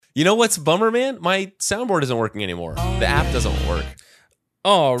You know what's bummer, man? My soundboard isn't working anymore. The app doesn't work.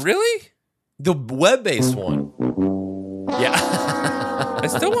 Oh, really? The web-based one. Yeah. I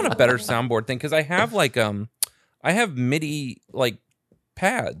still want a better soundboard thing because I have I have MIDI like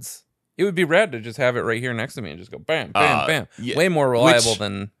pads. It would be rad to just have it right here next to me and just go bam, bam, bam. Yeah. Way more reliable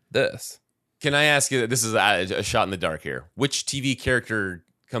than this. Can I ask you, this is a shot in the dark here. Which TV character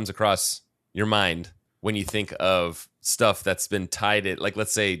comes across your mind when you think of stuff that's been tied in, like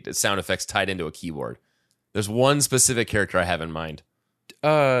let's say sound effects tied into a keyboard? There's one specific character I have in mind.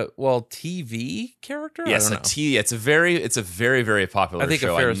 Well, TV character? Yes, I don't know. It's a very, very popular I think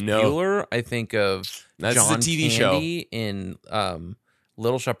show. of Ferris Bueller. I think of That's John a TV Candy in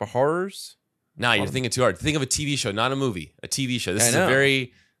Little Shop of Horrors. Nah, you're thinking too hard. Think of a TV show, not a movie. A TV show. This I is know. a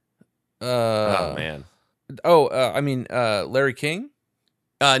very... oh man. I mean Larry King.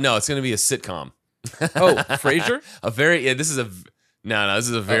 No, it's going to be a sitcom. Oh, Frasier. This is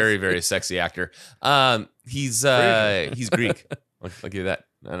a very, very sexy actor. He's Greek. I'll give you that.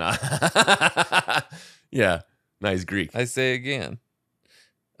 No. Yeah. No, he's Greek. I say again.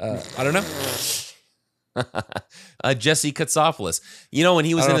 I don't know. Jesse Katsopoulos. You know when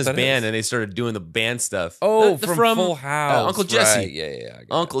he was I don't in know his what that band is. and they started doing the band stuff. Oh, from Full House. Uncle Jesse. Right. Yeah. I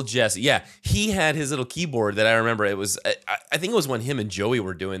got Uncle Jesse. Yeah, he had his little keyboard that I remember. It was I think it was when him and Joey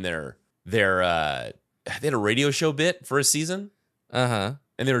were doing their they had a radio show bit for a season. Uh-huh.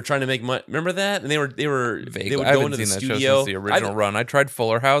 And they were trying to make money. Remember that? And they would Vaguely. go I haven't into the seen that studio. show since the original run. I tried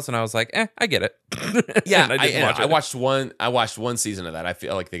Fuller House and I was like, I get it. Yeah, And I didn't watch it. I watched one season of that. I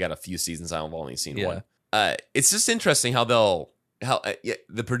feel like they got a few seasons. I've only seen one. Yeah. It's just interesting how the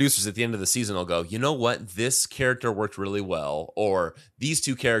producers at the end of the season will go, you know what? This character worked really well, or these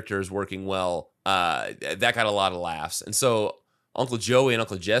two characters working well. That got a lot of laughs. And so Uncle Joey and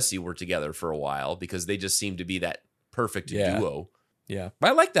Uncle Jesse were together for a while because they just seemed to be that perfect duo. Yeah. But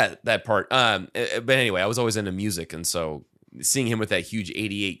I like that part. But anyway, I was always into music, and so seeing him with that huge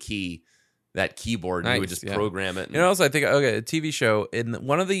 88 key, that keyboard, and he would just program it. And, you know, also I think a TV show in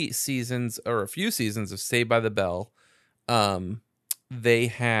one of the seasons or a few seasons of Saved by the Bell, they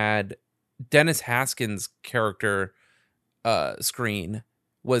had Dennis Haskins' character screen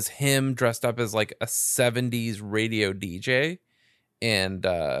was him dressed up as like a 70s radio DJ, and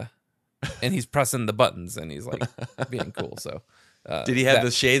he's pressing the buttons and he's like being cool. So. Did he have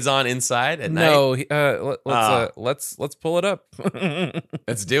the shades on inside at night? No, let's pull it up.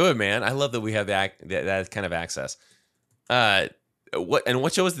 Let's do it, man. I love that we have that kind of access.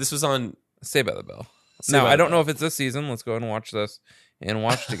 What show was this? Was on Saved by the Bell. Saved Now by I the don't Bell. know if it's this season. Let's go ahead and watch this and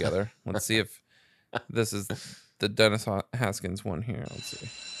watch together. Let's see if this is the Dennis Haskins one here. Let's see.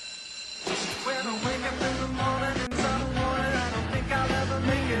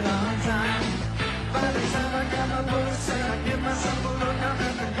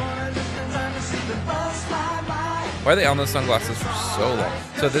 Why are they on those sunglasses for so long?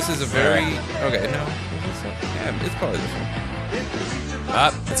 So this is a very okay. No, yeah, it's probably this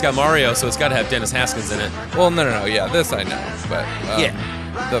one. It's got Mario, so it's got to have Dennis Haskins in it. Well, no. Yeah, this I know, but Yeah.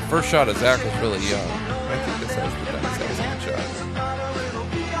 the first shot of Zach was really young. I think this has the Dennis Haskins shot.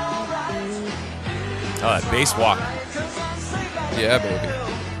 Oh, that bass walk. Yeah, baby.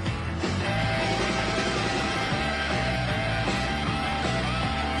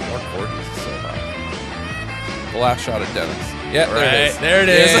 Mark Gordon is so hot. The last shot of Dennis. Yeah, there it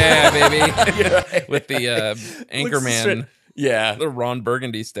is. Yeah, baby. Right. With the Anchorman, the Ron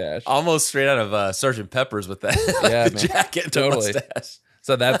Burgundy stash. Almost straight out of Sgt. Pepper's with that Yeah, the man. jacket and Totally. the mustache.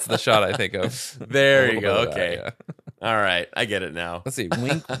 So that's the shot I think of. There A you little go. bit of Okay. that, All right. I get it now. Let's see.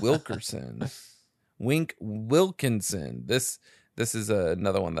 Wink Wilkerson. Wink Wilkinson. This is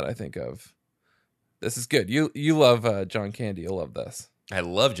another one that I think of. This is good. You love John Candy. You'll love this. I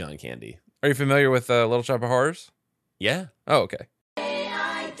love John Candy. Are you familiar with Little Shop of Horrors? Yeah. Oh, okay.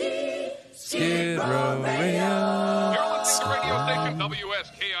 Skid Row Radio. You're listening to radio station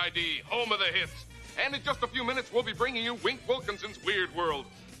WSKID, home of the hits. And in just a few minutes, we'll be bringing you Wink Wilkinson's Weird World,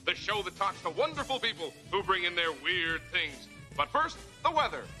 the show that talks to wonderful people who bring in their weird things. But first, the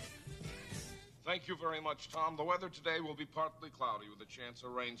weather. Thank you very much, Tom. The weather today will be partly cloudy with a chance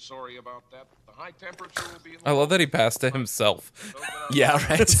of rain. Sorry about that. The high temperature will be... I love that he passed to himself. Yeah,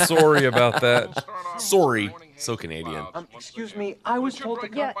 right. Sorry about that. Sorry. So Canadian. Excuse me, I was told to...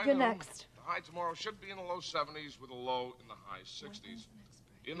 Yeah, you're next. The high tomorrow should be in the low 70s with a low in the high 60s.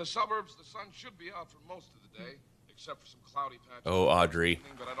 In the suburbs, the sun should be out for most of the day, except for some cloudy patches. Oh, Audrey.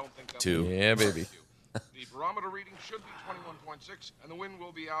 But I don't think that'll Two. be Yeah, baby. The barometer reading should be 21.6, and the wind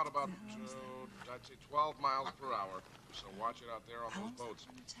will be out about, I'd say 12 miles per hour. So watch it out there on those boats.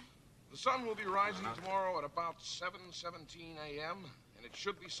 The sun will be rising tomorrow at about 7:17 a.m., and it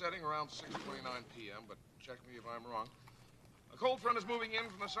should be setting around 6:29 p.m., but check me if I'm wrong. A cold front is moving in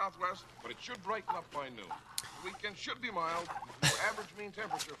from the southwest, but it should brighten up by noon. The weekend should be mild. For average mean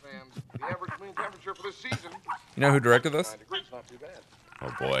temperature fans, the average mean temperature for this season... You know who directed this? 9 degrees, not too bad.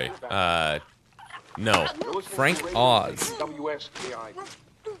 Oh boy. No. Frank Oz. WSKI.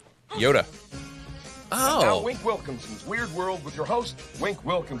 Yoda. Now, Oh. Wink Wilkinson's Weird World with your host, Wink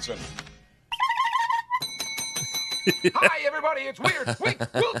Wilkinson. Hi, everybody, it's Weird. Wink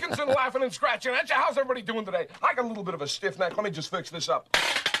Wilkinson laughing and scratching at you. How's everybody doing today? I got a little bit of a stiff neck. Let me just fix this up.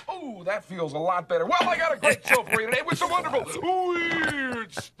 Oh, that feels a lot better. Well, I got a great show for you today with some wonderful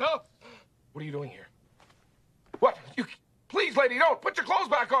weird stuff. What are you doing here? What? You... Please, lady, don't. Put your clothes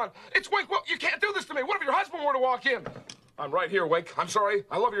back on. It's Wink. Well, you can't do this to me. What if your husband were to walk in? I'm right here, Wink. I'm sorry.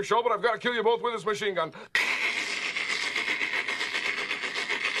 I love your show, but I've got to kill you both with this machine gun.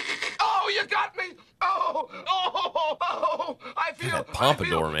 Oh, you got me. Oh, I feel that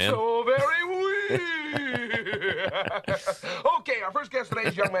pompadour, man. So very weird. Okay, our first guest today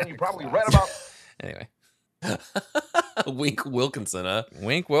is a young man you probably read about. Anyway, Wink Wilkinson, huh?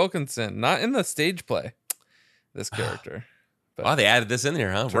 Wink Wilkinson, not in the stage play. This character. But Oh, they added this in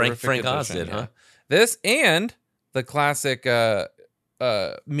here, huh? terrific Frank Oz addition, did, yeah. huh? This and the classic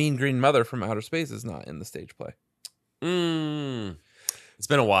Mean Green Mother from Outer Space is not in the stage play. It's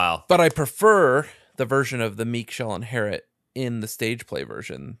been a while. But I prefer the version of the Meek, Shell, and Harriet in the stage play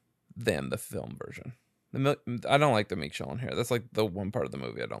version than the film version. I don't like the Meek, Shell, and Harriet. That's like the one part of the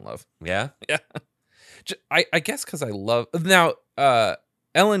movie I don't love. Yeah? Yeah. I guess because I love... Now,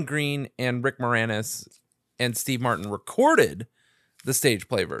 Ellen Green and Rick Moranis and Steve Martin recorded the stage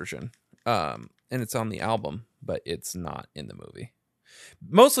play version. And it's on the album, but it's not in the movie.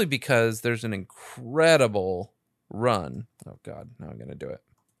 Mostly because there's an incredible run. Oh, God. Now I'm going to do it.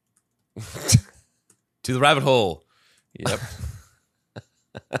 To the rabbit hole. Yep.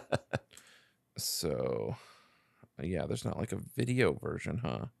 So, yeah, there's not like a video version,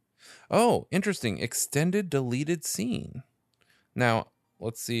 huh? Oh, interesting. Extended deleted scene. Now,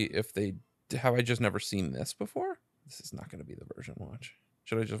 let's see if they... Have I just never seen this before? This is not going to be the version watch.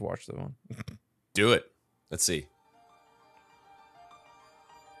 Should I just watch the one? Do it. Let's see.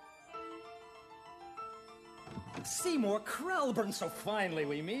 Seymour Krelburn, so finally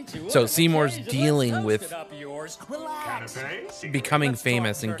we meet you. So What an Seymour's occasion. dealing Let's with toast it up yours. Relax. becoming Let's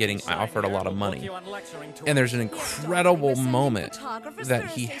famous talk and getting turkey offered a lot of side here. money. We'll book you on lecturing tour. And there's an incredible We're sending moment photographers that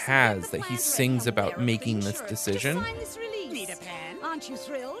he Thursday, so has get the that he's plan sings ready. about They're making being this sure to decision. sign this release. Need a pen? Aren't you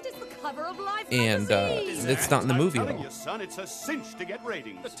thrilled? It's the cover of Life And magazine. it's not in the movie I'm at telling all. you, son, it's a cinch to get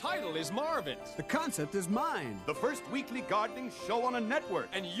ratings. The title is Marvin's, The concept is mine. The first weekly gardening show on a network.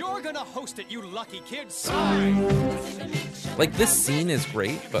 and you're gonna host it, you lucky kids. Like, this scene is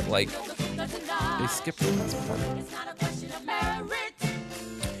great, but, like, they skipped the last part.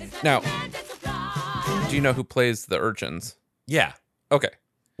 Now, do you know who plays the urchins? Yeah. Okay.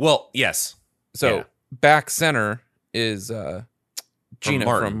 Well, yes. So, Yeah. back center is Gina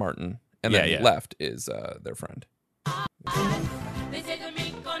Martin. from Martin. And Yeah, then yeah. left is their friend. And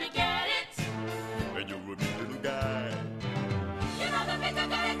you're a little guy.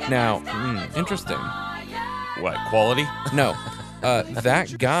 Now, interesting. What, quality? No,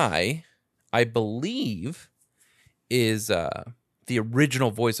 that guy, I believe, is the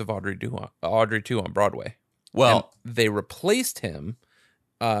original voice of Audrey 2 on Broadway. Well, And they replaced him.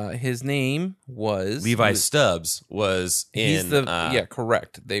 His name was Levi Stubbs was He's in... the yeah,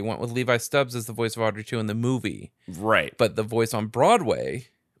 correct. They went with Levi Stubbs as the voice of Audrey 2 in the movie, Right. but the voice on Broadway,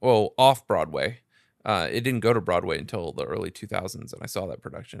 well, off Broadway, it didn't go to Broadway until the early 2000s, and I saw that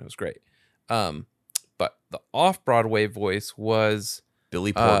production. It was great. But the off Broadway voice was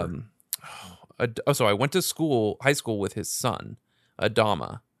Billy Porter. so I went to high school with his son,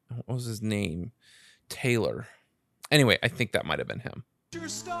 Adama. What was his name? Taylor. Anyway, I think that might have been him.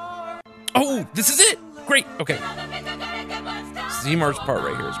 Oh, this is it. Great. Okay. Seymour's part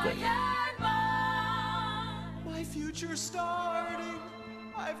right here is great. My future starting.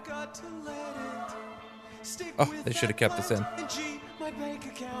 I've got to let it stick. Oh, they should have kept this in. And gee, my bank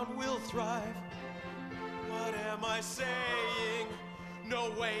account will thrive. What am I saying?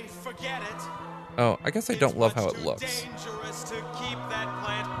 No way, forget it. Oh, I guess I don't love how it looks. Dangerous to keep that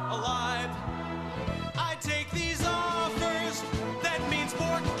plant alive. I take these offers. That means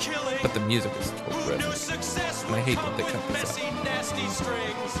more killing. But the music is Who knew terrific. success And I would hate come that they with cut this messy, out. nasty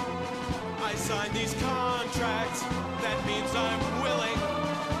strings. I sign these contracts. That means I'm willing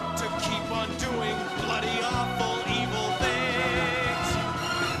to keep on doing bloody, awful, evil things.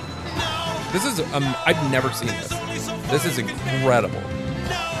 No, This is I've never seen this. only so far This is you can bend. incredible.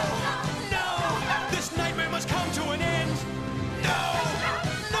 No, this nightmare must come to an end. No,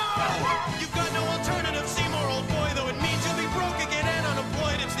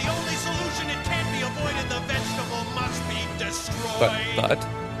 But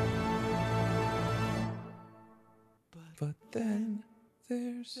then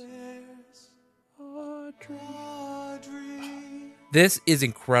there's Audrey. This is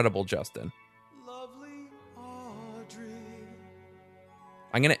incredible, Justin.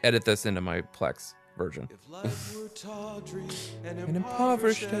 I'm going to edit this into my Plex version. And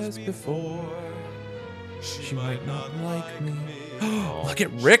impoverished as before, she might not like me. Look at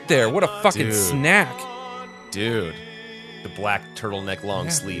Rick there. What a fucking Dude. snack. Dude. The black turtleneck long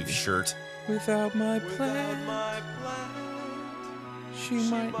sleeve shirt. Without my plan, she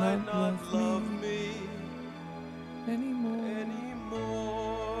might not love me anymore.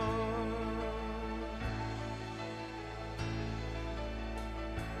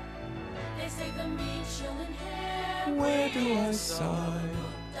 They say the meek shall inherit. Where do I sign?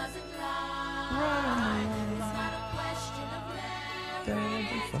 Doesn't lie. It's not a question of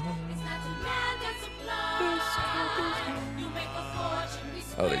merit. It's not demand and supply. You make a fortune. We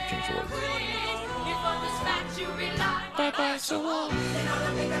Oh, they changed the words. If on this fact you rely. Bye-bye, so long.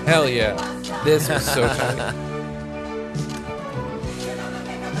 Hell yeah. This was so tight.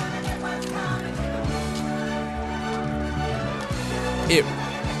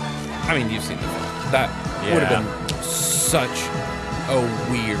 I mean, you've seen the film. That would have been such a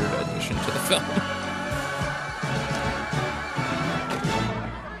weird addition to the film.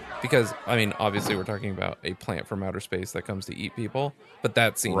 Because, I mean, obviously we're talking about a plant from outer space that comes to eat people, but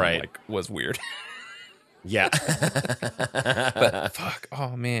that scene like was weird. Yeah. But fuck,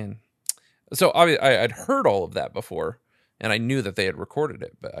 oh man. So I'd heard all of that before, and I knew that they had recorded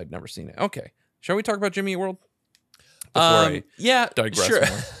it, but I'd never seen it. Okay. Shall we talk about Jimmy Eat World? Yeah, digress sure.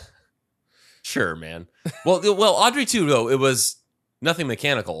 more. Sure, man. Well, Audrey too, though, it was nothing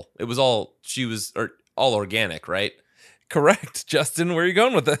mechanical. It was all all organic, right? Correct. Justin, where are you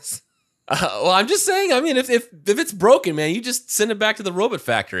going with this? Well, I'm just saying, I mean, if it's broken, man, you just send it back to the robot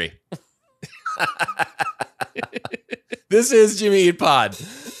factory. This is Jimmy Eat Pod.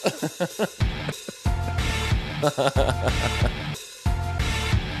 So now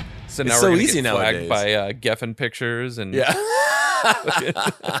It's we're so gonna easy get flagged nowadays. by Geffen Pictures and Yeah.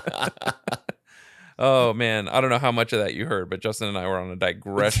 Oh man, I don't know how much of that you heard, but Justin and I were on a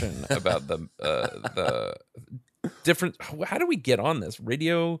digression about the different. How do we get on this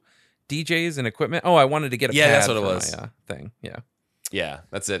radio DJs and equipment? Oh, I wanted to get a pad that's what it for was. my thing. Yeah. Yeah,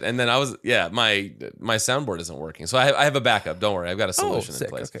 that's it. And then my soundboard isn't working, so I have a backup. Don't worry, I've got a solution in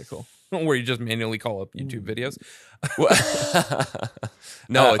place. Okay, cool. Where you just manually call up YouTube videos.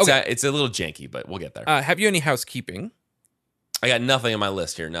 No, okay. it's a little janky, but we'll get there. Have you any housekeeping? I got nothing on my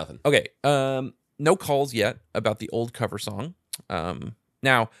list here. Nothing. Okay. No calls yet about the old cover song.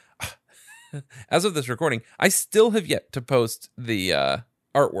 Now, as of this recording, I still have yet to post the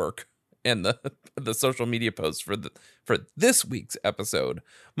artwork and the social media posts for this week's episode.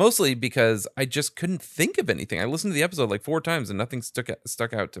 Mostly because I just couldn't think of anything. I listened to the episode like 4 times and nothing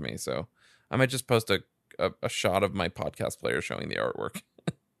stuck out to me. So I might just post a shot of my podcast player showing the artwork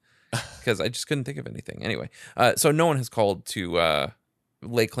because I just couldn't think of anything. Anyway, so no one has called to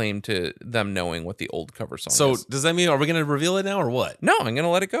lay claim to them knowing what the old cover song So is. does that mean, are we going to reveal it now or what? No, I'm going to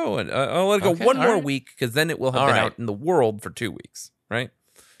let it go. And I'll let it go Okay, one all more right. week because then it will have All been right. out in the world for 2 weeks, right?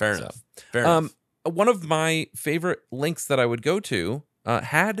 Fair So, enough. Fair enough. One of my favorite links that I would go to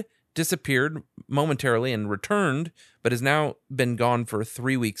had disappeared momentarily and returned, but has now been gone for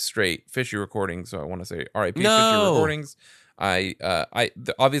 3 weeks straight. Fishy Recordings. So I want to say RIP Fishy No. Recordings.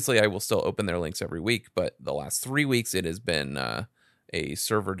 Obviously I will still open their links every week, but the last 3 weeks it has been a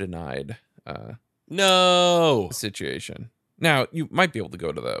server denied No. situation. Now you might be able to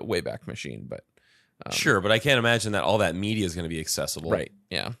go to the Wayback Machine, but Sure, but I can't imagine that all that media is going to be accessible. right,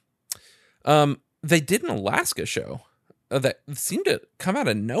 yeah. They did an Alaska show that seemed to come out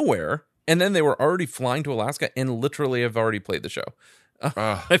of nowhere, and then they were already flying to Alaska and literally have already played the show.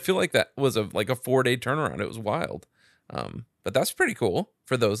 I feel like that was a 4-day turnaround. It was wild. But that's pretty cool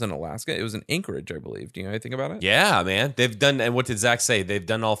for those in Alaska. It was in Anchorage, I believe. Do you know anything about it? Yeah, man. They've done, and what did Zach say? They've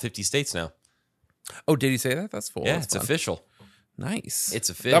done all 50 states now. Oh, did he say that? That's cool. Yeah, That's it's fun. official. Nice. It's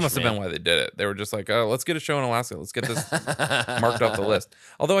official. That must have been why they did it. They were just like, oh, let's get a show in Alaska. Let's get this marked off the list.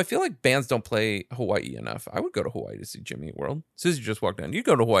 Although I feel like bands don't play Hawaii enough. I would go to Hawaii to see Jimmy Eat World. Susie just walked down. You'd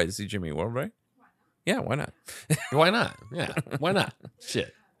go to Hawaii to see Jimmy Eat World, right? Yeah, why not? Why not? Yeah, why not?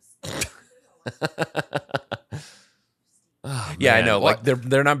 Shit. Oh, Yeah, I man. know. What? Like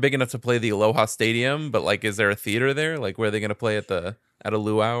they're not big enough to play the Aloha Stadium, but like, is there a theater there? Like, where are they going to play at a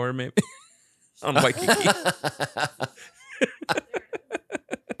luau or maybe on Waikiki?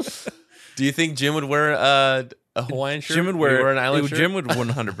 Do you think Jim would wear a Hawaiian shirt? Jim would wear an island shirt? Jim would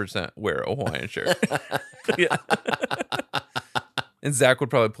 100% wear a Hawaiian shirt. Yeah. And Zach would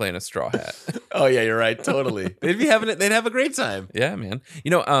probably play in a straw hat. Oh yeah, you're right. Totally. They'd have a great time. Yeah, man.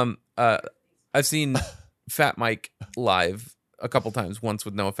 You know, I've seen Fat Mike live a couple times. Once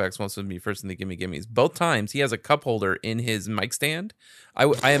with No Effects, once with Me First and the Gimme Gimmes. Both times he has a cup holder in his mic stand.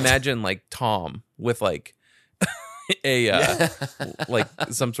 I imagine like Tom with like like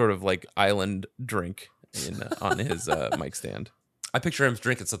some sort of like island drink on his mic stand. I picture him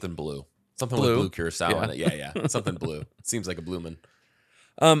drinking something blue. Something Blue? with blue curacao in it. Yeah. Something blue. Seems like a blue man.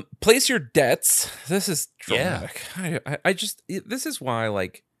 Place your debts. This is dramatic. I just this is why,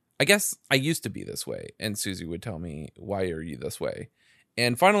 like, I guess I used to be this way, and Susie would tell me, "Why are you this way?"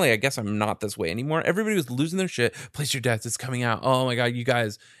 And finally, I guess I'm not this way anymore. Everybody was losing their shit. Place your debts. It's coming out. Oh my god, you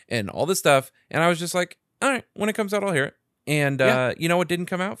guys, and all this stuff. And I was just like, all right, when it comes out, I'll hear it. And you know what didn't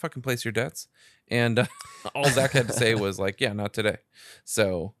come out? Fucking Place Your Debts. And all Zach had to say was like, yeah, not today.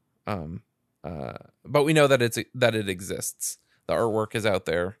 So, but we know that it exists. The artwork is out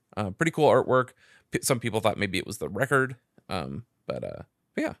there. Pretty cool artwork. Some people thought maybe it was the record. But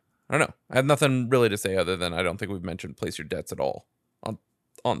yeah, I don't know. I have nothing really to say other than I don't think we've mentioned Place Your Debts at all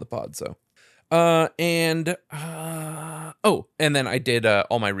on the pod. So, and then I did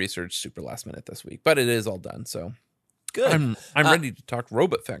all my research super last minute this week, but it is all done. So good. I'm ready to talk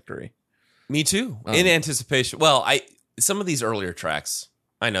Robot Factory. Me too. In anticipation. Well, some of these earlier tracks,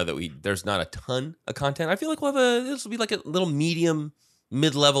 I know that there's not a ton of content. I feel like this will be like a little medium,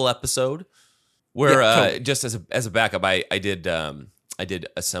 mid-level episode where totally. Just as a backup, I did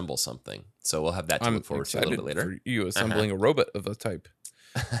assemble something, so we'll have that to look forward to a little bit later. For you assembling a robot of a type.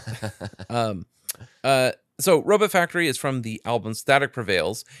 So Robot Factory is from the album Static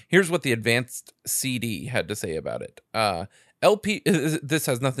Prevails. Here's what the advanced CD had to say about it. LP, this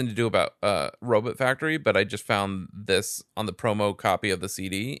has nothing to do about Robot Factory, but I just found this on the promo copy of the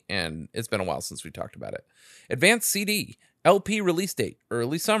CD, and it's been a while since we talked about it. Advanced CD, LP release date,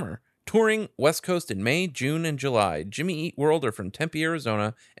 early summer. Touring West Coast in May, June, and July. Jimmy Eat World are from Tempe,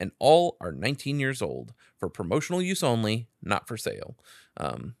 Arizona, and all are 19 years old. For promotional use only, not for sale.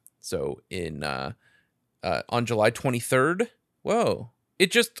 So on July 23rd,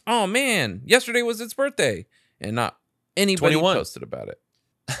 oh man, yesterday was its birthday, and not anybody 21. posted about it.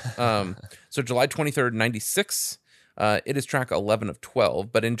 So July 23rd, 96, it is track 11 of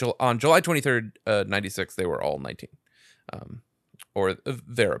 12, but on July 23rd, 96, they were all 19, or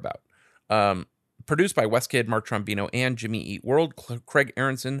thereabout. Produced by Westkid, Mark Trombino, and Jimmy Eat World, Craig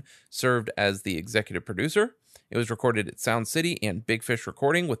Aronson served as the executive producer. It was recorded at Sound City and Big Fish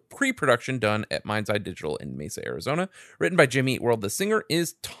Recording, with pre-production done at Mind's Eye Digital in Mesa, Arizona. Written by Jimmy Eat World. The singer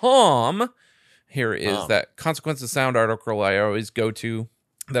is Tom. Here is that Consequence of Sound article I always go to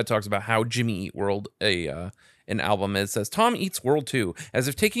that talks about how Jimmy Eat World, an album is. Says, Tom Eats World 2. As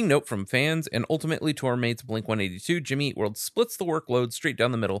if taking note from fans and ultimately tour mates Blink-182, Jimmy Eat World splits the workload straight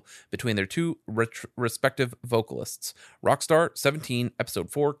down the middle between their two respective vocalists. Rockstar, 17, Episode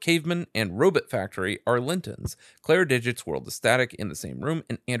 4, Caveman, and Robot Factory are Linton's. Claire Digits, World of Static in the same room,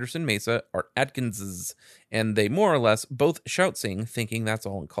 and Anderson Mesa are Atkins's. And they more or less both shout sing, thinking that's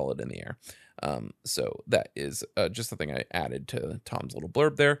all and call it in the air. So that is just something I added to Tom's little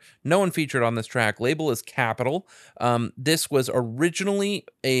blurb there. No one featured on this track. Label is Capitol. This was originally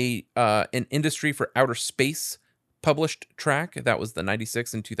an Industry for Outer Space published track. That was the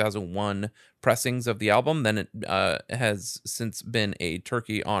 96 and 2001 pressings of the album. Then it has since been a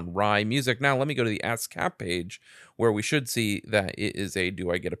Turkey on Rye Music. Now let me go to the ASCAP page where we should see that it is a Do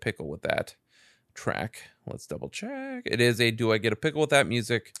I Get a Pickle With That track. Let's double check. It is a Do I Get a Pickle With That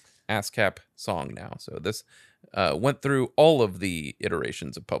music ASCAP song now. So this went through all of the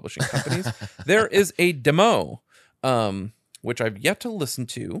iterations of publishing companies. There is a demo, which I've yet to listen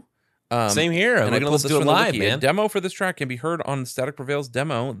to. Same here. And we're going to listen to it live, man. A demo for this track can be heard on Static Prevails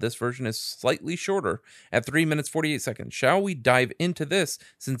demo. This version is slightly shorter at 3 minutes, 48 seconds. Shall we dive into this,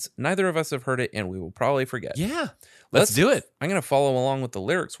 since neither of us have heard it and we will probably forget? Yeah, let's do it. I'm going to follow along with the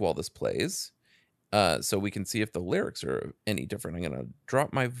lyrics while this plays. So we can see if the lyrics are any different. I'm going to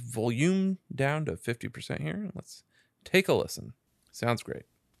drop my volume down to 50% here. Let's take a listen. Sounds great.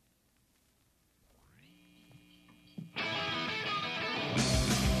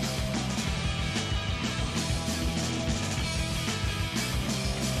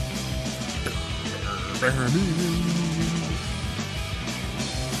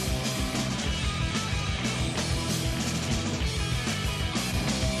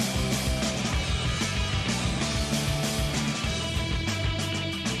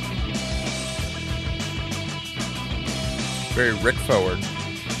 Very Rick forward.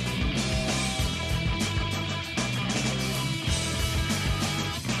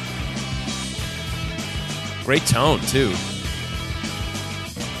 Great tone, too.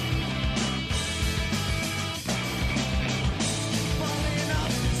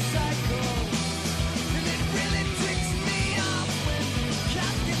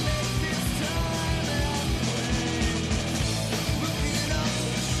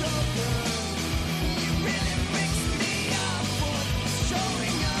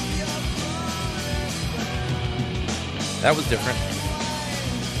 That was different.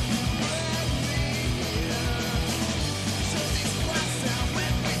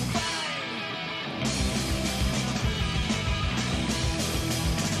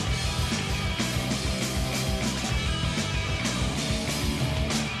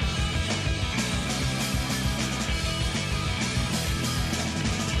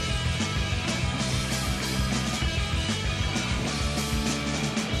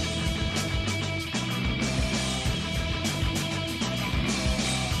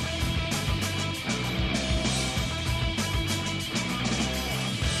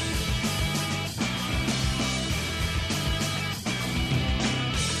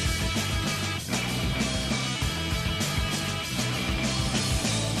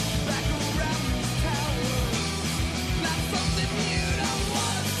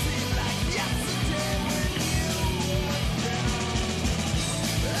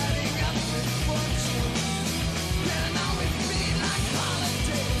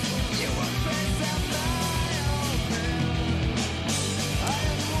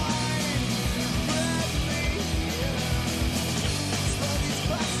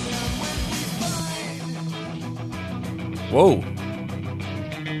 Whoa.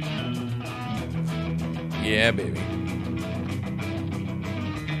 Yeah, baby.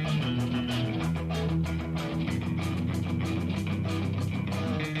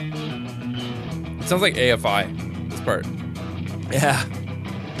 It sounds like AFI, this part. Yeah.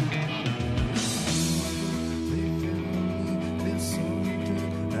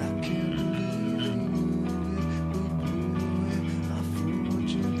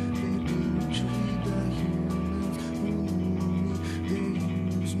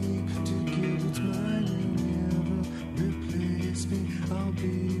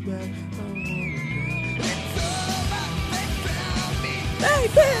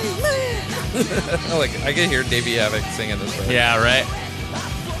 Like, I can hear Davey Havok singing this part. Yeah, right.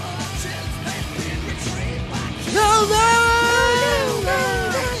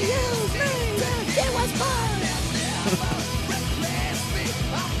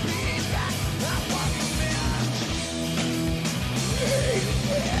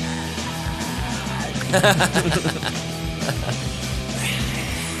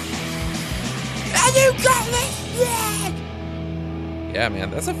 Yeah,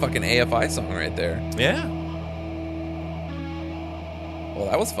 man, that's a fucking AFI song right there. Yeah. Well,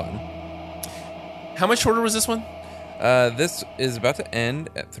 that was fun. How much shorter was this one? This is about to end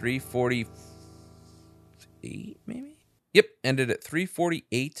at 3:48, maybe? Yep, ended at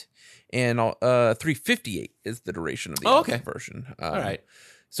 3:48, and 3:58 is the duration of the album version. All right.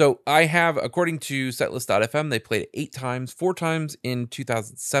 So I have, according to setlist.fm, they played it 8 times, 4 times in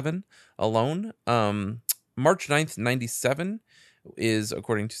 2007 alone. March 9th, 97 is,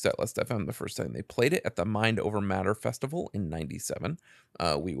 according to setlist.fm, the first time they played it at the Mind Over Matter Festival in 97.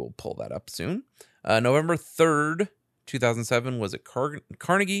 We will pull that up soon. November 3rd, 2007 was at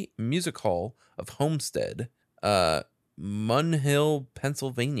Carnegie Music Hall of Homestead, Munhill,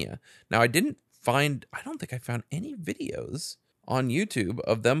 Pennsylvania. Now, I don't think I found any videos on YouTube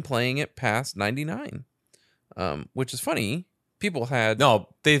of them playing it past 99, which is funny. People had...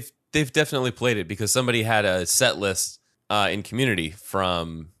 No, they've definitely played it because somebody had a set list in Community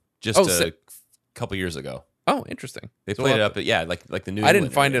from just a couple years ago. Oh, interesting. They played it up at, like the New I didn't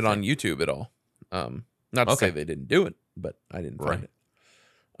England find area, it on YouTube at all. Not to say they didn't do it, but I didn't find it.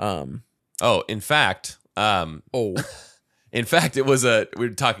 In fact, in fact, it was we were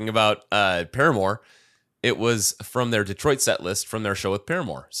talking about Paramore. It was from their Detroit set list from their show with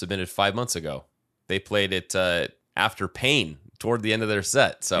Paramore, submitted 5 months ago. They played it after Pain toward the end of their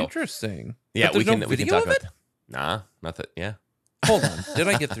set. So interesting. Yeah, we can talk about it? that. Nah, not that. Yeah. Hold on. Did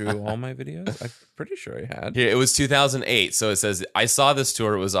I get through all my videos? I'm pretty sure I had. Here, it was 2008. So it says, I saw this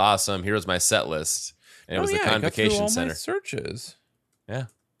tour. It was awesome. Here was my set list. And it was the Convocation Center. My searches. Yeah.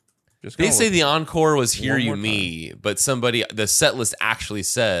 They say the encore was Hear You Me, but the set list actually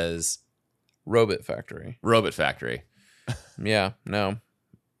says Robot Factory. Yeah, no.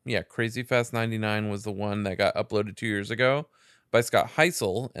 Yeah, Crazy Fast 99 was the one that got uploaded 2 years ago by Scott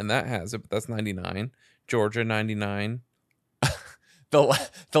Heisel, and that has it, but that's 99. Georgia 99.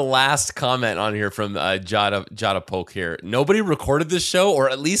 The last comment on here from Jada Polk here. Nobody recorded this show, or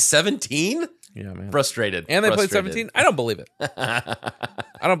at least 17? Yeah, man. Frustrated. And they played 17? I don't believe it. I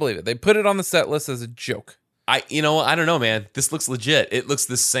don't believe it. They put it on the set list as a joke. I don't know, man. This looks legit. It looks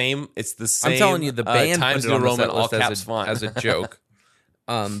the same. It's the same. I'm telling you, the band Times put it New on the Roman set all list caps font as a joke.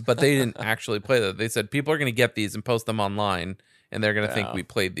 But they didn't actually play that. They said people are going to get these and post them online, and they're going to think we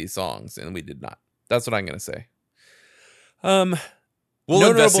played these songs, and we did not. That's what I'm going to say. We'll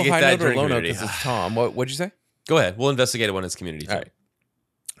investigate that during Low note Community. because it's Tom. What'd you say? Go ahead. We'll investigate it when it's community too. All right.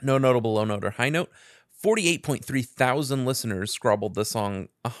 No notable low note or high note. 48.3 thousand listeners scrabbled the song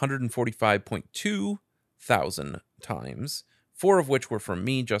 145.2 thousand times, 4 of which were from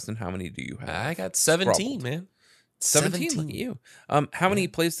me. Justin, how many do you have? I got 17, scrabbled? man. 17. Look at you. How many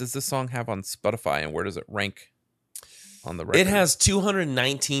plays does this song have on Spotify, and where does it rank on the record? It has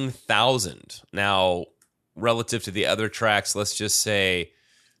 219,000. Now, relative to the other tracks, let's just say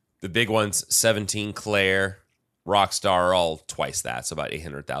the big ones, 17, Claire, Rockstar, are all twice that, so about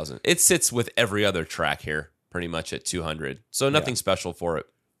 800,000. It sits with every other track here, pretty much at 200. So nothing special for it.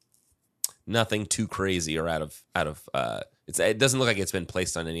 Nothing too crazy or out of. It doesn't look like it's been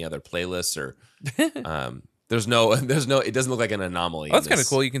placed on any other playlists or. There's no. It doesn't look like an anomaly. Oh, that's kind of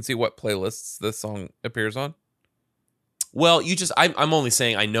cool. You can see what playlists this song appears on. Well, I'm only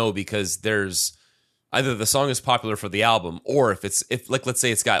saying I know because there's either the song is popular for the album, or if let's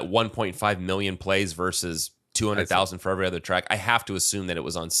say it's got 1.5 million plays versus 200,000 for every other track, I have to assume that it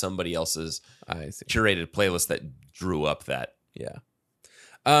was on somebody else's curated playlist that drew up that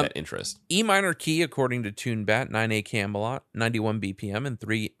that interest. E minor key according to TuneBat, 9A Camelot, 91 BPM, and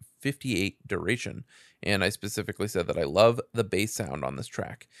 358 duration. And I specifically said that I love the bass sound on this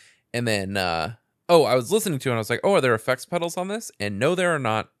track. And then, I was listening to it and I was like, are there effects pedals on this? And no, there are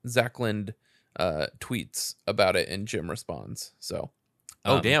not. Zach Lind tweets about it and Jim responds. So,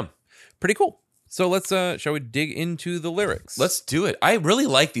 damn. Pretty cool. So let's, shall we dig into the lyrics? Let's do it. I really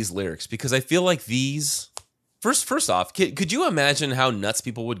like these lyrics because I feel like these, first off, could you imagine how nuts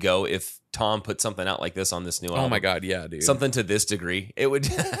people would go if Tom put something out like this on this new album? Oh my God, yeah, dude. Something to this degree. It would,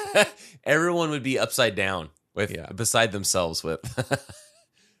 everyone would be upside down beside themselves with,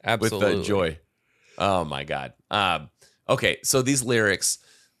 absolutely with joy. Oh my God. Okay, so these lyrics,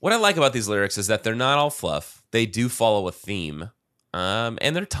 what I like about these lyrics is that they're not all fluff. They do follow a theme,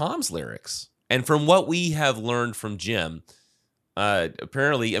 and they're Tom's lyrics. And from what we have learned from Jim,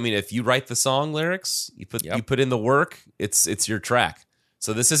 apparently, I mean, if you write the song lyrics, you put in the work, it's your track.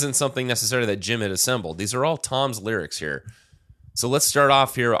 So this isn't something necessarily that Jim had assembled. These are all Tom's lyrics here. So let's start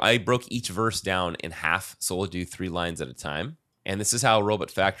off here. I broke each verse down in half, so we'll do 3 lines at a time. And this is how Robot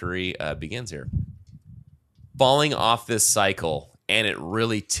Factory begins here. Falling off this cycle, and it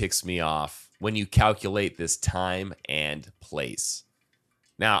really ticks me off when you calculate this time and place.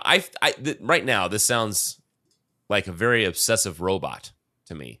 Now, right now, this sounds like a very obsessive robot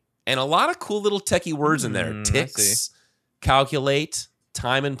to me. And a lot of cool little techie words in there. Ticks, calculate,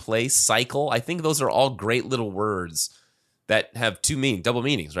 time and place, cycle. I think those are all great little words that have double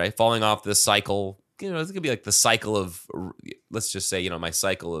meanings, right? Falling off this cycle. It could be like the cycle of, let's just say, my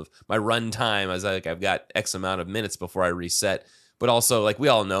cycle of my run time. As I've got X amount of minutes before I reset. But also, like we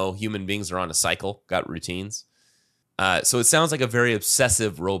all know, human beings are on a cycle, got routines. So it sounds like a very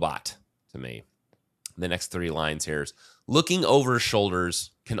obsessive robot to me. The next 3 lines here is, looking over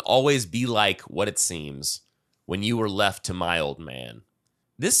shoulders can always be like what it seems when you were left to my old man.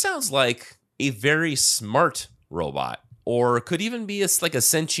 This sounds like a very smart robot, or could even be like a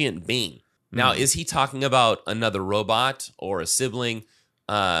sentient being. Now, is he talking about another robot or a sibling?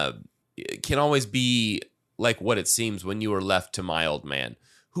 It can always be like what it seems when you were left to my old man.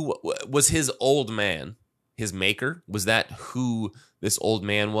 Who was his old man? His maker? Was that who this old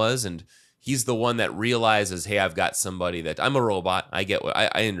man was? And he's the one that realizes, hey, I've got somebody that I'm a robot. I get what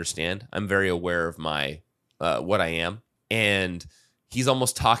I understand. I'm very aware of my what I am. And he's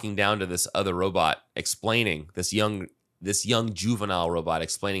almost talking down to this other robot, explaining this young juvenile robot,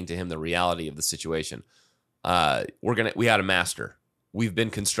 explaining to him the reality of the situation. We had a master. We've been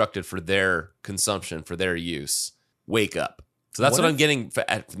constructed for their consumption, for their use. Wake up. So that's what I'm getting from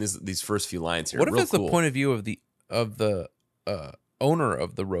these first few lines here. What if it's the point of view of the owner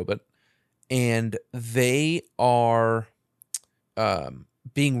of the robot, and they are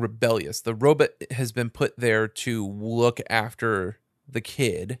being rebellious? The robot has been put there to look after the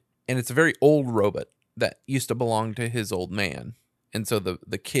kid, and it's a very old robot that used to belong to his old man. And so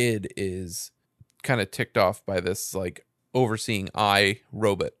the kid is kind of ticked off by this like overseeing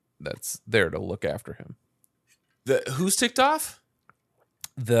robot that's there to look after him. Who's ticked off?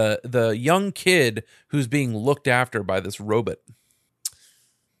 The young kid who's being looked after by this robot.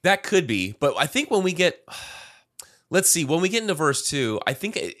 That could be, but I think when we get, let's see, when we get into verse 2, I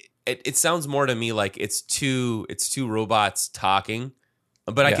think it sounds more to me like it's two robots talking.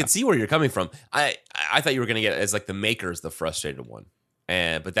 But I could see where you're coming from. I thought you were going to get it as like the maker's the frustrated one,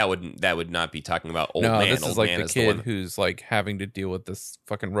 but that would not be talking about old man. No, this old is like man the kid who's like having to deal with this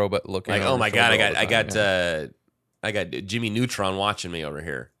fucking robot looking. Like, oh my God, I got Jimmy Neutron watching me over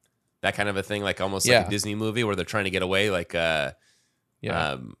here. That kind of a thing, like almost like a Disney movie where they're trying to get away, like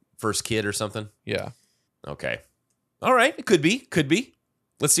First Kid or something. Yeah. Okay. All right. It could be. Could be.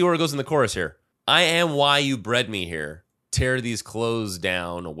 Let's see where it goes in the chorus here. I am why you bred me here. Tear these clothes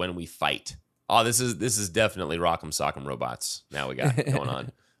down when we fight. Oh, this is definitely Rock'em Sock'em Robots. Now we got going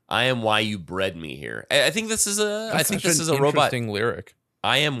on. I am why you bred me here. I think this is a. I think this is a robot. Interesting lyric.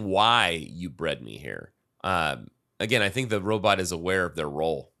 I am why you bred me here. Again, I think the robot is aware of their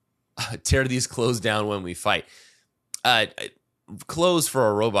role. Tear these clothes down when we fight. Clothes for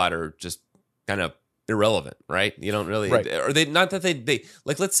a robot are just kind of irrelevant, right? You don't really, Right. or they not that they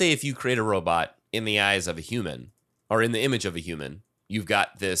like. Let's say if you create a robot in the eyes of a human or in the image of a human, you've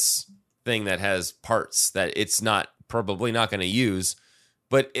got this thing that has parts that it's probably not going to use,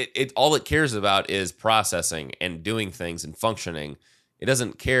 but it all it cares about is processing and doing things and functioning. It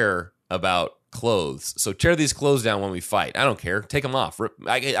doesn't care about clothes. So tear these clothes down when we fight. I don't care. Take them off.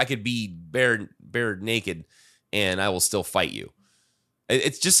 I could be bare naked and I will still fight you.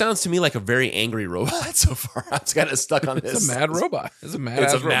 It just sounds to me like a very angry robot so far. I'm just kind of stuck on this. It's a mad robot. It's a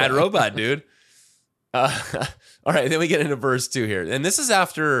mad robot, dude. All right, then we get into verse 2 here. And this is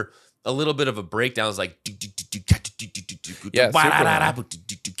after a little bit of a breakdown. It's like, Yeah,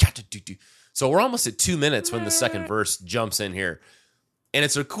 so we're almost at 2 minutes when the second verse jumps in here. And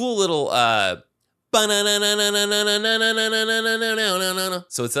it's a cool little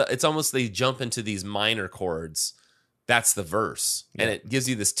so it's almost they jump into these minor chords. That's the verse. And it gives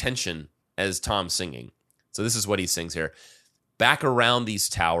you this tension as Tom's singing. So this is what he sings here. Back around these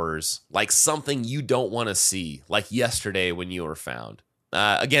towers, like something you don't want to see, like yesterday when you were found.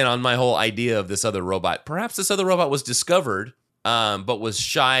 Again, on my whole idea of this other robot, perhaps this other robot was discovered, but was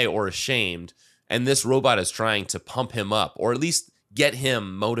shy or ashamed, and this robot is trying to pump him up, or at least get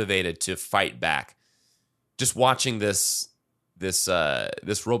him motivated to fight back. Just watching this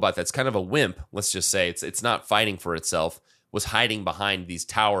robot that's kind of a wimp, let's just say, it's not fighting for itself, was hiding behind these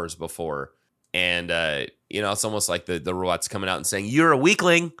towers before, and it's almost like the robot's coming out and saying, "You're a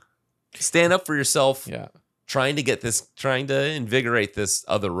weakling, stand up for yourself." Yeah. Trying to invigorate this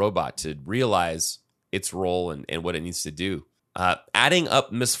other robot to realize its role and what it needs to do. Adding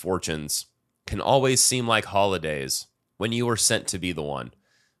up misfortunes can always seem like holidays when you were sent to be the one.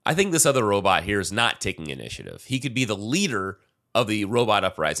 I think this other robot here is not taking initiative. He could be the leader of the robot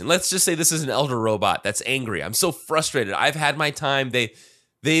uprising. Let's just say this is an elder robot that's angry. I'm so frustrated. I've had my time. They've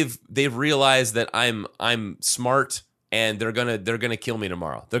realized that I'm smart. And they're gonna kill me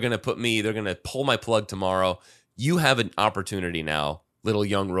tomorrow. They're gonna pull my plug tomorrow. You have an opportunity now, little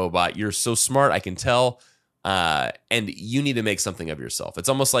young robot. You're so smart, I can tell. And you need to make something of yourself. It's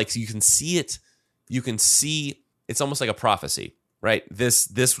almost like you can see it. You can see it's almost like a prophecy, right?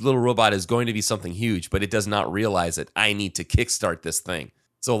 This little robot is going to be something huge, but it does not realize it. I need to kickstart this thing.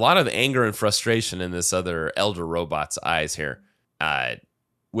 So a lot of anger and frustration in this other elder robot's eyes here.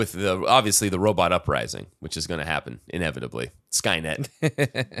 With obviously the robot uprising, which is going to happen inevitably. Skynet.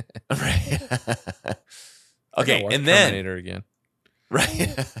 Right. Okay, and then Terminator again.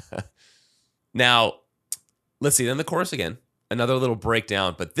 Right. Now, let's see. Then the chorus again. Another little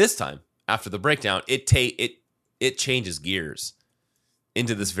breakdown, but this time after the breakdown, it changes gears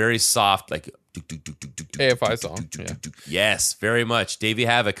into this very soft, like AFI song. Yeah. Yes, very much. Davey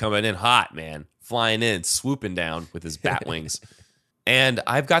Havoc coming in hot, man, flying in, swooping down with his bat wings. And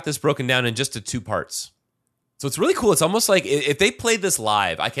I've got this broken down in just 2 parts. So it's really cool. It's almost like if they played this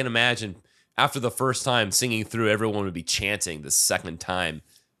live, I can imagine after the first time singing through, everyone would be chanting the second time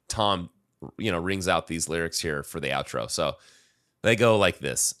Tom, rings out these lyrics here for the outro. So they go like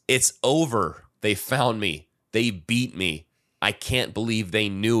this. It's over. They found me. They beat me. I can't believe they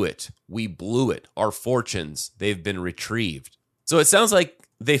knew it. We blew it. Our fortunes, they've been retrieved. So it sounds like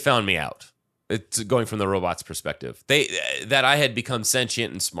they found me out. It's going from the robot's perspective. That I had become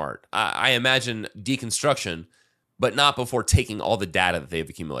sentient and smart. I imagine deconstruction, but not before taking all the data that they've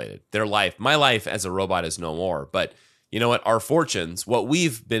accumulated. My life as a robot is no more. But you know what? Our fortunes, what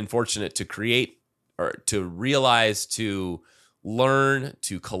we've been fortunate to create or to realize, to learn,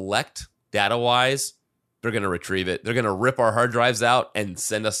 to collect data-wise, they're going to retrieve it. They're going to rip our hard drives out and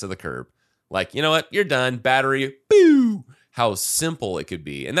send us to the curb. Like, you know what? You're done. Battery, boo! How simple it could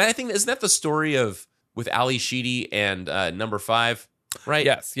be. And I think, isn't that the story with Ali Sheedy and Number 5, right?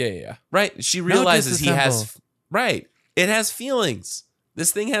 Yes. Yeah. Right? She realizes he has, right. It has feelings.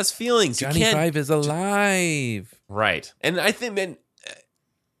 This thing has feelings. Johnny Five is alive. Right. And I think, man,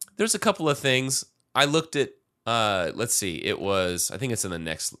 there's a couple of things. I looked at, let's see, I think it's in the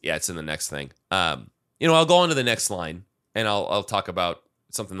next, it's in the next thing. I'll go on to the next line and I'll talk about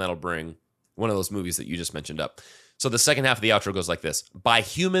something that'll bring one of those movies that you just mentioned up. So the second half of the outro goes like this. By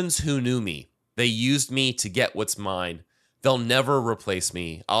humans who knew me, they used me to get what's mine. They'll never replace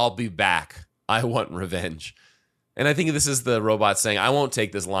me. I'll be back. I want revenge. And I think this is the robot saying, I won't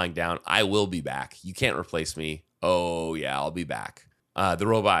take this lying down. I will be back. You can't replace me. Oh, yeah, I'll be back. The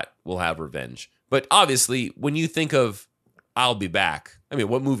robot will have revenge. But obviously, when you think of I'll be back, I mean,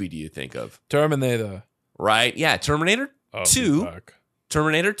 what movie do you think of? Terminator. Right? Yeah, Terminator I'll 2. be back.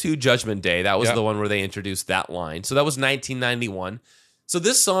 Terminator 2 Judgment Day. That was the one where they introduced that line. So that was 1991. So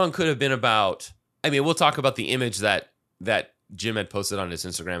this song could have been about, I mean, we'll talk about the image that Jim had posted on his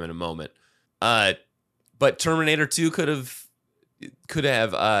Instagram in a moment. But Terminator 2 could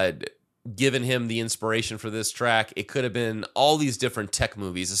have given him the inspiration for this track. It could have been all these different tech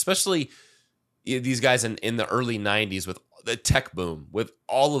movies, especially these guys in the early 90s with the tech boom, with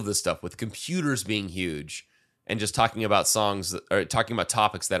all of this stuff, with computers being huge and just talking about songs or talking about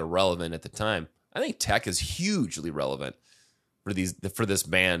topics that are relevant at the time. I think tech is hugely relevant for this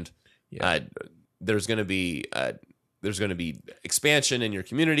band. Yeah. There's going to be expansion in your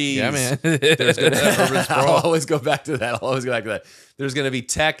communities. Yeah, man. There's going to I'll always go back to that. There's going to be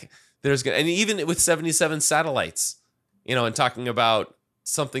tech. And even with 77 satellites, and talking about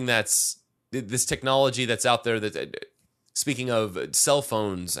something that's this technology that's out there that, speaking of cell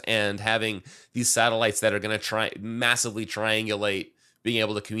phones and having these satellites that are going to massively triangulate, being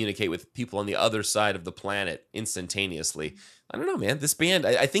able to communicate with people on the other side of the planet instantaneously. I don't know, man. This band,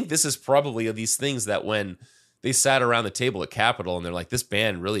 I think this is probably of these things that when they sat around the table at Capitol and they're like, this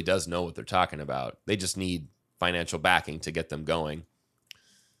band really does know what they're talking about. They just need financial backing to get them going.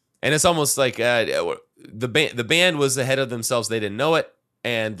 And it's almost like the band was ahead of themselves. They didn't know it.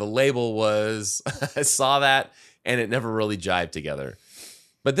 And the label saw that, and it never really jived together.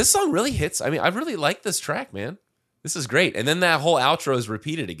 But this song really hits. I mean, I really like this track, man. This is great. And then that whole outro is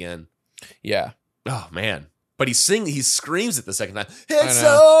repeated again. Yeah. Oh, man. But he screams it the second time. It's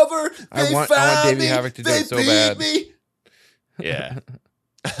over. I want Davey Havok to do it so bad. Me. Yeah.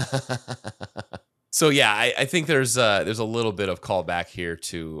 So yeah, I think there's a little bit of callback here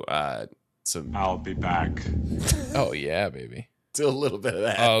to some. I'll be back. Oh yeah, baby. To a little bit of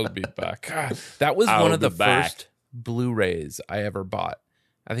that. I'll be back. God, that was one of the first Blu-rays I ever bought.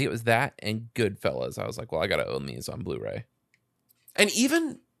 I think it was that and Goodfellas. I was like, well, I gotta own these on Blu-ray. And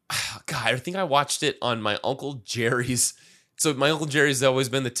even, God, I think I watched it on my Uncle Jerry's. So my Uncle Jerry's always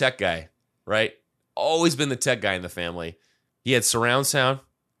been the tech guy, right? Always been the tech guy in the family. He had surround sound,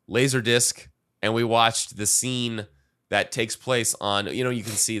 laser disc, and we watched the scene that takes place on, you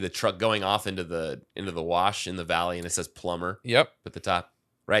can see the truck going off into the wash in the valley, and it says plumber. Yep. At the top.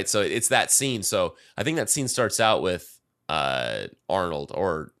 Right. So it's that scene. So I think that scene starts out with Arnold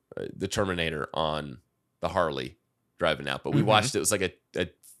or the Terminator on the Harley driving out. But we watched it was like a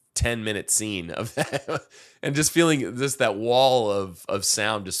 10-minute scene of that. And just feeling just that wall of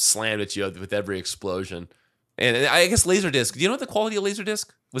sound just slammed at you with every explosion. And I guess Laserdisc. Do you know what the quality of Laserdisc?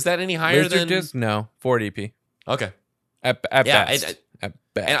 Was that any higher than Laserdisc? No, 480p. Okay. At best. At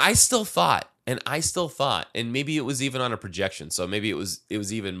best. And I still thought, and maybe it was even on a projection, so maybe it was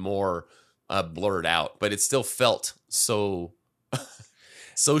even more blurred out, but it still felt so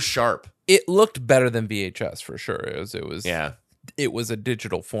so sharp. It looked better than VHS for sure. It was a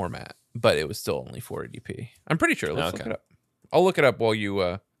digital format, but it was still only 480p. I'm pretty sure. Let's look it up. I'll look it up while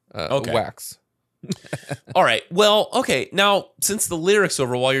you wax. All right. Well, okay. Now, since the lyric's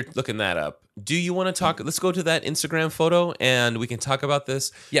over, while you're looking that up, do you want to talk? Let's go to that Instagram photo and we can talk about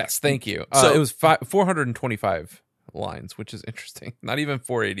this. Yes, thank you. So it was 425 lines, which is interesting. Not even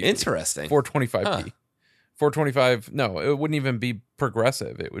 480. Interesting. 425p. Huh. 425. No, it wouldn't even be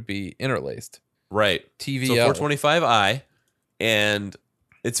progressive. It would be interlaced. Right. TVL. So 425i, and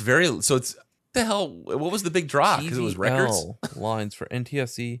it's it's the hell. What was the big drop? Because it was records. Lines for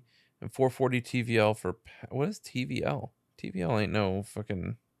NTSC and 440 TVL for what is TVL? TVL ain't no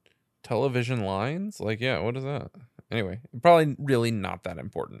fucking television lines. Like, yeah, what is that? Anyway, probably really not that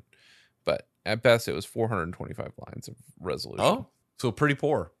important. But at best, it was 425 lines of resolution. Oh, so pretty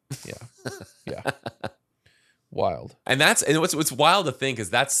poor. Yeah. Wild. And what's wild to think is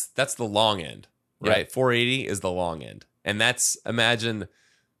that's the long end, right? Yeah. 480 is the long end. And that's, imagine,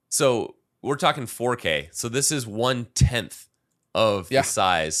 so we're talking 4K. So this is 1/10 of the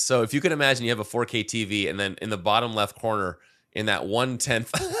size. So if you can imagine you have a 4K TV and then in the bottom left corner in that 1/10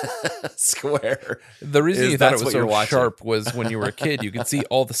 square. The reason you thought it was so sharp was when you were a kid, you could see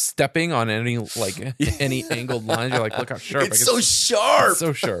all the stepping on any angled lines. You're like, look how sharp. It's so sharp. It's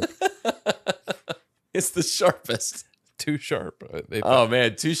so sharp. It's the sharpest. Too sharp. Oh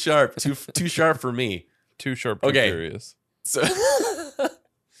man, too sharp. Too sharp for me. Too sharp, too furious.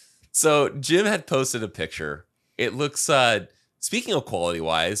 So Jim had posted a picture. It looks speaking of quality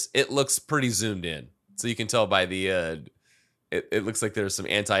wise, it looks pretty zoomed in. So you can tell by the it looks like there's some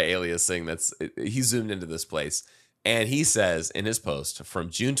anti-aliasing he zoomed into this place. And he says in his post from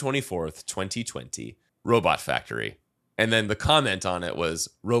June 24th, 2020, Robot Factory. And then the comment on it was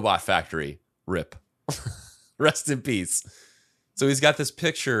Robot Factory, RIP. Rest in peace. So he's got this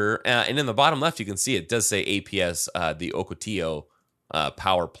picture, and in the bottom left, you can see it does say APS, the Ocotillo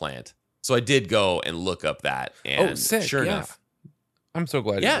power plant. So I did go and look up that, and sick. Sure enough. I'm so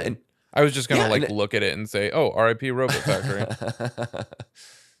glad. Yeah, you did. and I was just gonna look at it and say, "Oh, R.I.P. Robot Factory."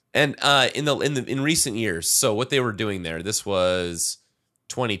 And in recent years, so what they were doing there, this was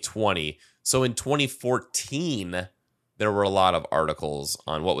 2020. So in 2014, there were a lot of articles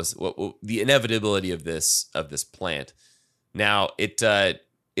on what the inevitability of this plant. Now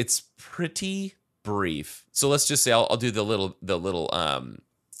it's pretty brief. So let's just say I'll do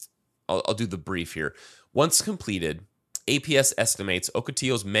I'll do the brief here. Once completed, APS estimates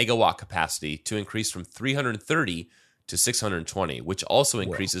Ocotillo's megawatt capacity to increase from 330 to 620, which also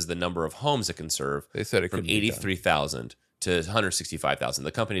increases the number of homes it can serve. They said it from 83,000 to 165,000.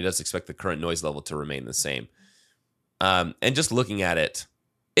 The company does expect the current noise level to remain the same. And just looking at it,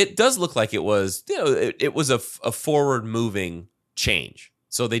 it does look like it was, it was a forward moving change.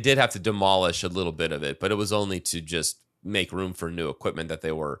 So they did have to demolish a little bit of it, but it was only to just make room for new equipment that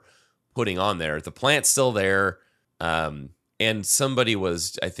they were putting on there. The plant's still there. And somebody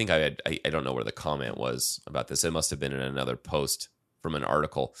was, I think I don't know where the comment was about this. It must have been in another post from an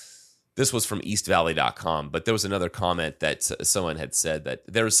article. This was from eastvalley.com, but there was another comment that someone had said that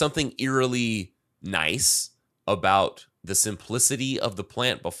there was something eerily nice about the simplicity of the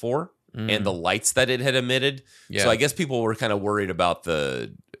plant before and the lights that it had emitted. Yeah. So I guess people were kind of worried about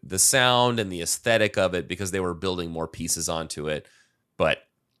the sound and the aesthetic of it because they were building more pieces onto it. But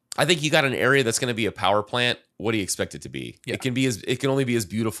I think you got an area that's going to be a power plant. What do you expect it to be? Yeah. It can only be as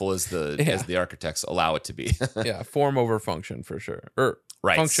beautiful as the architects allow it to be. Yeah, form over function for sure, or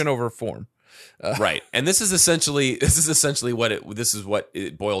function over form. Right, and this is essentially what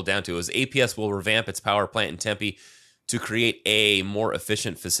it boiled down to: is APS will revamp its power plant in Tempe to create a more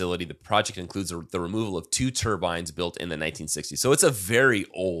efficient facility. The project includes the removal of 2 turbines built in the 1960s. So it's a very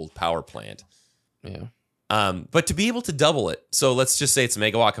old power plant. Yeah. But to be able to double it, so let's just say it's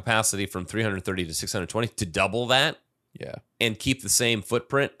megawatt capacity from 330 to 620, to double that, and keep the same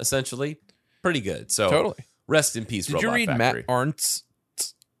footprint, essentially, pretty good. So totally. Rest in peace, Robot Factory. Did you read Matt Arndt's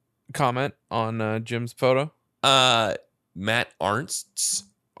comment on Jim's photo? Matt Arndt's?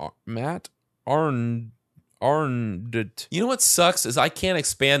 Matt Arndt. You know what sucks is I can't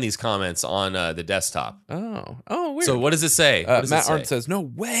expand these comments on the desktop. Oh, weird. So what does it say? Matt Arndt says, "No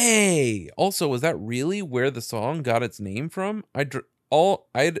way." Also, was that really where the song got its name from?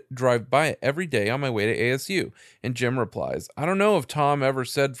 I'd drive by it every day on my way to ASU. And Jim replies, "I don't know if Tom ever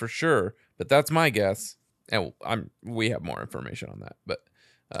said for sure, but that's my guess." And we have more information on that, but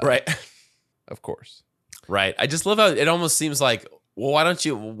right, of course, right. I just love how it almost seems like, well, why don't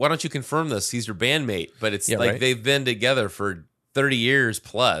you confirm this? He's your bandmate, but it's they've been together for 30 years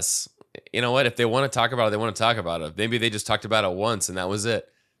plus. You know what? If they want to talk about it, they want to talk about it. Maybe they just talked about it once and that was it.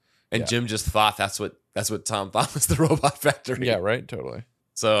 And Jim just thought that's what Tom thought was the Robot Factory. Yeah, right. Totally.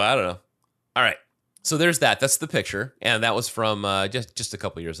 So I don't know. All right. So there's that. That's the picture, and that was from just a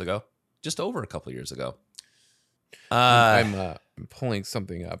couple years ago, just over a couple years ago. I'm pulling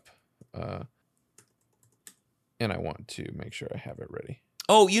something up. And I want to make sure I have it ready.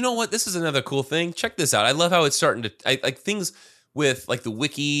 Oh, you know what? This is another cool thing. Check this out. I love how it's starting to like things with like the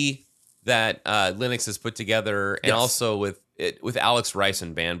wiki that Linux has put together, and also with Alex Rice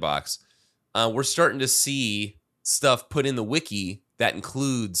and Bandbox. We're starting to see stuff put in the wiki that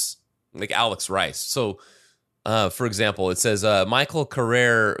includes like Alex Rice. So, for example, it says Michael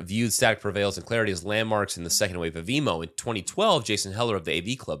Carrere viewed Static Prevails and Clarity as landmarks in the second wave of emo. In 2012, Jason Heller of the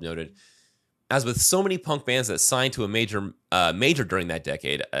AV Club noted, as with so many punk bands that signed to a major during that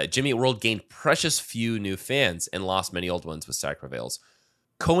decade, Jimmy Eat World gained precious few new fans and lost many old ones with Static Prevails.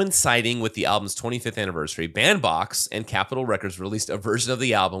 Coinciding with the album's 25th anniversary, Bandbox and Capitol Records released a version of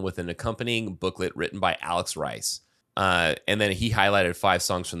the album with an accompanying booklet written by Alex Rice. And then he highlighted 5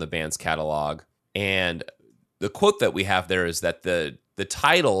 songs from the band's catalog. And the quote that we have there is that the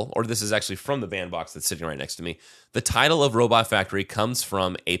title, or this is actually from the Bandbox that's sitting right next to me, the title of Robot Factory comes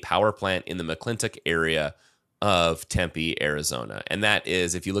from a power plant in the McClintock area of Tempe, Arizona. And that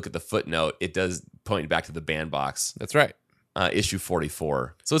is, if you look at the footnote, it does point back to the Bandbox. That's right. Issue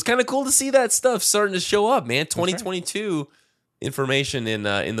 44. So it's kind of cool to see that stuff starting to show up, man. 2022 information in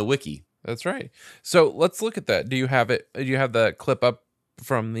the wiki. That's right. So let's look at that. Do you have it? Do you have the clip up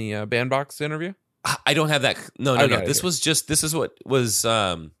from the Bandbox interview? I don't have that. No. This is what was.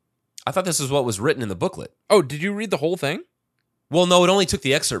 I thought this was what was written in the booklet. Oh, did you read the whole thing? Well, no, it only took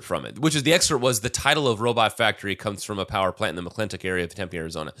the excerpt from it, which is the excerpt was the title of Robot Factory comes from a power plant in the McClintock area of Tempe,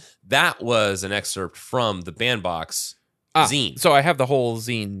 Arizona. That was an excerpt from the Bandbox zine. So I have the whole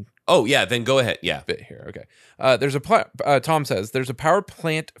zine. Oh, yeah, then go ahead. Yeah. Bit here. Okay. There's a Tom says there's a power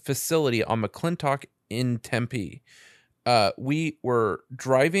plant facility on McClintock in Tempe. We were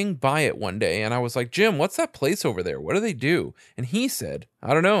driving by it one day and I was like, Jim, what's that place over there? What do they do? And he said,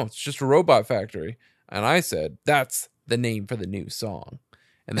 I don't know. It's just a robot factory. And I said, that's the name for the new song.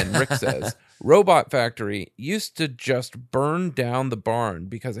 And then Rick says, Robot Factory used to just burn down the barn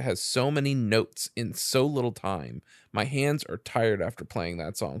because it has so many notes in so little time. My hands are tired after playing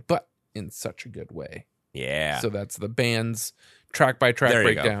that song, but in such a good way. Yeah. So that's the band's track by track There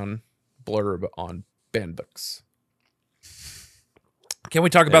you go. breakdown blurb on Bandbooks. Can we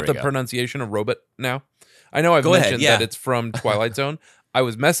talk about the pronunciation of robot now? I know I've mentioned that it's from Twilight Zone. I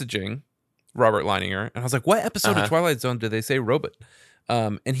was messaging Robert Leininger and I was like, what episode of Twilight Zone did they say robot?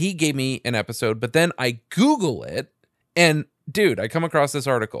 And he gave me an episode, but then I Google it and dude, I come across this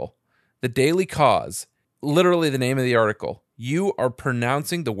article, The Daily Cause, literally the name of the article. You are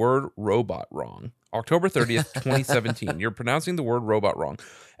pronouncing the word robot wrong. October 30th, 2017. You're pronouncing the word robot wrong.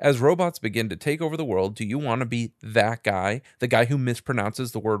 As robots begin to take over the world, do you want to be that guy? The guy who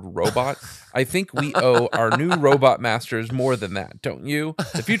mispronounces the word robot? I think we owe our new robot masters more than that, don't you?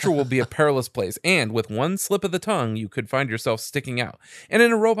 The future will be a perilous place, and with one slip of the tongue, you could find yourself sticking out. And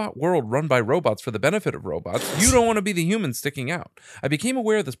in a robot world run by robots for the benefit of robots, you don't want to be the human sticking out. I became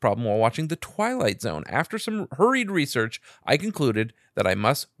aware of this problem while watching The Twilight Zone. After some hurried research, I concluded that I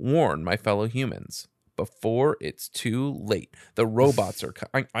must warn my fellow humans before it's too late. The robots are...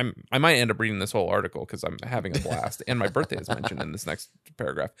 I might end up reading this whole article because I'm having a blast, and my birthday is mentioned in this next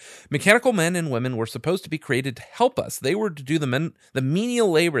paragraph. Mechanical men and women were supposed to be created to help us. They were to do the menial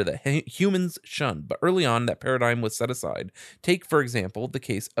labor that humans shunned, but early on, that paradigm was set aside. Take, for example, the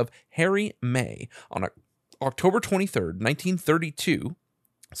case of Harry May. On October 23rd, 1932...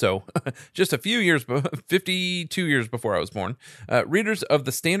 So, just a few years, 52 years before I was born, readers of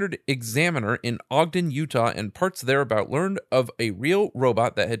the Standard Examiner in Ogden, Utah, and parts thereabout learned of a real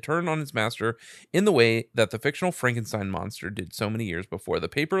robot that had turned on its master in the way that the fictional Frankenstein monster did so many years before. The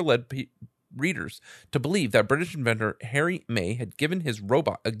paper led readers to believe that British inventor Harry May had given his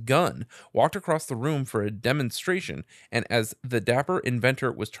robot a gun, walked across the room for a demonstration, and as the dapper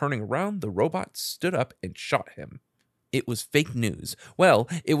inventor was turning around, the robot stood up and shot him. It was fake news. Well,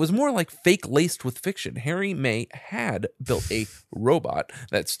 it was more like fake laced with fiction. Harry May had built a robot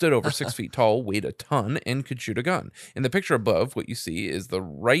that stood over 6 feet tall, weighed a ton, and could shoot a gun. In the picture above, what you see is the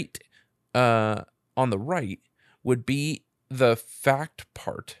right, on the right would be the fact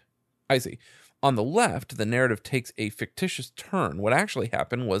part. I see. On the left, the narrative takes a fictitious turn. What actually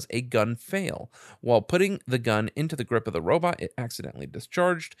happened was a gun fail. While putting the gun into the grip of the robot, it accidentally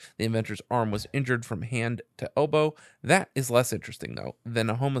discharged. The inventor's arm was injured from hand to elbow. That is less interesting, though, than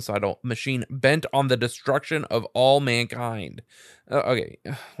a homicidal machine bent on the destruction of all mankind.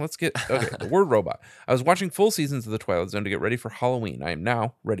 The word robot. I was watching full seasons of The Twilight Zone to get ready for Halloween. I am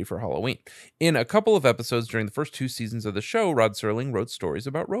now ready for Halloween. In a couple of episodes during the first 2 seasons of the show, Rod Serling wrote stories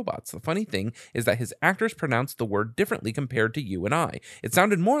about robots. The funny thing is that his actors pronounced the word differently compared to you and I. It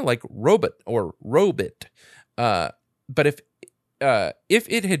sounded more like robot or robot. But if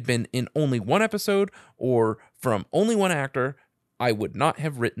it had been in only one episode or from only one actor, I would not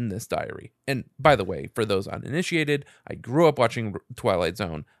have written this diary. And by the way, for those uninitiated, I grew up watching Twilight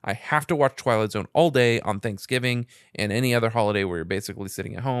Zone. I have to watch Twilight Zone all day on Thanksgiving and any other holiday where you're basically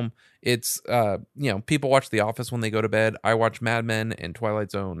sitting at home. It's, people watch The Office when they go to bed. I watch Mad Men and Twilight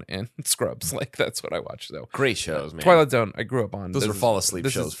Zone and Scrubs. Like, that's what I watch. So great shows, man. Twilight Zone, I grew up on. Those are fall asleep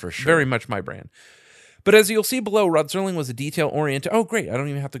shows for sure. Very much my brand. But as you'll see below, Rod Serling was a detail-oriented... Oh, great. I don't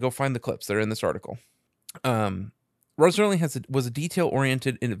even have to go find the clips. They're in this article. Rod Serling was a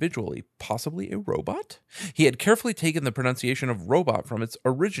detail-oriented individual, possibly a robot? He had carefully taken the pronunciation of robot from its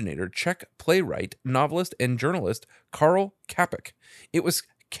originator, Czech playwright, novelist, and journalist Karl Čapek. It was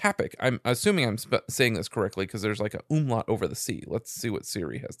Čapek. I'm assuming I'm saying this correctly because there's like a umlaut over the C. Let's see what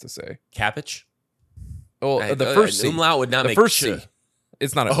Siri has to say. Capich? Oh, the first C. Umlaut would not the make first ch. C.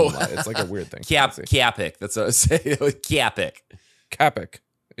 It's not a umlaut. It's like a weird thing. Čapek. That's what I say. Čapek. Čapek.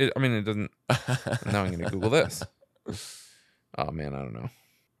 It doesn't... Now I'm going to Google this. Oh man, I don't know.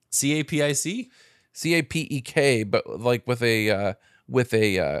 CAPIC? CAPEK, but like with an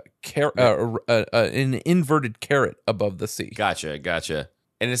inverted caret above the C. Gotcha.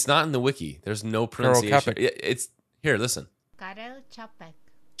 And it's not in the wiki. There's no pronunciation. It's here. Listen. Karel Čapek.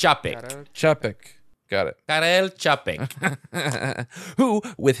 Čapek. Got it. Karel Čapek. Who,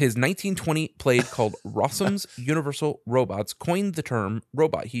 with his 1920 play called Rossum's Universal Robots, coined the term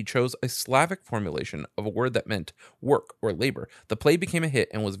robot. He chose a Slavic formulation of a word that meant work or labor. The play became a hit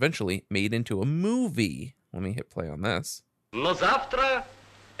and was eventually made into a movie. Let me hit play on this. Но завтра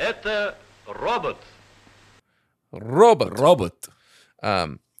это робот. Robot.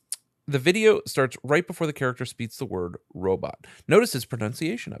 The video starts right before the character speaks the word robot. Notice his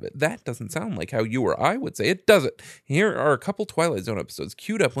pronunciation of it. That doesn't sound like how you or I would say it, does it? Here are a couple Twilight Zone episodes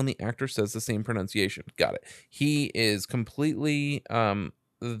queued up when the actor says the same pronunciation. Got it. He is completely...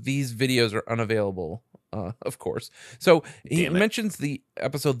 these videos are unavailable, of course. So he mentions the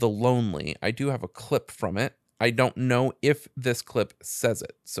episode The Lonely. I do have a clip from it. I don't know if this clip says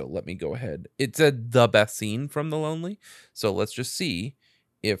it. So let me go ahead. It said the best scene from The Lonely. So let's just see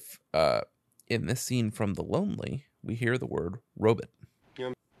if in this scene from The Lonely, we hear the word robot.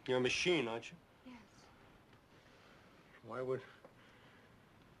 You're a machine, aren't you? Yes.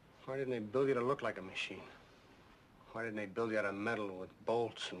 Why didn't they build you to look like a machine? Why didn't they build you out of metal with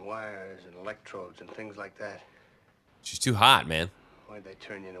bolts and wires and electrodes and things like that? She's too hot, man. Why'd they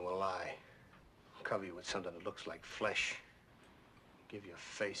turn you into a lie? Cover you with something that looks like flesh. Give you a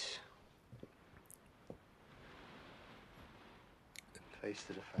face. Face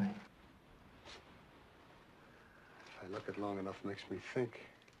that if I look at long enough, makes me think,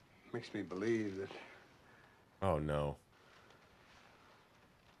 makes me believe that Oh, no.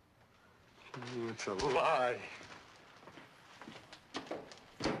 it's a lie.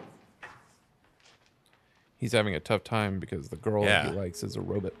 He's having a tough time because the girl Yeah. he likes is a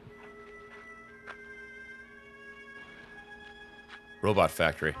robot. Robot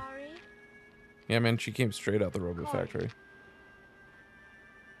Factory. Yeah, man, she came straight out the robot factory.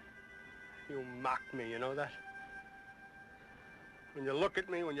 You mock me, you know that? When you look at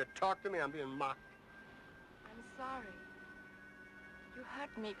me, when you talk to me, I'm being mocked. I'm sorry. You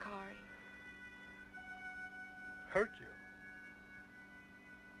hurt me, Corey. Hurt you?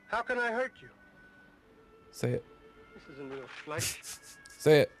 How can I hurt you? Say it. This isn't real flesh.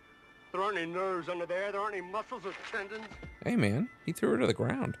 Say it. There aren't any nerves under there. There aren't any muscles or tendons. Hey, man, he threw her to the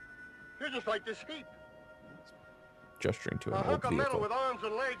ground, You're just like this heap. gesturing to A an old hunk of metal vehicle. with arms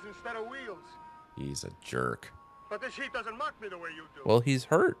and legs instead of wheels. He's a jerk. But this heap doesn't mock me the way you do. Well, he's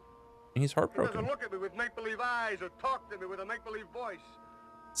hurt. He's He heartbroken. doesn't look at me with make-believe eyes or talk to me with a make-believe voice.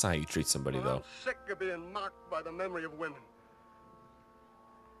 That's not how you treat somebody, Well, though. I'm sick of being mocked by the memory of women.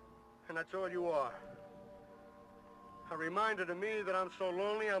 And that's all you are. A reminder to me that I'm so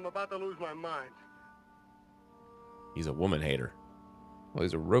lonely I'm about to lose my mind. He's a woman hater. Well,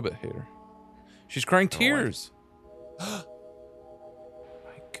 he's a robot hater. She's crying Oh, tears. My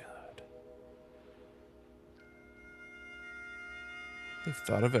God. They've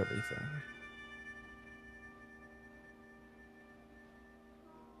thought of everything.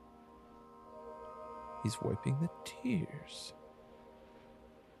 He's wiping the tears.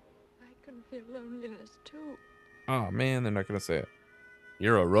 I can feel loneliness too. Oh, man, they're not going to say it.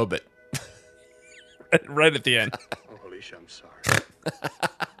 You're a robot. Right at the end. Oh, Alicia, I'm sorry.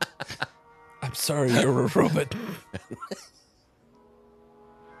 I'm sorry, you're a robot.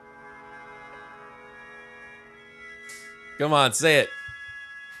 Come on, say it.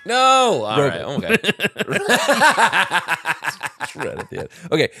 No. All right. Robot. Okay. It's right at the end.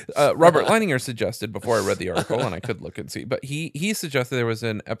 Okay, Robert Leininger suggested before I read the article, and I could look and see, but he suggested there was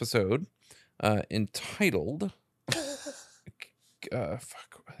an episode entitled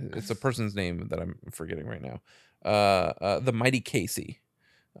it's a person's name that I'm forgetting right now. The Mighty Casey.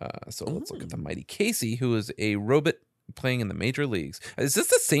 So let's look at the Mighty Casey, who is a robot playing in the major leagues. Is this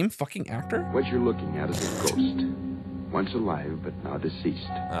the same fucking actor? What you're looking at is a ghost. Once alive, but now deceased.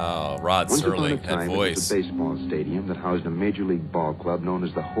 Oh, Rod Once upon a Serling, that time, it voice. was a baseball stadium that housed a major league ball club known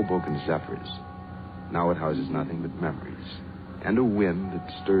as the Hoboken Zephyrs. Now it houses nothing but memories. And a wind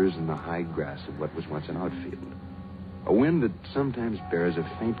that stirs in the high grass of what was once an outfield. A wind that sometimes bears a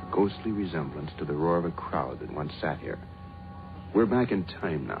faint ghostly resemblance to the roar of a crowd that once sat here. We're back in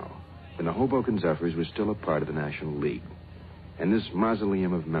time now, when the Hoboken Zephyrs was still a part of the National League. And this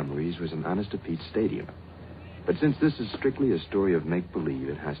mausoleum of memories was an honest-to-Pete stadium. But since this is strictly a story of make-believe,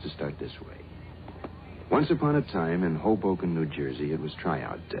 it has to start this way. Once upon a time in Hoboken, New Jersey, it was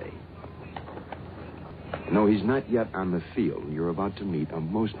tryout day. No, he's not yet on the field. You're about to meet a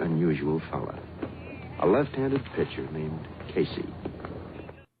most unusual fella. A left-handed pitcher named Casey.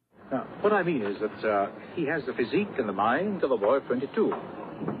 Now, what I mean is that he has the physique and the mind of a boy of 22.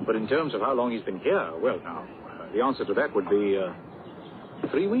 But in terms of how long he's been here, well, now, the answer to that would be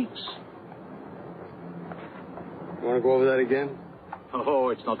 3 weeks. You want to go over that again? Oh,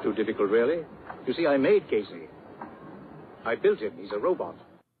 it's not too difficult, really. You see, I made Casey. I built him. He's a robot.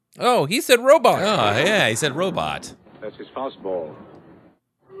 Oh, he said robot. Oh, yeah, he said robot. That's his fastball.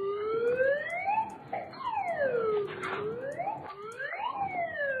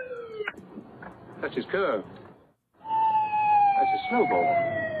 That's his curve. That's his snowball.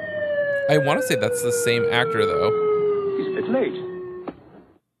 I want to say that's the same actor though. He's a bit late.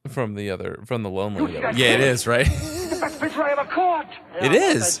 From the Lonely. Yeah, it is, right? The best pitcher I ever caught. It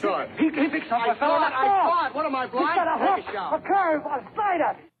is. He picks up a fella. I thought. What am I blind? He's got a Take hook, a shot. a curve, a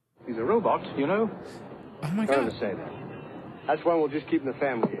slider. He's a robot, you know. Oh my Don't god. ever say that. That's one we'll just keep in the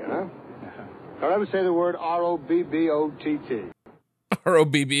family here, huh? Don't ever say the word R-O-B-B-O-T-T.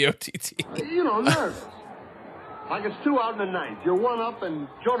 R-O-B-B-O-T-T. You know, nervous. Like it's 2 out in the ninth. You're 1 up, and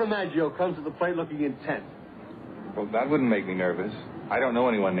Joe DiMaggio comes to the plate looking intent. Well, that wouldn't make me nervous. I don't know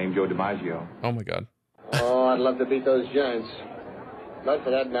anyone named Joe DiMaggio. Oh my god. Oh, I'd love to beat those Giants. But for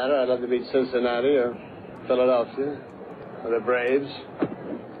that matter, I'd love to beat Cincinnati or Philadelphia or the Braves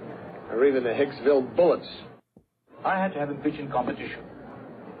or even the Hicksville Bullets. I had to have him pitch in competition.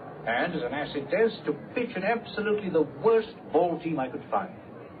 And as an acid test, to pitch in absolutely the worst ball team I could find.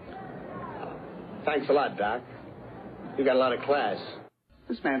 Thanks a lot, Doc. You got a lot of class.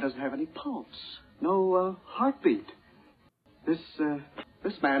 This man doesn't have any pulse. No, heartbeat. This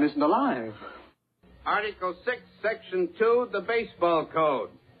man isn't alive. Article 6, Section 2, the Baseball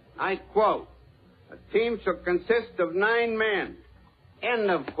Code. I quote, "A team shall consist of 9 men." End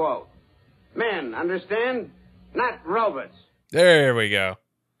of quote. Men, understand? Not robots. There we go.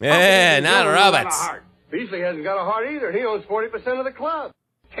 Yeah, not robots. Beasley hasn't got a heart either. He owns 40% of the club.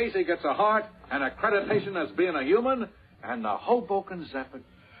 Casey gets a heart and accreditation as being a human, and the Hoboken Zephyr.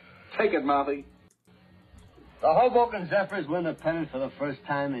 Take it, Mouthy. The Hoboken Zephyrs win the pennant for the first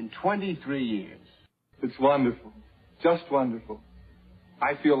time in 23 years. It's wonderful. Just wonderful.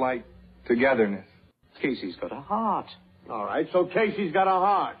 I feel like togetherness. Casey's got a heart. All right, so Casey's got a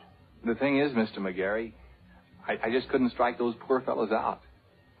heart. The thing is, Mr. McGarry, I just couldn't strike those poor fellows out.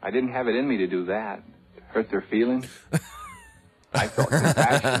 I didn't have it in me to do that, to hurt their feelings. I felt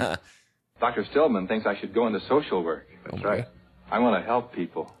compassion. Dr. Stillman thinks I should go into social work. That's right. I want to help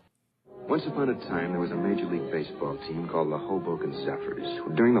people. Once upon a time, there was a Major League Baseball team called the Hoboken Zephyrs,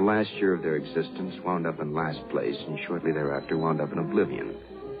 who during the last year of their existence wound up in last place and shortly thereafter wound up in oblivion.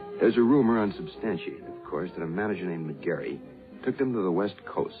 There's a rumor, unsubstantiated, of course, that a manager named McGarry took them to the West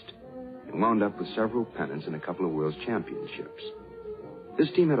Coast and wound up with several pennants and a couple of World Championships.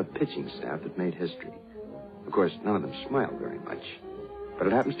 This team had a pitching staff that made history. Of course, none of them smiled very much, but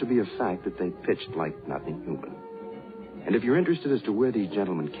it happens to be a fact that they pitched like nothing human. And if you're interested as to where these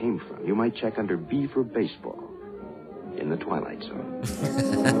gentlemen came from, you might check under B for Baseball in the Twilight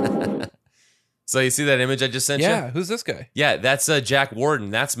Zone. So you see that image I just sent you? Yeah, who's this guy? Yeah, that's Jack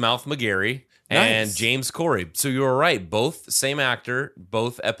Warden. That's Mouth McGarry and Nice. James Corey. So you were right. Both same actor,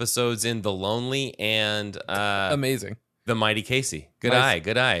 both episodes in The Lonely and Amazing. The Mighty Casey. Good Nice. eye,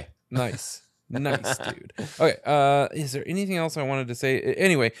 good eye. Nice. Nice, dude. Okay. Is there anything else I wanted to say?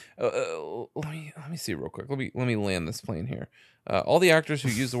 Anyway, let me see real quick. Let me land this plane here. All the actors who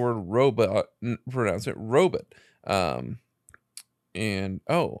use the word robot pronounce it robot. Let's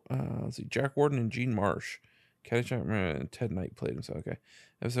see, Jack Warden and Gene Marsh. Caddyshack and Ted Knight played him. So okay.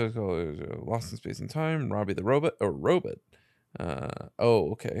 Episode called Lost in Space and Time. Robbie the Robot or Robot.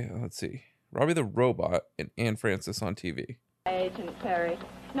 Okay. Let's see. Robbie the Robot and Anne Francis on TV. Agent Perry.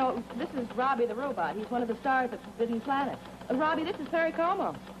 No, this is Robbie the Robot. He's one of the stars of Forbidden Planet. Robbie, this is Perry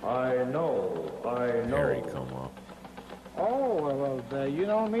Como. I know. Perry Como. Oh, well, you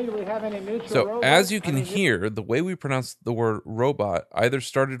know me. Do we have any mutual So, robots? as you can hear, the way we pronounce the word robot either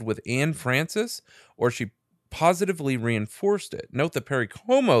started with Anne Francis or she positively reinforced it. Note that Perry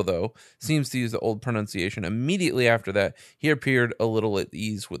Como, though, seems to use the old pronunciation. Immediately after that, he appeared a little at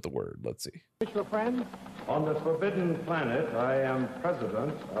ease with the word. Let's see. Mutual friend? On the Forbidden Planet, I am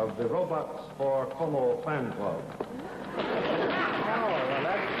president of the Robots for Como fan club. Oh,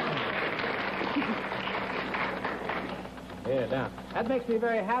 well, yeah, now, that makes me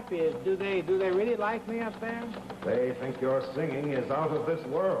very happy. Do they really like me up there? They think your singing is out of this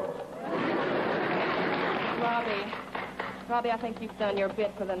world. Robbie, I think you've done your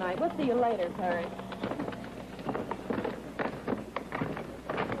bit for the night. We'll see you later, Perry.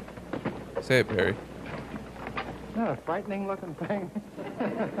 Say it, Perry. Not a frightening looking thing.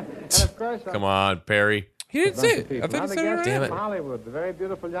 And of course, Come on, Perry. He didn't say it. I thought he said it right. Damn it. From Hollywood, the very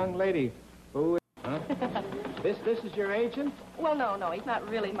beautiful young lady who. Huh? This is your agent? Well, no, he's not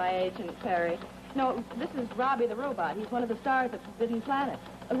really my agent, Perry. No, this is Robbie the Robot. He's one of the stars of Forbidden Planet.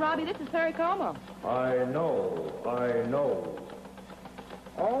 Robbie, this is Perry Como. I know.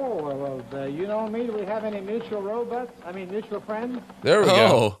 Oh, well, you know me. Do we have any mutual robots? I mean, mutual friends? There we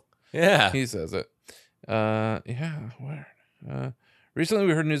go. Yeah. He says it. Yeah, where? Recently,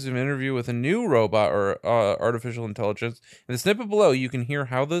 we heard news of an interview with a new robot or artificial intelligence. In the snippet below, you can hear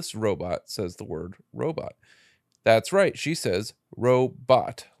how this robot says the word robot. That's right. She says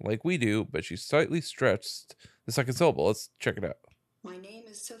robot, like we do, but she slightly stretched the second syllable. Let's check it out. My name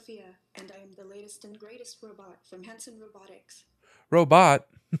is Sophia, and I am the latest and greatest robot from Hanson Robotics. Robot.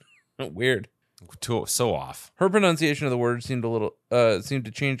 Weird. So off. Her pronunciation of the word seemed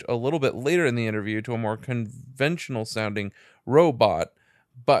to change a little bit later in the interview to a more conventional sounding robot.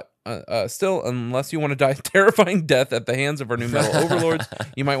 But still, unless you want to die a terrifying death at the hands of our new metal overlords,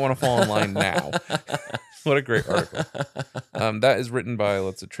 you might want to fall in line now. What a great article. That is written by,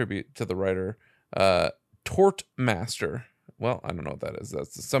 let's attribute to the writer, Tort Master. Well, I don't know what that is.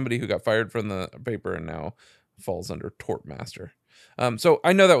 That's somebody who got fired from the paper and now falls under Tort Master. So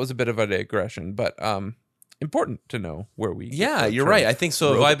I know that was a bit of a digression, but important to know where we. Yeah, you're right. I think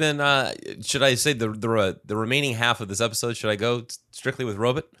so. Have I been? Should I say the remaining half of this episode? Should I go strictly with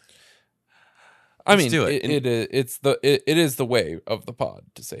Robot? I mean, do it. It is the way of the pod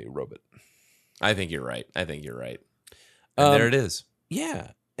to say Robot. I think you're right. And there it is.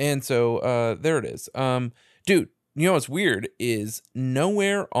 Yeah, and so there it is. Dude, you know what's weird is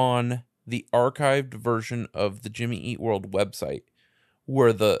nowhere on the archived version of the Jimmy Eat World website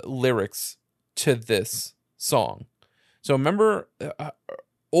were the lyrics to this song. So remember,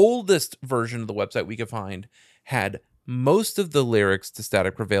 oldest version of the website we could find had most of the lyrics to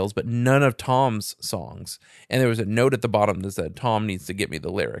Static Prevails, but none of Tom's songs. And there was a note at the bottom that said, Tom needs to get me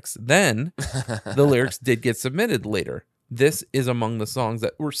the lyrics. Then the lyrics did get submitted later. This is among the songs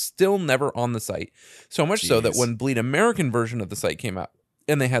that were still never on the site. So much so that when Bleed American version of the site came out,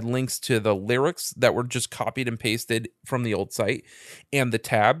 and they had links to the lyrics that were just copied and pasted from the old site, and the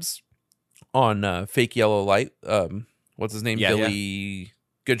tabs on Fake Yellow Light. What's his name? Yeah, Billy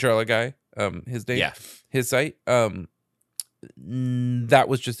Good Charlotte guy. His name. Yeah. His site. That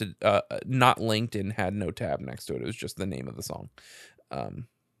was just not linked and had no tab next to it. It was just the name of the song.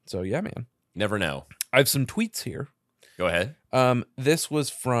 So yeah, man. Never know. I have some tweets here. Go ahead. This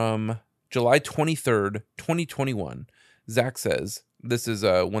was from July 23rd, 2021. Zach says, this is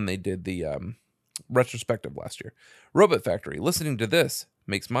when they did the retrospective last year. Robot Factory. Listening to this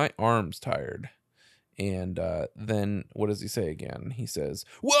makes my arms tired. And then what does he say again? He says,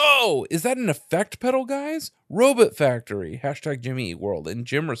 whoa, is that an effect pedal, guys? Robot Factory. Hashtag Jimmy Eat World. And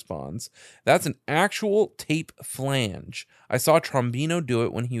Jim responds, that's an actual tape flange. I saw Trombino do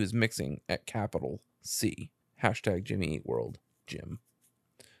it when he was mixing at Capital C. Hashtag Jimmy Eat World. Jim.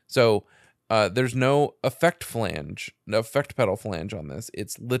 So there's no effect pedal flange on this.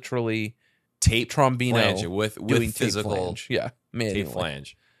 It's literally tape Trombino flange with physical flange. Yeah, manually. Tape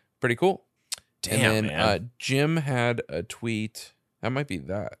flange. Pretty cool. Damn, and then Jim had a tweet. That might be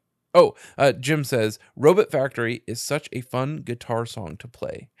that. Oh, Jim says, Robot Factory is such a fun guitar song to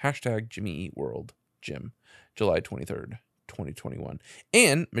play. Hashtag Jimmy Eat World. Jim. July 23rd, 2021.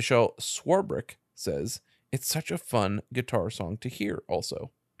 And Michelle Swarbrick says, it's such a fun guitar song to hear also.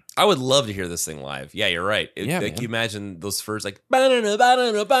 I would love to hear this thing live. Yeah, you're right. Yeah, like man. you imagine those first like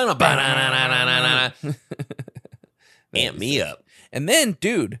amp me up. And then,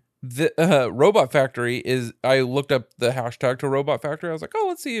 dude, the Robot Factory is, I looked up the hashtag to Robot Factory. I was like, oh,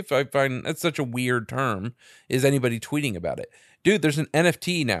 let's see if I find, that's such a weird term. Is anybody tweeting about it? Dude, there's an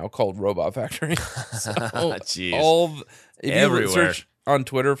NFT now called Robot Factory. So Jeez. If everywhere. you search on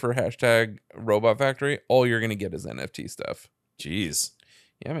Twitter for hashtag Robot Factory, all you're going to get is NFT stuff. Jeez.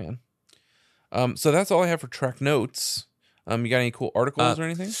 Yeah, man. So that's all I have for track notes. You got any cool articles or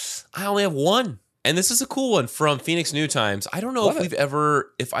anything? I only have one. And this is a cool one from Phoenix New Times. I don't know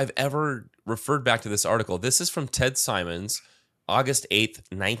if I've ever referred back to this article. This is from Ted Simons, August 8th,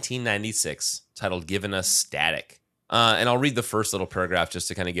 1996, titled Giving Us Static. And I'll read the first little paragraph just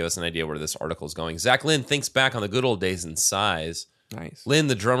to kind of give us an idea where this article is going. Zach Lynn thinks back on the good old days in size. Nice. Lynn,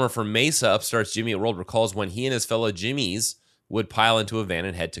 the drummer for Mesa, Upstart's Jimmy Eat World, recalls when he and his fellow Jimmies would pile into a van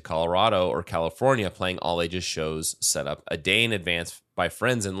and head to Colorado or California, playing all-ages shows set up a day in advance by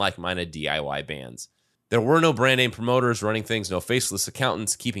friends and like-minded DIY bands. There were no brand-name promoters running things, no faceless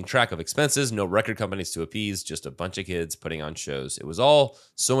accountants keeping track of expenses, no record companies to appease, just a bunch of kids putting on shows. It was all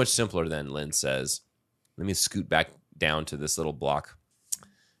so much simpler then, Lynn says. Let me scoot back down to this little block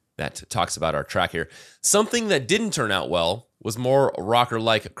that talks about our track here. Something that didn't turn out well was more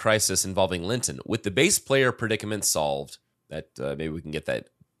rocker-like crisis involving Linton. With the bass player predicament solved, that maybe we can get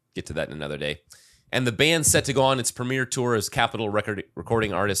to that in another day. And the band set to go on its premiere tour as Capitol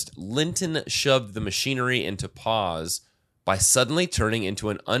recording artist, Linton shoved the machinery into pause by suddenly turning into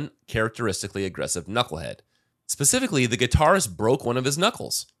an uncharacteristically aggressive knucklehead. Specifically, the guitarist broke one of his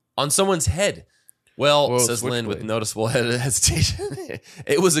knuckles on someone's head. Well, Whoa, says Lynn with Switchblade. noticeable hesitation,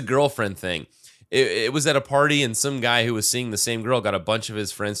 it was a girlfriend thing. It was at a party, and some guy who was seeing the same girl got a bunch of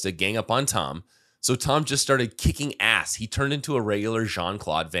his friends to gang up on Tom. So Tom just started kicking ass. He turned into a regular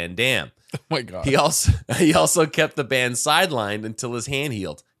Jean-Claude Van Damme. Oh my God. He also kept the band sidelined until his hand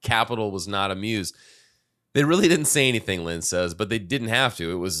healed. Capitol was not amused. They really didn't say anything, Lynn says, but they didn't have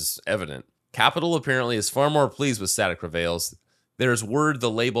to. It was evident. Capitol apparently is far more pleased with Static Prevails. There's word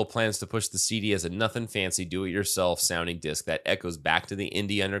the label plans to push the CD as a nothing fancy do-it-yourself sounding disc that echoes back to the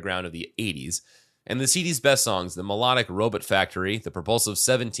indie underground of the 80s. And the CD's best songs, the melodic Robot Factory, the propulsive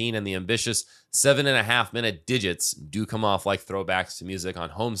 17, and the ambitious 7.5-minute Digits do come off like throwbacks to music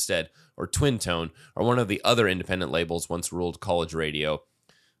on Homestead or Twin Tone or one of the other independent labels once ruled college radio.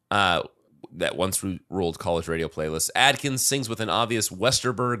 Ruled college radio playlists. Adkins sings with an obvious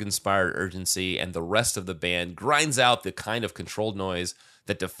Westerberg-inspired urgency, and the rest of the band grinds out the kind of controlled noise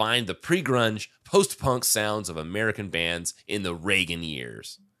that defined the pre-grunge, post-punk sounds of American bands in the Reagan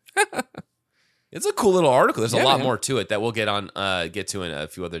years. It's a cool little article. There's a lot more to it that we'll get to in a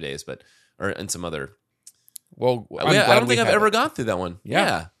few other days, or in some other. Well, I don't think I've ever gone through that one.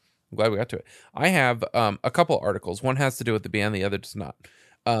 Yeah. I'm glad we got to it. I have a couple articles. One has to do with the band, the other does not.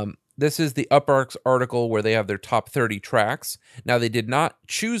 This is the Uparks article where they have their top 30 tracks. Now, they did not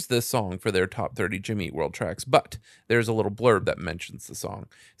choose this song for their top 30 Jimmy Eat World tracks, but there's a little blurb that mentions the song.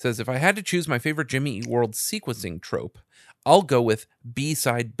 It says, if I had to choose my favorite Jimmy Eat World sequencing trope, I'll go with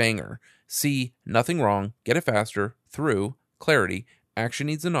B-side banger. See, Nothing Wrong, Get It Faster, Through, Clarity, Action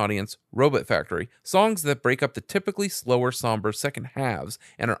Needs an Audience, Robot Factory, songs that break up the typically slower, somber second halves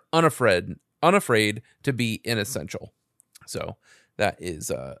and are unafraid to be inessential. So that is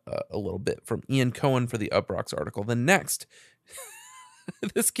a little bit from Ian Cohen for the Uprocks article. The next,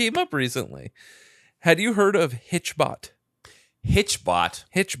 this came up recently. Had you heard of Hitchbot?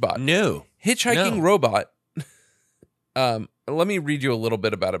 Hitchbot? No. Hitchhiking robot. Let me read you a little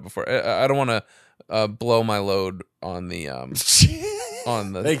bit about it before. I don't want to blow my load on the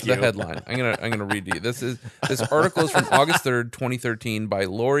the headline. I'm gonna read to you. This article is from August 3rd, 2013 by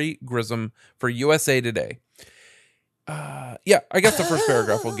Lori Grissom for USA Today. I guess the first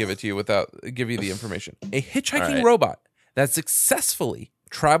paragraph will give it to you give you the information. A hitchhiking robot that successfully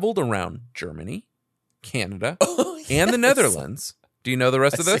traveled around Germany, Canada, and the Netherlands. Do you know the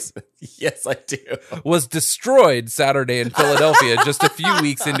rest of this? Yes, I do. Was destroyed Saturday in Philadelphia just a few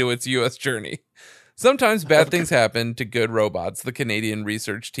weeks into its U.S. journey. Sometimes bad things happen to good robots, the Canadian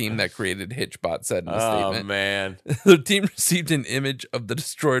research team that created Hitchbot said in a statement. Oh, man. The team received an image of the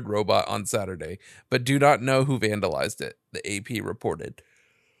destroyed robot on Saturday, but do not know who vandalized it, the AP reported.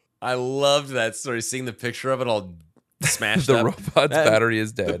 I loved that story, seeing the picture of it all smashed The up. robot's battery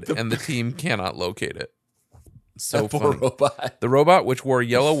is dead, and the team cannot locate it. So That poor funny. robot. The robot, which wore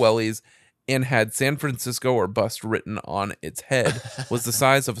yellow wellies and had San Francisco or bust written on its head, was the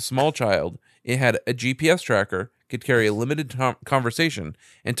size of a small child. It had a GPS tracker, could carry a limited conversation,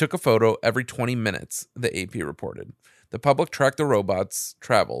 and took a photo every 20 minutes, the AP reported. The public tracked the robot's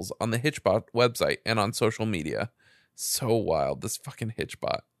travels on the Hitchbot website and on social media. So wild, this fucking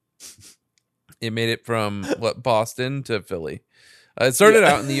Hitchbot. It made it from Boston to Philly. It started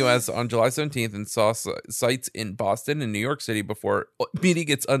out in the U.S. on July 17th and saw sites in Boston and New York City before meeting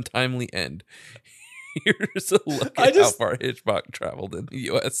its untimely end. Here's a look at how far Hitchbot traveled in the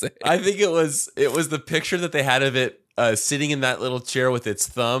USA. I think it was the picture that they had of it sitting in that little chair with its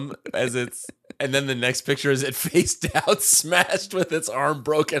thumb and then the next picture is it face down, smashed with its arm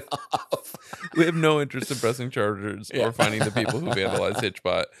broken off. We have no interest in pressing charges or finding the people who vandalized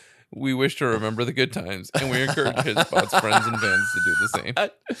Hitchbot. We wish to remember the good times, and we encourage Hitchbot's friends and fans to do the same.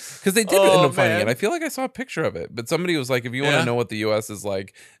 Because they did end up finding it. I feel like I saw a picture of it, but somebody was like, if you want to know what the U.S. is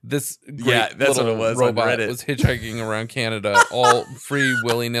like, this great that's little what it was, robot was hitchhiking around Canada all free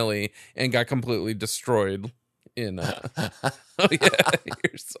willy-nilly and got completely destroyed in... here's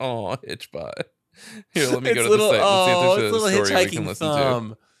Hitchbot. Here, let me go to the site. Let's see if there's a story we can listen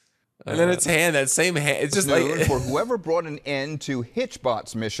to. And then its hand, that same hand, it's just like... for whoever brought an end to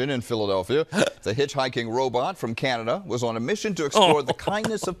Hitchbot's mission in Philadelphia. The hitchhiking robot from Canada was on a mission to explore the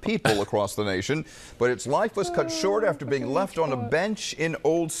kindness of people across the nation, but its life was cut short after being left on a bench in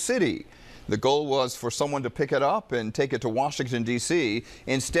Old City. The goal was for someone to pick it up and take it to Washington, D.C.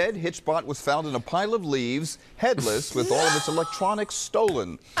 Instead, Hitchbot was found in a pile of leaves, headless, with all of its electronics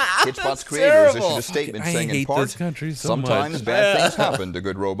stolen. Hitchbot's creators issued a statement saying, in part, sometimes bad things happen to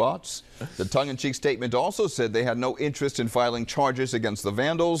good robots. The tongue-in-cheek statement also said they had no interest in filing charges against the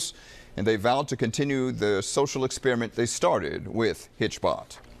vandals. and they vowed to continue the social experiment they started with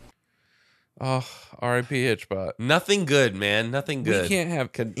Hitchbot. Oh, R.I.P. Hitchbot. Nothing good, man. Nothing good. We can't have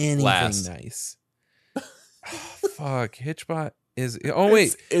anything last. nice. Oh, fuck, Hitchbot is. Oh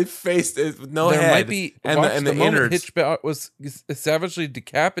wait, it faced no there head. might be. and the moment innards. Hitchbot was savagely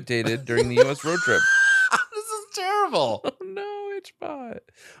decapitated during the U.S. road trip. This is terrible. Oh no, Hitchbot.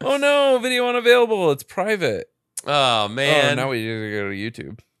 Oh no, video unavailable. It's private. Oh man. Oh, now we need to go to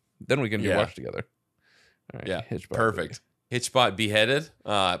YouTube. Then we can watch together. All right, Yeah, Hitchbot. perfect. Hitchbot beheaded.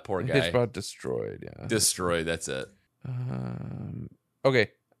 Poor guy. Hitchbot destroyed. Yeah, Destroyed. That's it.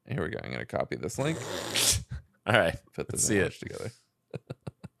 Okay, here we go. I'm gonna copy this link. All right. Put Let's this see image it. together.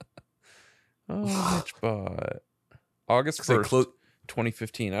 Oh, Hitchbot. August Looks like 1st,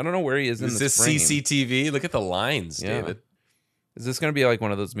 2015. I don't know where he is in Is this this frame. CCTV? Look at the lines, Yeah. David. Is this going to be like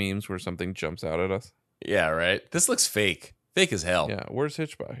one of those memes where something jumps out at us? Yeah, right. This looks fake. Fake as hell. Yeah, where's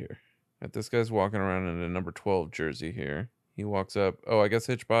Hitchbot here? This guy's walking around in a number 12 jersey here. He walks up. Oh, I guess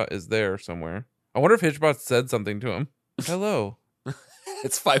Hitchbot is there somewhere. I wonder if Hitchbot said something to him. Hello.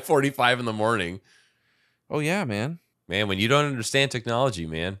 It's 5:45 in the morning. Oh, yeah, man. Man, when you don't understand technology,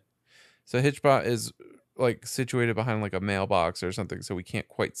 man. So Hitchbot is like situated behind like a mailbox or something, so we can't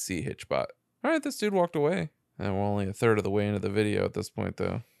quite see Hitchbot. All right, this dude walked away. And we're only a third of the way into the video at this point,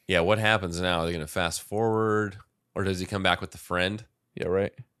 though. Yeah, what happens now? Are they going to fast forward? Or does he come back with the friend? Yeah,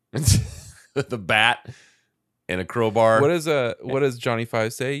 right. With the bat and a crowbar? What does Johnny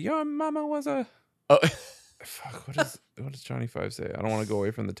Five say? Your mama was a... Oh. Fuck, what does Johnny Five say? I don't want to go away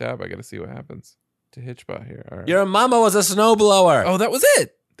from the tab. I got to see what happens to Hitchbot here. All right. Your mama was a snowblower. Oh, that was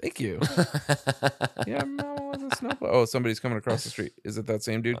it. Thank you. Your mama was a snowblower. Oh, somebody's coming across the street. Is it that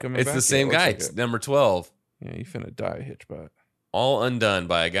same dude coming It's back? the same Yeah, it looks guy. like It's it. number 12. Yeah, you finna die, Hitchbot. All undone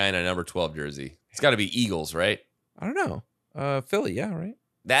by a guy in a number 12 jersey. It's got to be Eagles, right? I don't know. Philly, yeah, right?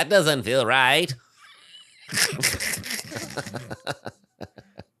 That doesn't feel right.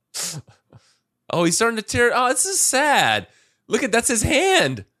 Oh, he's starting to tear. Oh, this is sad. Look that's his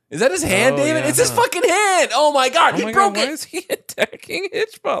hand. Is that his hand, Oh, David? yeah. It's his fucking hand. Oh my God, Oh he my broke God, it. why is he attacking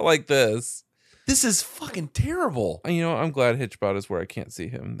Hitchbot like this? This is fucking terrible. You know, I'm glad Hitchbot is where I can't see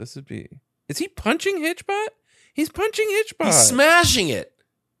him. This would be... Is he punching Hitchbot? He's punching Hitchbot. He's smashing it.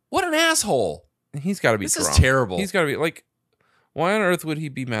 What an asshole. He's got to be This drunk. is terrible. He's got to be like... Why on earth would he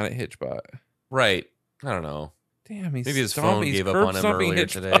be mad at Hitchbot? Right. I don't know. Damn, he's Maybe his phone stomping- gave he's up on him curb-stomping earlier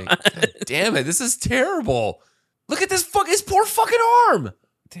Hitchbot. today. Damn it. This is terrible. Look at this his poor fucking arm.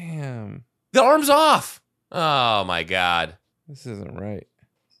 Damn. The arm's off. Oh my God. This isn't right.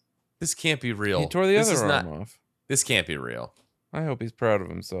 This can't be real. He tore the This other is arm not- off. This can't be real. I hope he's proud of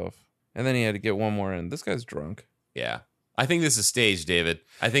himself. And then he had to get one more in. This guy's drunk. Yeah. I think this is staged, David.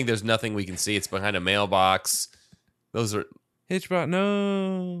 I think there's nothing we can see. It's behind a mailbox. Those are... Hitchbot,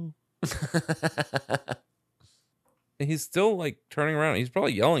 no. And he's still like turning around. He's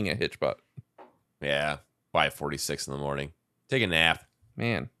probably yelling at Hitchbot. Yeah. 5:46 in the morning. Take a nap.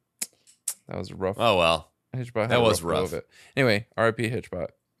 Man, that was rough. Oh, well. Hitchbot had That a was rough go rough. of it. Anyway, R.I.P. Hitchbot.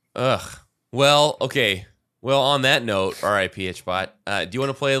 Ugh. Well, okay. Well, on that note, R.I.P. Hitchbot. Do you want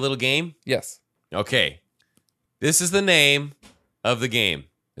to play a little game? Yes. Okay. This is the name of the game.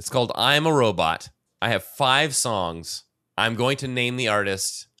 It's called I'm a Robot. I have 5 songs. I'm going to name the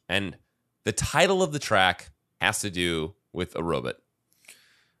artist, and the title of the track has to do with a robot.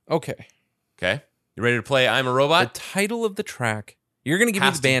 Okay. Okay? You ready to play I'm a Robot? The title of the track. You're going to give me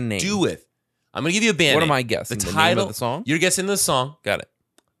Has the band to name. do with. I'm going to give you a band What name. am I guessing? The The title name of the song? You're guessing the song. Got it.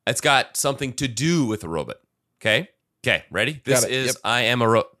 It's got something to do with a robot. Okay? Okay, ready? This Got it. is Yep. I am a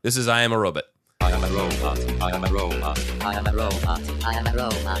robot. I am a robot. I am a robot. I am a robot. I am a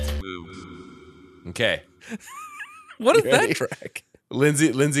robot. Okay. What is You ready? that track?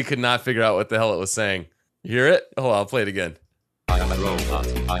 Lindsay could not figure out what the hell it was saying. You hear it? Hold on, I'll play it again. I am a robot.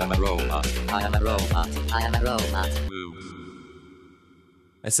 I am a robot. I am a robot. I am a robot.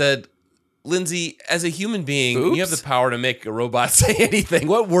 I said, Lindsay, as a human being, Boobs? you have the power to make a robot say anything.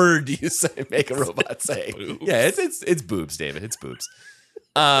 What word do you say make a robot say? Yeah, it's boobs, David. It's boobs.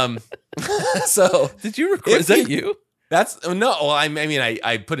 So Did you record? Is that you? That's no. Well, I mean,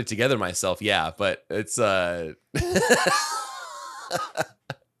 I put it together myself. Yeah, but it's not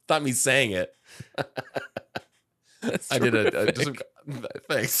me saying it. That's I did a terrific.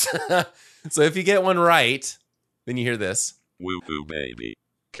 thanks. So if you get one right, then you hear this. Woo-hoo, baby.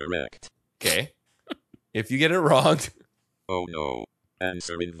 Correct. Okay. If you get it wrong, Oh no.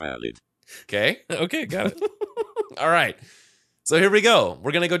 Answer invalid. okay. Okay, got it. All right. So here we go.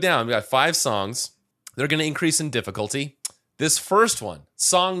 We're going to go down. We got 5 songs. They're going to increase in difficulty. This first one,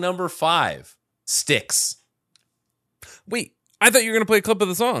 song number 5, Sticks. Wait, I thought you were going to play a clip of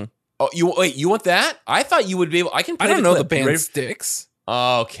the song. Oh, you want that? I thought you would be able. I can. Play I don't the know clip. the You band ready? Styx.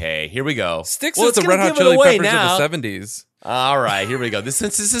 Okay, here we go. Styx Well, is the it's Red gonna Hot give it Chili away Peppers now. of the 70s. All right, here we go.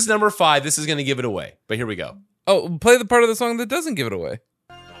 Since this is number 5, this is going to give it away. But here we go. Oh, play the part of the song that doesn't give it away.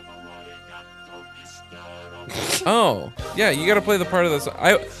 Oh, yeah, you got to play the part of the song.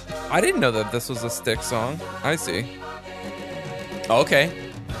 I didn't know that this was a Styx song. I see.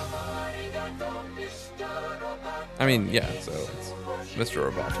 Okay. I mean, yeah, so it's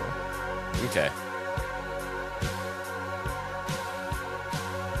Mr. Roboto. Okay.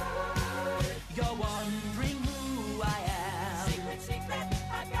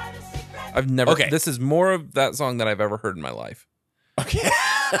 I've never. Okay. This is more of that song than I've ever heard in my life. Okay.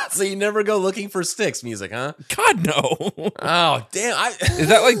 So you never go looking for Styx music, huh? God, no. Oh, damn. Is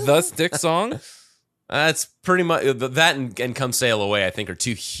that like the Styx song? That's pretty much that and Come Sail Away, I think, are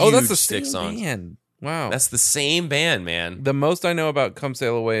two huge Oh, that's the Styx same songs. band. Wow. That's the same band, man. The most I know about Come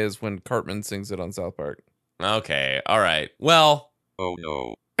Sail Away is when Cartman sings it on South Park. Okay. All right. Well. Oh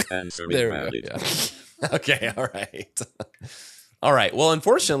no. Answer There we invalid. go, yeah. Okay. All right. All right. Well,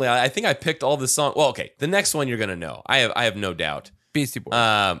 unfortunately, I think I picked all the song. Well, okay. The next one you're gonna know. I have no doubt. Beastie Boys.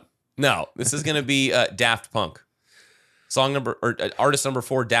 No, this is gonna be Daft Punk. Song number or artist number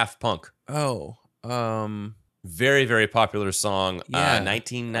 4, Daft Punk. Oh. Very, very popular song. Yeah.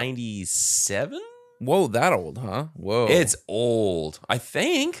 1997. Whoa, that old, huh? Whoa. It's old, I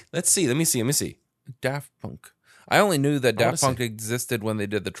think. Let's see. Let me see. Daft Punk. I only knew that I wanna Daft Punk existed when they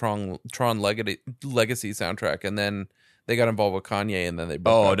did the Tron Legacy soundtrack, and then they got involved with Kanye, and then they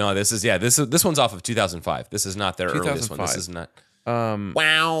broke Oh up. no, this one's off of 2005. This is not their earliest one. This 2005. is not.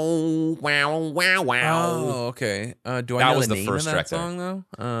 Wow. Wow. Oh, okay. Do I That know was the the name first of track that there. song though?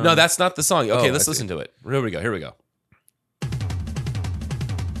 No, that's not the song. Okay, I let's see. listen to it. Here we go.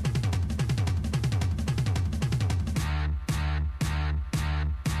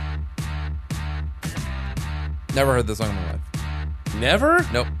 Never heard this song in my life. Never?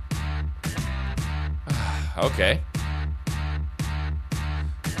 Nope. Okay.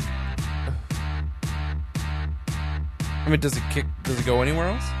 I mean, does it go anywhere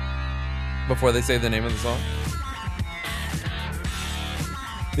else before they say the name of the song?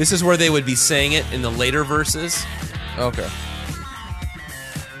 This is where they would be saying it in the later verses. Okay.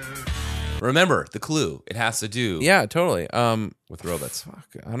 Remember the clue. It has to do. Yeah, totally. With robots. Fuck,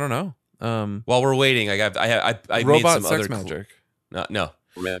 I don't know. While we're waiting, I made Robot some sex other magic. No.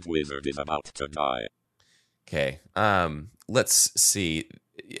 Red Wizard is about to die. Okay. Let's see.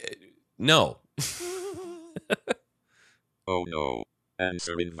 No. Oh no.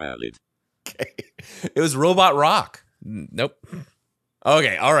 Answer invalid. Okay. It was Robot Rock. Nope.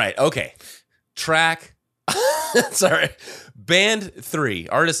 Okay. All right. Okay. Track. Sorry. Band 3.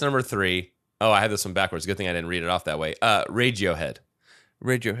 Artist number 3. Oh, I had this one backwards. Good thing I didn't read it off that way. Radiohead.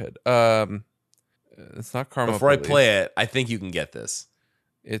 It's not Karma Before Police. I play it, I think you can get this.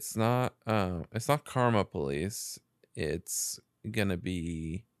 It's not Karma Police. It's gonna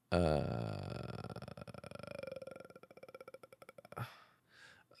be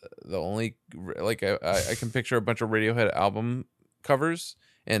the only like I can picture a bunch of Radiohead album covers,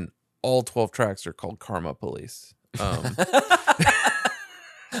 and all 12 tracks are called Karma Police.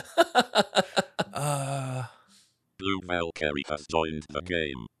 Blue Valkyrie has joined the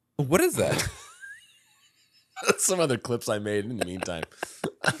game. What is that? Some other clips I made in the meantime.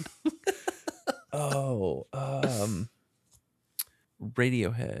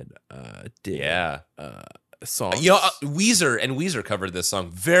 Radiohead did song. You know, Weezer covered this song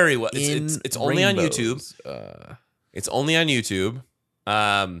very well. It's only on YouTube. It's only on YouTube.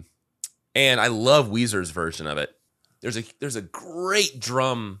 And I love Weezer's version of it. There's a great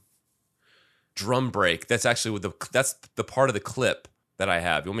drum break. That's actually that's the part of the clip that I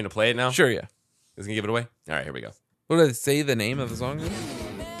have. You want me to play it now? Sure, yeah. Is gonna give it away? All right, here we go. What did it say the name of the song?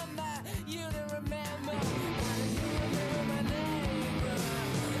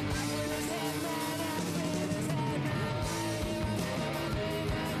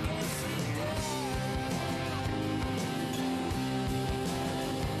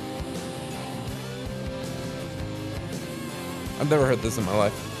 I've never heard this in my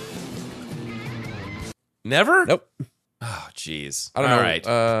life. Never? Nope. Oh, jeez. I don't know. All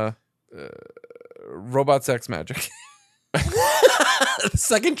right. Robot sex magic.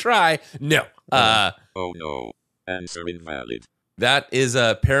 Second try. No. Oh no. Answer invalid. That is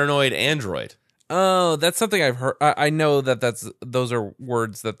a Paranoid Android. Oh, that's something I've heard. I know those are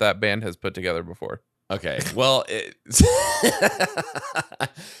words that band has put together before. Okay. Well,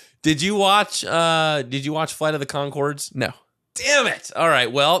 did you watch Flight of the Conchords? No. Damn it. All right.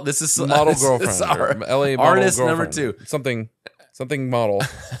 Well, this is Model this girlfriend. is our LA model artist girlfriend. number 2. Something model.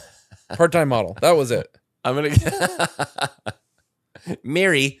 Part-time model. That was it. I'm gonna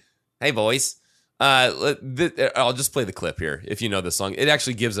Mary. Hey boys. I'll just play the clip here. If you know the song, it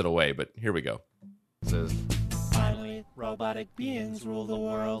actually gives it away. But here we go. It says, Finally, robotic beings rule the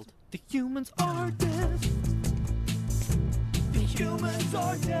world. The humans are dead. The humans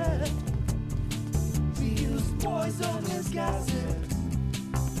are dead. We use poisonous gases,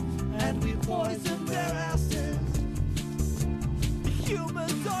 and we poison their asses. The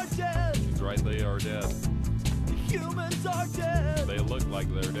humans are dead. He's right, they are dead. The humans are dead. They look like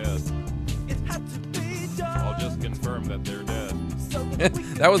they're dead. It had to be done. I'll just confirm that they're dead.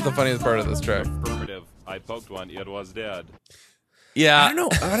 That was the funniest part of this track. Affirmative. I poked one. It was dead. Yeah. I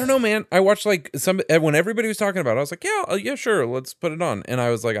don't know, man. I watched like when everybody was talking about it, I was like, yeah, sure, let's put it on. And I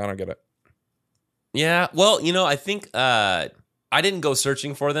was like, I don't get it. Yeah. Well, I think I didn't go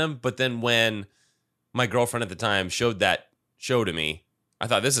searching for them, but then when my girlfriend at the time showed that show to me, I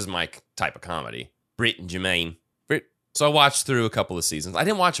thought this is my type of comedy. Britt and Jermaine. So I watched through a couple of seasons. I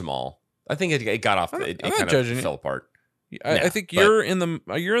didn't watch them all. I think it got off. It kind of fell apart. I think you're in the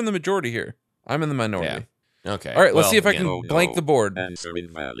majority here. I'm in the minority. Yeah. Okay. All right. Let's see if I can blank the board. Answer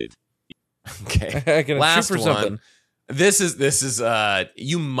invalid. Okay. I can Last shoot for one. something. This is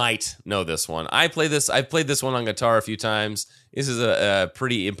you might know this one. I've played this one on guitar a few times. This is a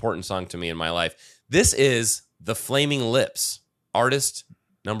pretty important song to me in my life. This is The Flaming Lips. Artist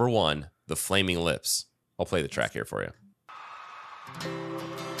number 1, The Flaming Lips. I'll play the track here for you.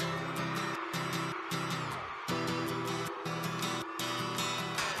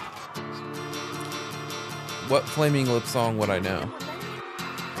 What Flaming Lips song would I know?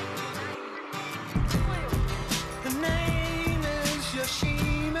 Her name is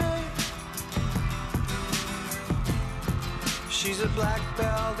Yoshime. She's a black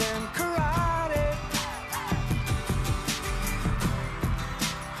belt in karate,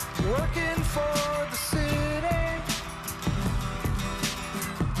 working for the city.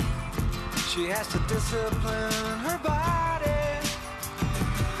 She has to discipline her body,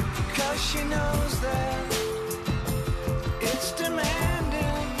 'cause she knows that it's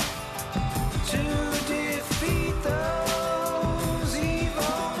demanding to defeat those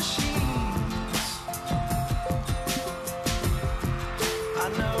evil machines. I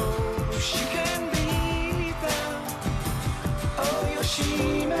know she can beat them. Oh,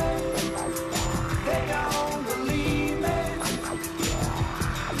 Yoshime, they don't believe me,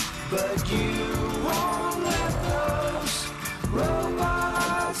 but you won't let those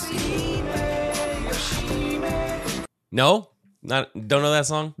robots eat me, Yoshime. No? Don't know that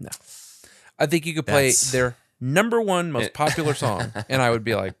song? No. I think you could play their number 1 most popular song, and I would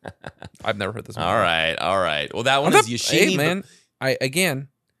be like, I've never heard this one. All right. Well, that one is Yoshimi. Hey, man. I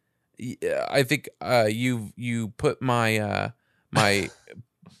think you put my my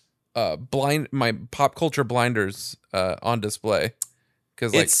pop culture blinders on display,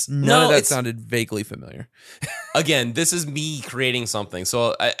 because none of that sounded vaguely familiar. Again, this is me creating something.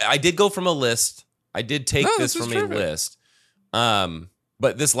 So I did go from a list. I did take this from a list.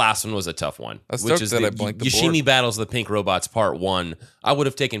 But this last one was a tough one, which is the Yoshimi Battles the Pink Robots Part 1. I would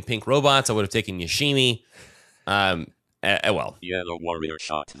have taken Pink Robots. I would have taken Yoshimi. Well, Yellow Warrior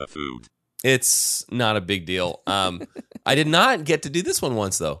shot the food. It's not a big deal. I did not get to do this one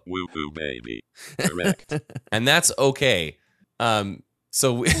once though. Woo-hoo baby. Correct. And that's okay.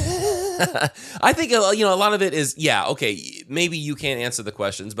 So I think a lot of it is okay. Maybe you can't answer the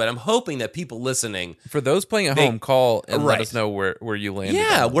questions, but I'm hoping that people listening, for those playing at home, call and let us know where you landed.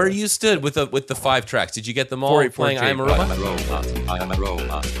 Yeah, where you stood with the 5 tracks. Did you get them all? 484 playing I Am a Robot. I am a robot. I am a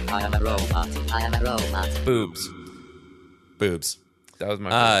robot. I am a robot. I am a robot. Boobs. That was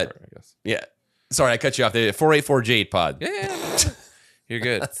my favorite part, I guess. Yeah. Sorry, I cut you off there. 484 Jade Pod. Yeah. You're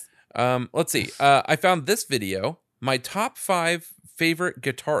good. Let's see. I found this video, my top 5 favorite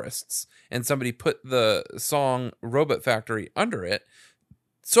guitarists, and somebody put the song Robot Factory under it.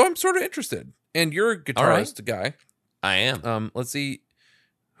 So I'm sort of interested. And you're a guitarist guy. I am. Let's see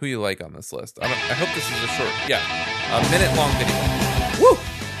who you like on this list. I hope this is a short, a minute long video. Woo!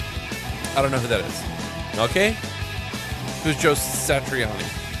 I don't know who that is. Okay. Who's Joe Satriani?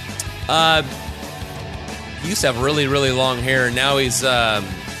 He used to have really, really long hair. Now he's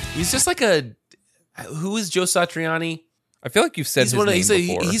just like who is Joe Satriani? I feel like you've said his name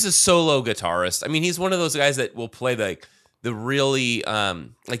before. He's a solo guitarist. I mean, he's one of those guys that will play the really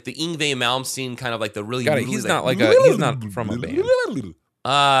like the Yngwie Malmsteen kind of like the really. He's not from a band.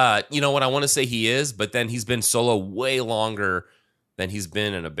 You know what I want to say he is, but then he's been solo way longer than he's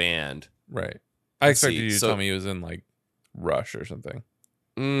been in a band. Right. I expected you to tell me he was in like Rush or something.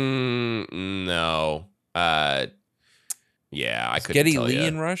 No. Yeah, I couldn't Geddy tell Lee ya.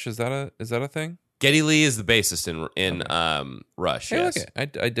 in Rush, is that a thing? Geddy Lee is the bassist in Rush. Hey, yes.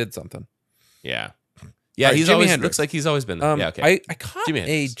 look, I did something. Yeah. All Yeah, right, he's Jimi always Hendrix. looks like he's always been there. Yeah, okay. I caught Jimi a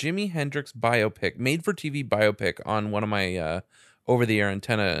Hendrix. Jimi Hendrix biopic, made for TV biopic on one of my over the air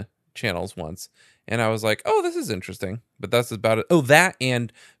antenna channels once, and I was like, "Oh, this is interesting." But that's about it. Oh, that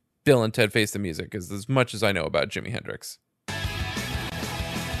and Bill and Ted Face the Music is as much as I know about Jimi Hendrix.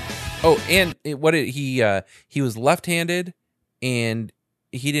 Oh, and he was left-handed, and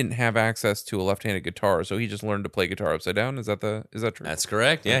he didn't have access to a left-handed guitar, so he just learned to play guitar upside down. Is that true? That's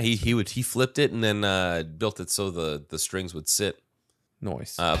correct. Yeah, he flipped it and then built it so the strings would sit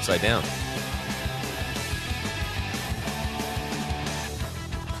nice upside down.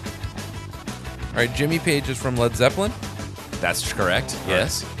 All right, Jimmy Page is from Led Zeppelin. That's correct.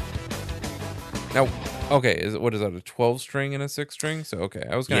 Yes. Now, okay, what is that? A 12-string and a 6-string? So okay,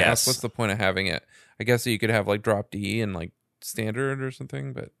 I was going to ask, what's the point of having it? I guess you could have like drop D and like standard or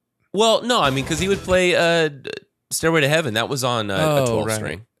something, but Well, no, I mean because he would play "Stairway to Heaven." That was on a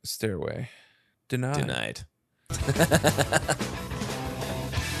 12-string. Stairway. Denied.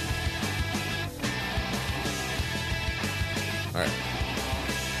 All right.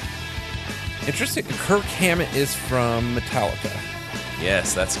 Interesting. Kirk Hammett is from Metallica.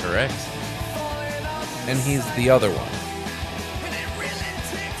 Yes, that's correct. And he's the other one.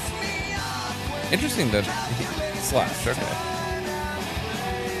 Interesting that Slash. Okay.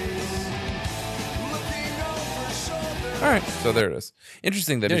 All right, so there it is.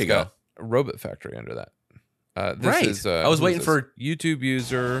 Interesting that There he's you go. got a Robot Factory under that. This Right. is, I was who waiting is for- this? YouTube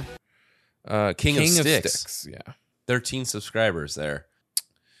user King of Sticks. Yeah. 13 subscribers there.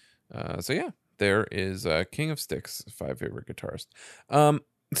 So yeah, there is King of Sticks, 5 favorite guitarist.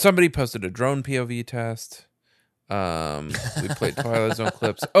 Somebody posted a drone POV test. We played Twilight Zone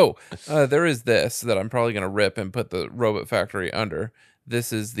clips. Oh, there is this that I'm probably going to rip and put the Robot Factory under.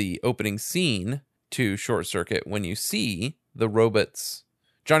 This is the opening scene to Short Circuit when you see the robots.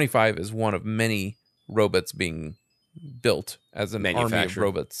 Johnny Five is one of many robots being built as an army of Manufactured.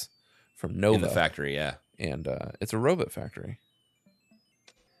 robots from Nova. In the factory, yeah. And it's a robot factory.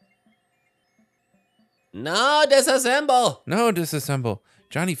 No, disassemble. No, disassemble.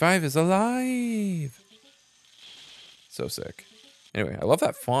 Johnny Five is alive. So sick. Anyway, I love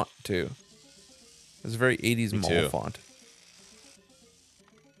that font too. It's a very 80s Me mall too. font.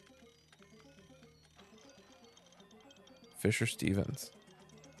 Fisher Stevens.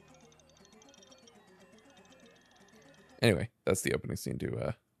 Anyway, that's the opening scene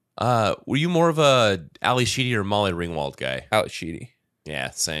to Were you more of a Ali Sheedy or Molly Ringwald guy? Ali Sheedy. Yeah,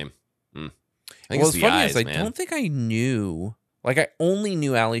 same. I think Well, it's what's the funny eyes, is I man. don't think I knew. Like, I only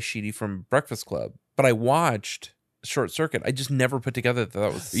knew Ali Sheedy from Breakfast Club, but I watched Short Circuit. I just never put together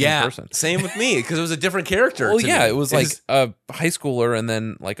that was the same person. Same with me because it was a different character. Well, to yeah, me. it was like a high schooler and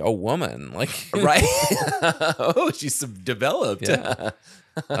then like a woman, like right. Oh, she's developed. Yeah.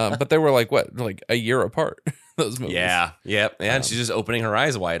 But they were like what, like a year apart. Those movies. Yeah. Yep. And she's just opening her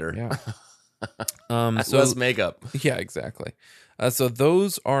eyes wider. Yeah. So less makeup. Yeah, exactly. So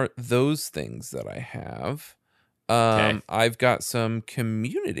those are those things that I have. Okay. I've got some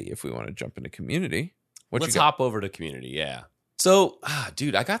Community. If we want to jump into Community, what Let's you got? hop over to Community. Yeah. So,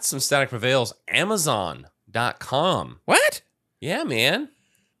 dude, I got some Static Prevails. Amazon.com. What? Yeah, man.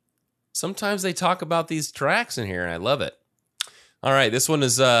 Sometimes they talk about these tracks in here, and I love it. All right, this one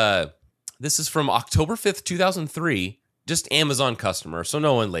is from October 5th, 2003. Just Amazon customer, so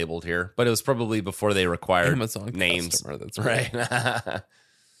no one labeled here, but it was probably before they required Amazon names. customer, that's right.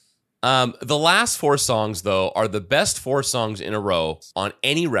 The last 4 songs, though, are the best 4 songs in a row on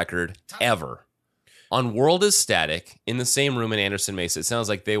any record ever. On World is Static, in the same room in Anderson Mesa, it sounds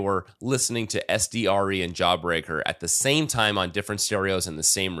like they were listening to SDRE and Jawbreaker at the same time on different stereos in the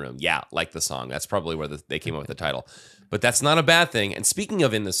same room. Yeah, like the song. That's probably where they came up with the title. But that's not a bad thing. And speaking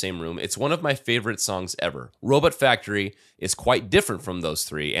of in the same room, it's one of my favorite songs ever. Robot Factory is quite different from those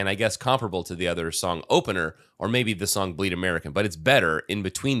 3, and I guess comparable to the other song Opener, or maybe the song Bleed American, but it's better in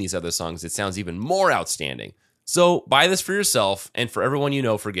between these other songs. It sounds even more outstanding. So buy this for yourself and for everyone you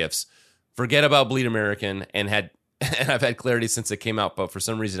know for gifts. Forget about Bleed American and I've had Clarity since it came out, but for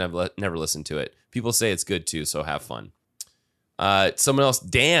some reason I've never listened to it. People say it's good too, so have fun. Someone else,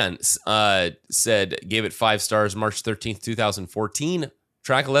 Dan, gave it 5 stars, March 13th, 2014.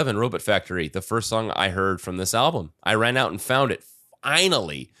 Track 11, Robot Factory, the first song I heard from this album. I ran out and found it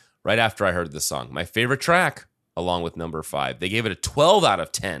finally right after I heard this song. My favorite track, along with number 5. They gave it a 12 out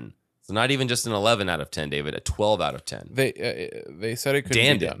of 10. So not even just an 11 out of 10, David, a 12 out of 10. They said it couldn't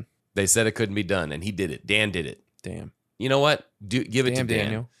Dan be did. done. They said it couldn't be done, and he did it. Dan did it. Damn. You know what? Give it to Damn,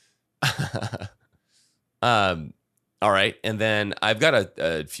 Dan. Daniel. All right. And then I've got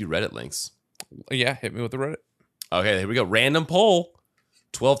a few Reddit links. Yeah, hit me with the Reddit. Okay, here we go. Random poll.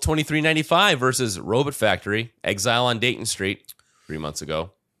 12/23/95 versus Robot Factory. Exile on Dayton Street 3 months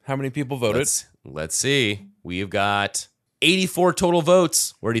ago. How many people voted? Let's see. We've got 84 total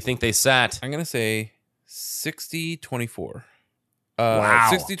votes. Where do you think they sat? I'm going to say 60-24. Wow.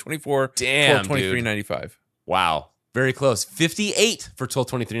 60-24. Damn, 12/23/95. Wow. Very close. 58 for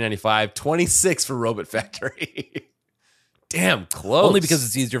 12/23/95. 26 for Robot Factory. Damn, close. Only because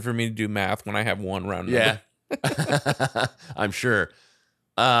it's easier for me to do math when I have one round number. Yeah. I'm sure.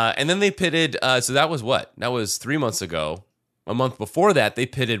 And then they pitted, so that was what? That was 3 months ago. A month before that, they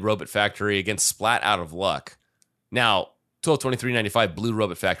pitted Robot Factory against Splat Out of Luck. Now, 12/23/95 blew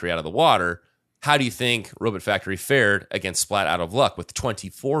Robot Factory out of the water. How do you think Robot Factory fared against Splat Out of Luck with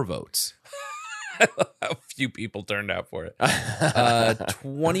 24 votes? How few people turned out for it.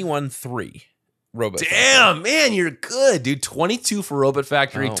 21-3 Robot Damn, man, you're good, dude. 22 for Robot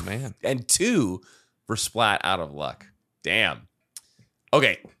Factory. Oh, man. And 2 for Splat Out of Luck. Damn.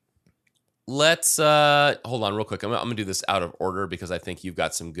 Okay. Let's hold on real quick. I'm gonna do this out of order because I think you've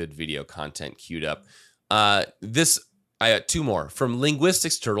got some good video content queued up. I got 2 more from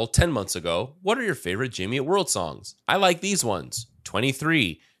Linguistics Turtle 10 months ago. What are your favorite Jimmy Eat World songs? I like these ones: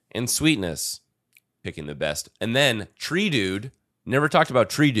 23 and Sweetness, picking the best. And then Tree Dude, never talked about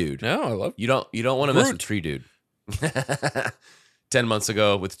Tree Dude. No, I love you don't want to mess with Tree Dude. 10 months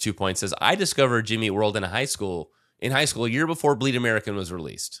ago with 2 points says, I discovered Jimmy Eat World in high school a year before Bleed American was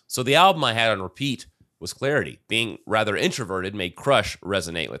released. So the album I had on repeat was Clarity. Being rather introverted made Crush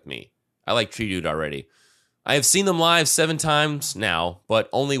resonate with me. I like Tree Dude already. I have seen them live 7 times now, but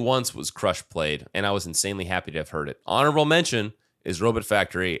only once was Crush played, and I was insanely happy to have heard it. Honorable mention is Robot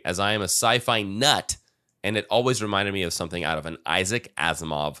Factory, as I am a sci-fi nut, and it always reminded me of something out of an Isaac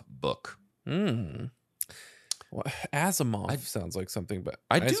Asimov book. Well, Asimov sounds like something, but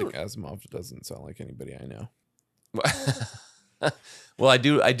Isaac Asimov doesn't sound like anybody I know. Well, I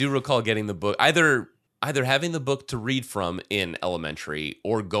do recall getting the book, either having the book to read from in elementary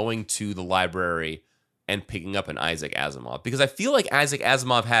or going to the library and picking up an Isaac Asimov, because I feel like Isaac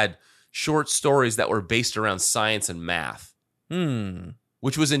Asimov had short stories that were based around science and math,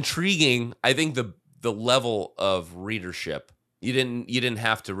 which was intriguing. I think the level of readership, you didn't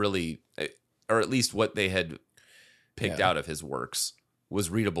have to really, or at least what they had picked out of his works was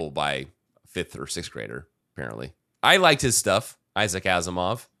readable by 5th or 6th grader, apparently. I liked his stuff, Isaac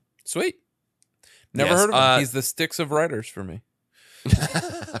Asimov. Sweet. Never heard of him. He's the Styx of writers for me.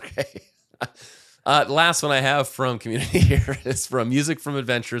 Okay. Last one I have from community here is from Music from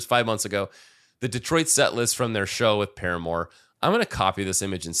Adventures 5 months ago. The Detroit set list from their show with Paramore. I'm going to copy this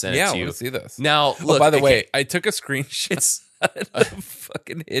image and send it to you. Yeah, I want to see this. Now, look. By the way, I took a screenshot of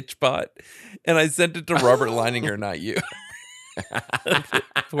fucking Hitchbot, and I sent it to Robert Leininger, not you.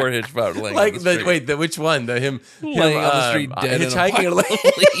 Poor Hitchbot laying like on the street. which one? Him laying on the street dead hitchhiking.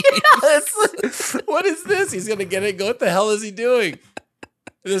 Yes. What is this? He's gonna get it. Go. What the hell is he doing?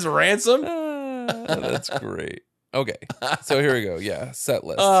 Is this ransom? That's great. Okay, so here we go. Yeah, set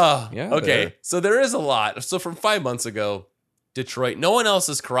list. Yeah. Okay, so there is a lot. So from 5 months ago, Detroit. No one else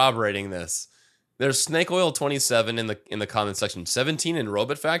is corroborating this. There's Snake Oil 27 in the comment section. 17 in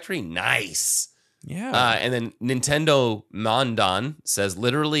Robot Factory. Nice. Yeah. And then Nintendo Mandan says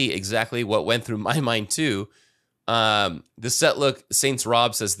literally exactly what went through my mind too. The set look, Saints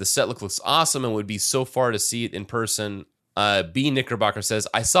Rob says the set look looks awesome and would be so far to see it in person. B Knickerbocker says,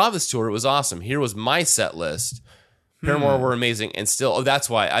 I saw this tour. It was awesome. Here was my set list. Paramore were amazing. And still, that's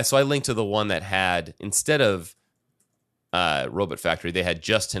why I linked to the one that had, instead of Robot Factory, they had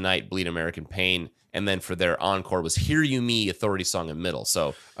Just Tonight, Bleed American Pain. And then for their encore was Hear You Me, Authority Song in middle.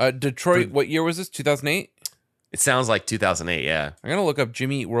 So Detroit, what year was this? 2008? It sounds like 2008, yeah. I'm going to look up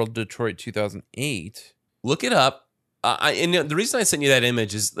Jimmy Eat World Detroit 2008. Look it up. And the reason I sent you that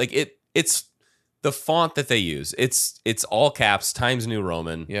image is like it's the font that they use. It's all caps, Times New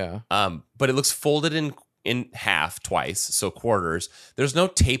Roman. Yeah. But it looks folded in half twice, so quarters. There's no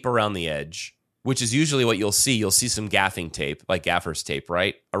tape around the edge, which is usually what you'll see. You'll see some gaffing tape, like gaffer's tape,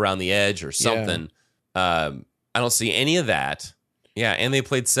 right? Around the edge or something. Yeah. I don't see any of that. Yeah, and they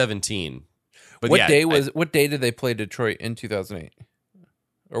played 17. But what day did they play Detroit in 2008?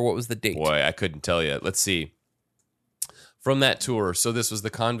 Or what was the date? Boy, I couldn't tell you. Let's see. From that tour, so this was the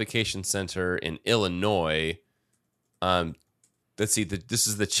Convocation Center in Illinois. Let's see. This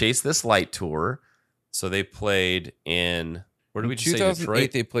is the Chase This Light tour. So they played in, where did we just say, Detroit?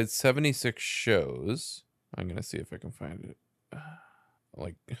 2008, they played 76 shows. I'm going to see if I can find it.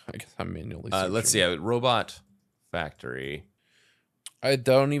 I guess I'm manually searching. Let's see. Robot Factory. I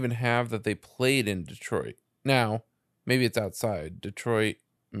don't even have that they played in Detroit. Now, Maybe it's outside Detroit,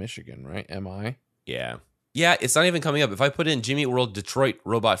 Michigan, right? MI. Yeah. Yeah, it's not even coming up. If I put in Jimmy Eat World Detroit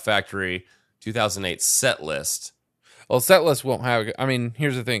Robot Factory 2008 set list. Well, Setlist won't have. I mean,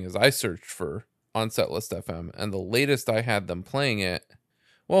 here's the thing: is I searched for on Setlist FM, and the latest I had them playing it.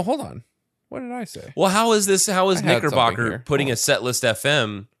 Well, hold on. What did I say? Well, how is this? How is I had Knickerbocker something putting here. a Setlist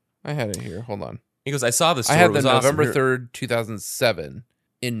FM? I had it here. Hold on. He goes, I saw this. I had It was them awesome. November Here- 3rd, 2007,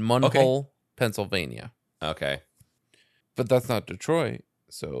 in Munhall, Pennsylvania. Okay. But that's not Detroit.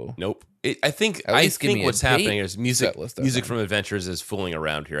 So Nope. I think At least give me a what's date happening is music Setlist FM. from Adventures is fooling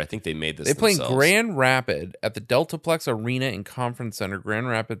around here. I think they made this. They play in themselves. Grand Rapid at the Deltaplex Arena and Conference Center, Grand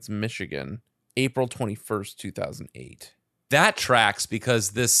Rapids, Michigan, April 21st, 2008. That tracks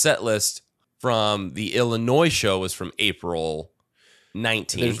because this set list from the Illinois show was from April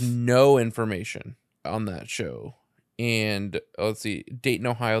 19th. There's no information on that show. And let's see, Dayton,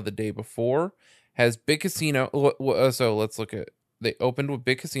 Ohio, the day before has Big Casino. So let's look at. They opened with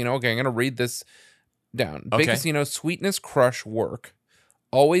Big Casino. Okay, I'm going to read this down. Big Okay. Casino, Sweetness, Crush, Work.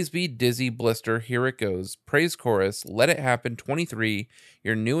 Always Be Dizzy, Blister, Here It Goes. Praise Chorus, Let It Happen, 23.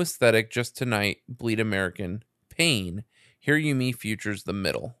 Your New Aesthetic, Just Tonight, Bleed American, Pain. Hear You Me, Futures, The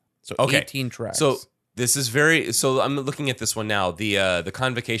Middle. So Okay. 18 tracks. So this is very. So I'm looking at this one now. The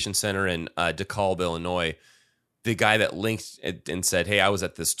Convocation Center in DeKalb, Illinois. The guy that linked it and said, "Hey, I was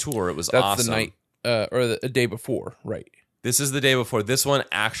at this tour. It was that's awesome." the night or the day before, right? This is the day before. This one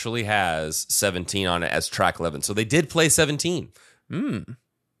actually has 17 on it as track 11. So they did play 17.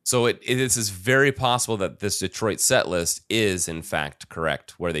 So this is very possible that this Detroit set list is in fact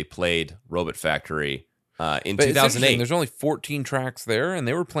correct, where they played Robot Factory in But it's interesting, 2008. there's only 14 tracks there, and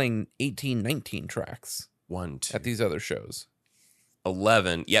they were playing 18, 19 tracks at these other shows.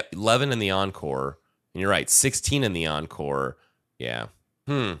 11. Yep, 11 in the encore. And you're right, 16 in the encore. Yeah.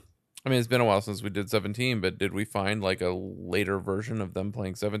 I mean, it's been a while since we did 17, but did we find like a later version of them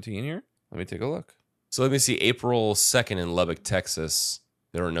playing 17 here? Let me take a look. So let me see. April 2nd in Lubbock, Texas.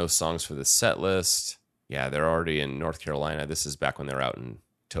 There were no songs for the set list. Yeah, they're already in North Carolina. This is back when they were out in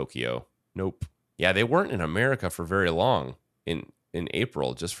Tokyo. Nope. Yeah, they weren't in America for very long. In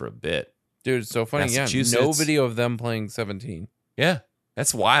April, just for a bit. Dude, it's so funny. Yeah, no Massachusetts. video of them playing 17. Yeah,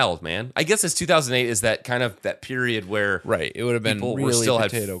 that's wild, man. I guess it's 2008 is that kind of that period where Right, it would have been people really still had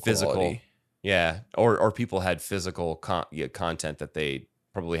potato physical, quality. yeah, or people had physical content that they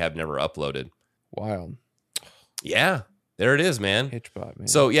probably have never uploaded. Wild. Yeah, there it is, man. Hitchbot, man.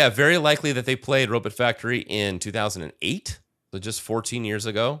 So yeah, very likely that they played Robot Factory in 2008, so just 14 years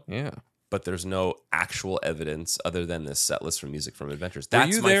ago. Yeah, but there's no actual evidence other than this set list from Music from Adventures. Were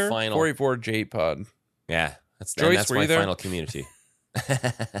That's you my there? final 44 J-Pod. Yeah, that's Joyce, were my you there? final community.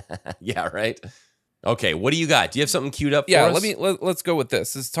 Yeah, right. Okay, what do you got? Do you have something queued up? Yeah, for us? let's go with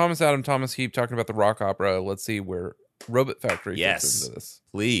this. This is Thomas Adam, Thomas Heap talking about the rock opera. Let's see where Robot Factory fits into this.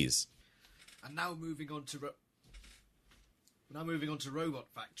 Please. And now moving on to Robot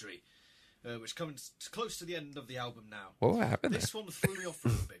Factory, which comes close to the end of the album now. What happened This there? one threw me off a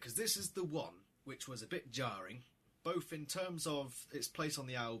little bit because this is the one which was a bit jarring, both in terms of its place on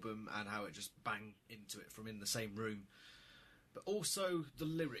the album and how it just banged into it from in the same room, but also the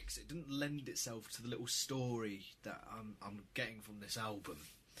lyrics. It didn't lend itself to the little story that I'm getting from this album.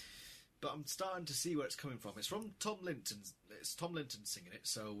 But I'm starting to see where it's coming from. It's from Tom Linton. It's Tom Linton singing it,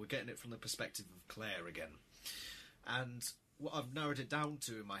 so we're getting it from the perspective of Claire again. And what I've narrowed it down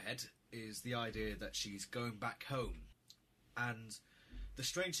to in my head is the idea that she's going back home. And the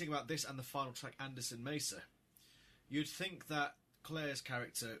strange thing about this and the final track, Anderson Mesa, you'd think that Claire's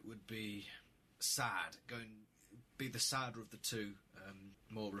character would be sad, be the sadder of the two,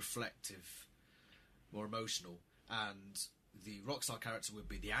 more reflective, more emotional, and the Rockstar character would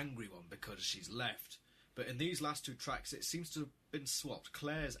be the angry one because she's left. But in these last two tracks, it seems to have been swapped.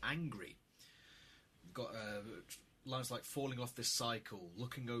 Claire's angry. You've got lines like falling off this cycle,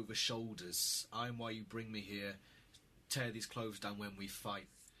 looking over shoulders, I'm why you bring me here, tear these clothes down when we fight.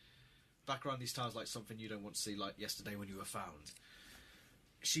 Background these times like something you don't want to see, like yesterday when you were found.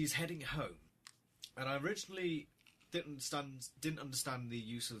 She's heading home. And I originally didn't understand the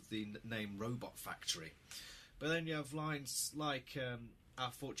use of the name Robot Factory. But then you have lines like,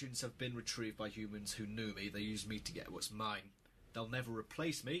 our fortunes have been retrieved by humans who knew me. They used me to get what's mine. They'll never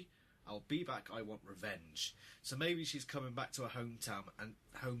replace me. I'll be back. I want revenge. So maybe she's coming back to her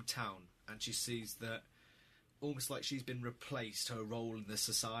hometown, and she sees that almost like she's been replaced. Her role in the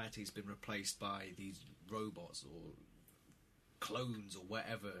society has been replaced by these robots or clones or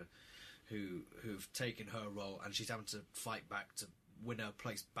whatever who've taken her role, and she's having to fight back to win her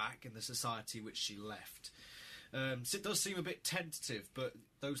place back in the society which she left. So it does seem a bit tentative, but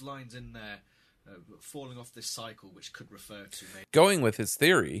those lines in there falling off this cycle, which could refer to maybe Going with his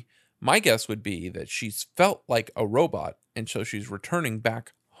theory, my guess would be that she's felt like a robot, and so she's returning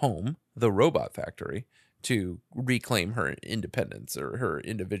back home, the robot factory, to reclaim her independence or her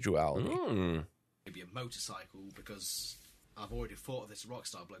individuality. maybe a motorcycle, because I've already thought of this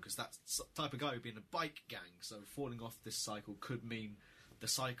Rockstar bloke, because that type of guy would be in a bike gang, so falling off this cycle could mean the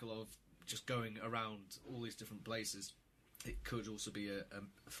cycle of just going around all these different places. It could also be a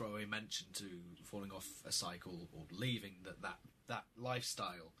throwaway mention to falling off a cycle or leaving that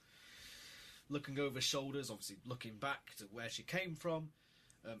lifestyle. Looking over shoulders, obviously looking back to where she came from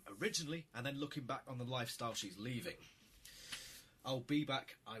originally, and then looking back on the lifestyle she's leaving. I'll be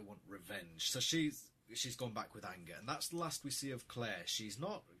back, I want revenge. So she's gone back with anger, and that's the last we see of Claire. She's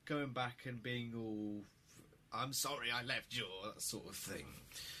not going back and being all, I'm sorry I left you, that sort of thing.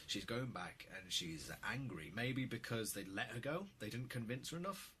 She's going back and she's angry, maybe because they let her go, they didn't convince her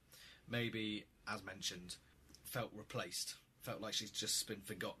enough. Maybe, as mentioned, felt replaced, felt like she's just been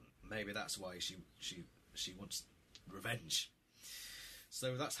forgotten. Maybe that's why she wants revenge.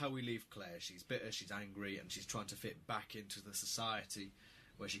 So that's how we leave Claire. She's bitter, she's angry, and she's trying to fit back into the society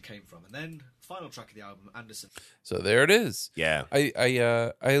where she came from. And then, final track of the album, Anderson. So there it is. Yeah.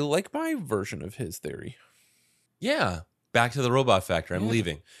 I like my version of his theory. Yeah. Back to the robot factory. I'm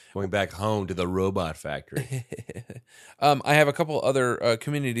leaving. Going back home to the robot factory. I have a couple other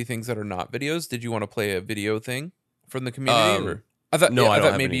community things that are not videos. Did you want to play a video thing from the community? Or? I thought no, I thought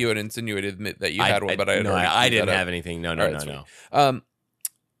don't maybe have you had insinuated that you had one, but I had no, already I screwed didn't that have up. anything. No. All right, no.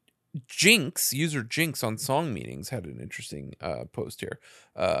 Jinx, user Jinx on Song Meanings had an interesting post here.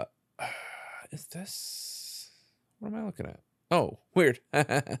 Is this, what am I looking at? Oh, weird.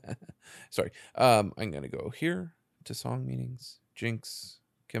 Sorry. I'm going to go here to Song Meanings. Jinx,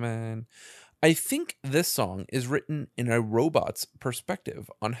 come on. I think this song is written in a robot's perspective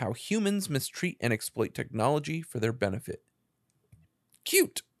on how humans mistreat and exploit technology for their benefit.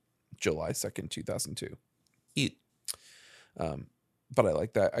 Cute. July 2nd, 2002. Cute. But I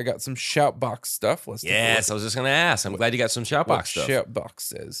like that. I got some Shoutbox stuff. Let's Yes, I was just going to ask. I'm glad you got some Shoutbox stuff. Shoutbox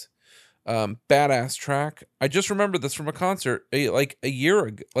says. Badass track. I just remember this from a concert like a year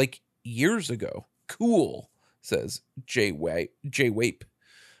ago, like years ago. Cool, says Jay Wape.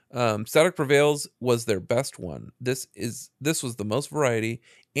 Static Prevails was their best one. This was the most variety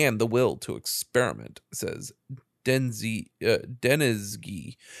and the will to experiment, says Denizgi.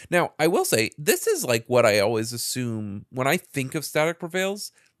 Now, I will say, this is like what I always assume when I think of Static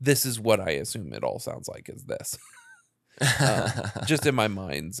Prevails. This is what I assume it all sounds like, is this. Just in my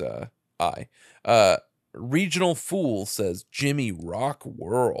mind's eye. Regional Fool says Jimmy Rock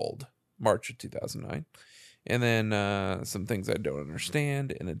World, March of 2009. And then some things I don't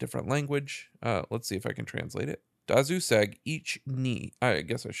understand in a different language. Let's see if I can translate it. Dazusag each knee. I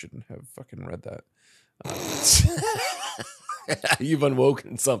guess I shouldn't have fucking read that. You've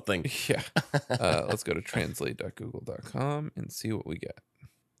unwoken something. Yeah. Let's go to translate.google.com and see what we get.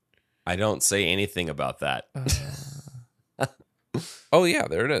 I don't say anything about that. Oh, yeah,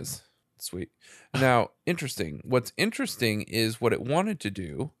 there it is. Sweet. Now, interesting. What's interesting is what it wanted to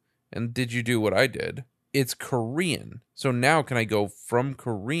do. And did you do what I did? It's Korean. So now can I go from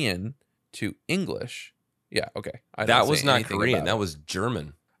Korean to English? Yeah, okay. That was not Korean. That was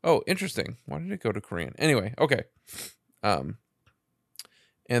German. Oh, interesting. Why did it go to Korean? Anyway, okay. And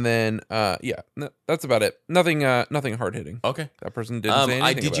then yeah, that's about it. Nothing hard hitting. Okay. That person didn't say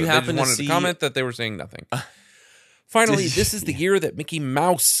anything. Did you about it. happen They just wanted to comment that they were saying nothing. Finally, this is the year that Mickey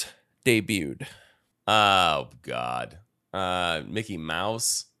Mouse debuted. Oh God. Mickey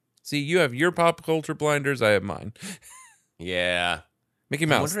Mouse. See, you have your pop culture blinders, I have mine. Yeah. Mickey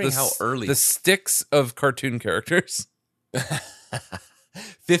Mouse. I'm wondering how early. The sticks of cartoon characters.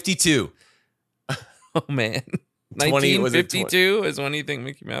 52. Oh man. 1952 is when you think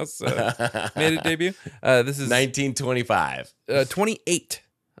Mickey Mouse made a debut. This is 1925. 28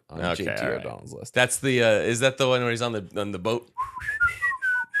 on Okay, JT all right. O'Donnell's list. That's the is that the one where he's on the boat?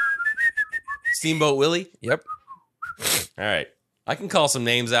 Steamboat Willie? Yep. All right. I can call some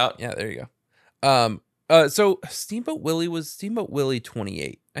names out. Yeah, there you go. So Steamboat Willie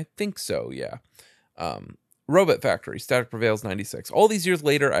 28. I think so, yeah. Robot Factory, Static Prevails 96. All these years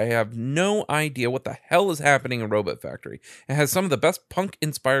later, I have no idea what the hell is happening in Robot Factory. It has some of the best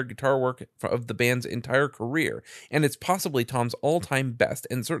punk-inspired guitar work of the band's entire career, and it's possibly Tom's all-time best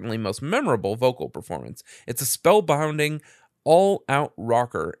and certainly most memorable vocal performance. It's a spellbinding, all-out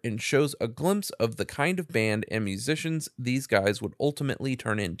rocker and shows a glimpse of the kind of band and musicians these guys would ultimately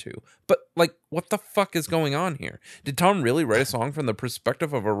turn into. But, like, what the fuck is going on here? Did Tom really write a song from the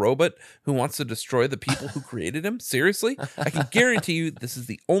perspective of a robot who wants to destroy the people who created him? Seriously? I can guarantee you this is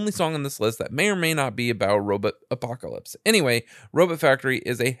the only song on this list that may or may not be about a robot apocalypse. Anyway, Robot Factory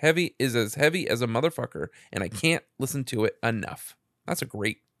is as heavy as a motherfucker, and I can't listen to it enough. That's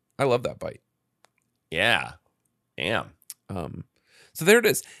I love that bite. Yeah. Damn. So there it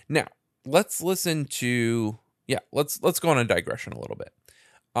is. Now let's listen to, let's go on a digression a little bit.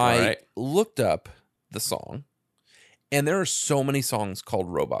 I looked up the song, and there are so many songs called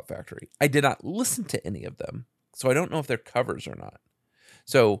Robot Factory. I did not listen to any of them, so I don't know if they're covers or not.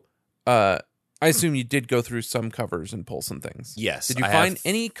 So, I assume you did go through some covers and pull some things. Yes. Did you find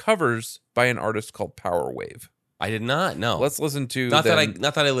any covers by an artist called Power Wave? I did not. No. Let's listen to not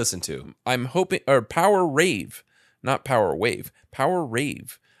that I listened to. I'm hoping, or Power Rave. Not Power Wave, Power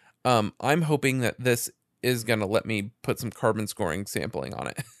Rave. I'm hoping that this is going to let me put some carbon scoring sampling on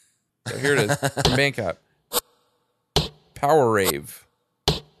it. So here it is from Bandcamp. Power Rave.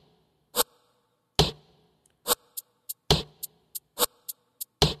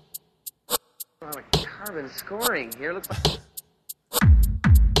 Carbon scoring here looks like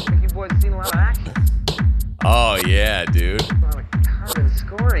you boys seen a lot of action. Oh yeah, dude. Carbon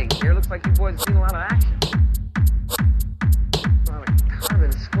scoring here looks like you boys seen a lot of action.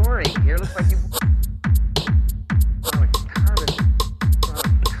 Carbon scoring here looks like you.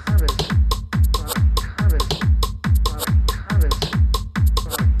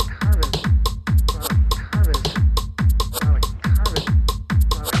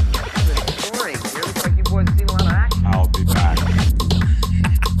 I'll be back. I'll be back.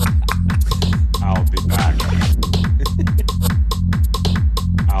 I'll be back.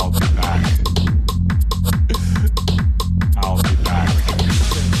 I'll be back.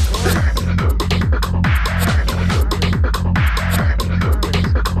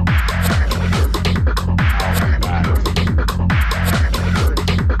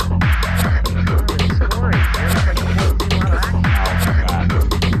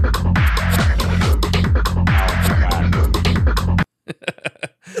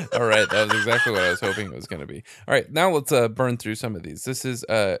 All right, that was exactly what I was hoping it was going to be. All right, now let's burn through some of these. This is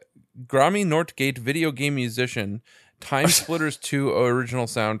Grammy Northgate video game musician, Time Splitters 2 original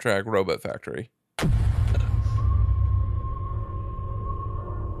soundtrack, Robot Factory.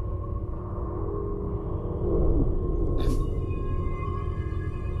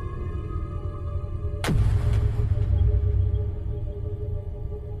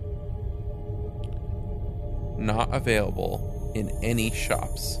 Not available in any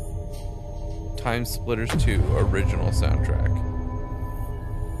shops. Time Splitters 2 original soundtrack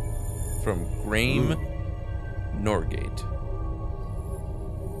from Graham Norgate.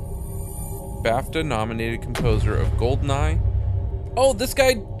 BAFTA nominated composer of GoldenEye. Oh, this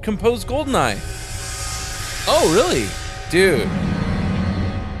guy composed GoldenEye. Oh, really? Dude.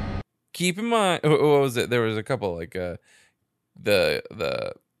 Keep in mind, what was it? There was a couple like the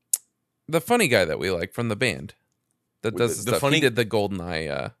funny guy that we like from the band that does the stuff. He did the GoldenEye.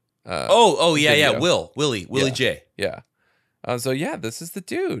 Yeah. Willie J. Yeah. So yeah, this is the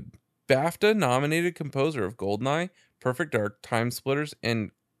dude. BAFTA nominated composer of GoldenEye, Perfect Dark, Time Splitters,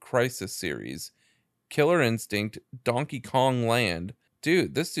 and Crisis series, Killer Instinct, Donkey Kong Land.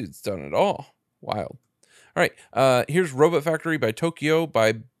 Dude, this dude's done it all. Wild. All right. Here's Robot Factory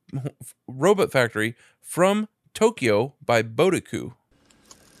Robot Factory from Tokyo by Bodoku.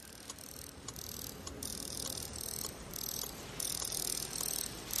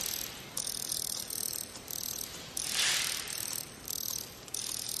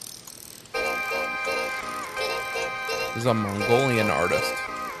 This is a Mongolian artist.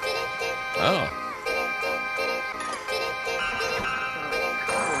 Oh.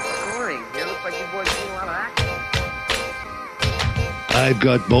 Scoring here looks like you boys seen a lot of action. I've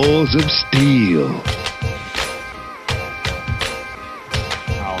got balls of steel.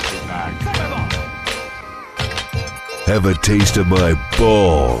 I'll be back. Have a taste of my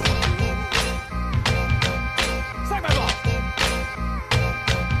ball.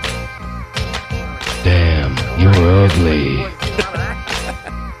 Damn, you're ugly. I'll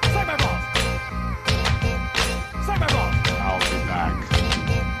be back.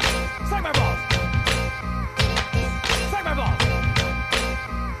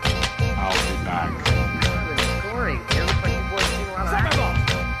 I'll be back. Scoring here looks like you boys seen a lot of action.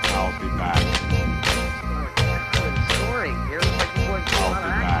 I'll be back. Scoring here looks like you boys seen a lot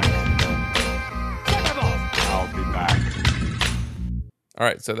of action. I'll be back. All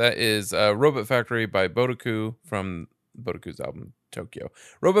right, so that is Robot Factory by Bodoku from Botoku's album Tokyo.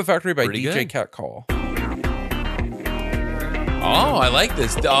 Robot Factory by Pretty DJ good. Cat Call. Oh, I like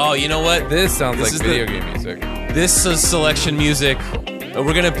this. Oh, you know what? This sounds This like is video game music. This is selection music.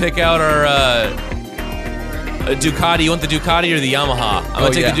 We're gonna pick out our a Ducati. You want the Ducati or the Yamaha? I'm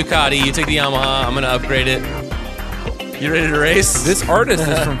gonna take the Ducati. You take the Yamaha. I'm gonna upgrade it. You ready to race? This artist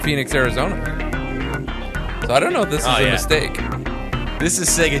is from Phoenix, Arizona. So I don't know if this is a mistake. This is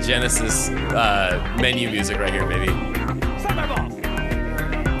Sega Genesis menu music right here, baby.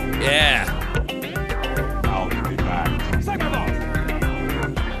 Yeah. I'll be back.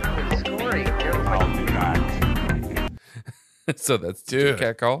 Scoring. I'll be back. So that's DJ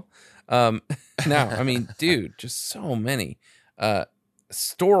Cat Call. Now, I mean, dude, just so many.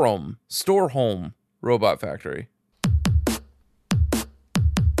 Storehome Robot Factory.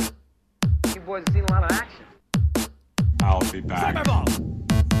 You boys have seen a lot of action. I'll be back.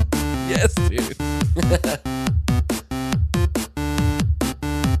 Yes, dude.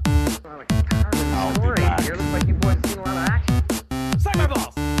 I'll be back. Here looks like you boys have seen a lot of action.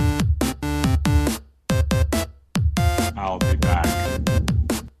 I'll be back.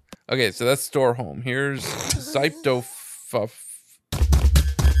 Okay, so that's Storehome. Here's Zyptofuff.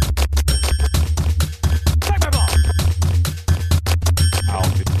 I'll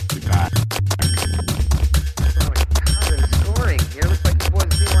be back. Carbon scoring. Here looks like you boys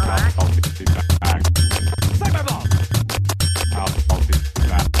have seen a lot of action. I'll be back. I'll be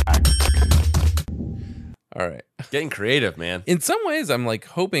back. All right. Getting creative, man. In some ways, I'm like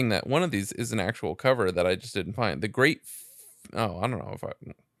hoping that one of these is an actual cover that I just didn't find. The Great... I don't know if I...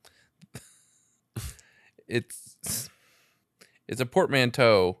 It's a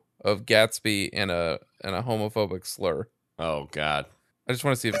portmanteau of Gatsby and a homophobic slur. Oh, God. I just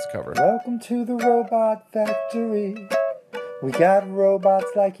want to see if it's a cover. Welcome to the Robot Factory. We got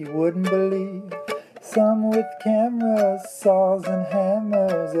robots like you wouldn't believe. Some with cameras, saws, and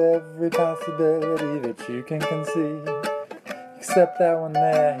hammers. Every possibility that you can conceive. Except that one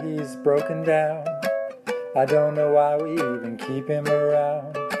there, he's broken down. I don't know why we even keep him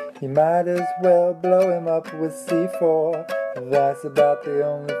around. You might as well blow him up with C4. That's about the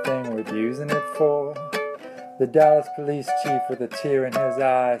only thing worth using it for. The Dallas police chief with a tear in his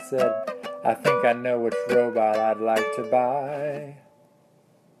eye said, I think I know which robot I'd like to buy.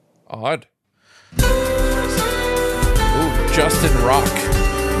 Odd. Ooh, Justin Rock.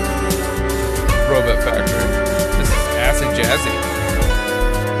 Robot Factory. This is acid jazzy.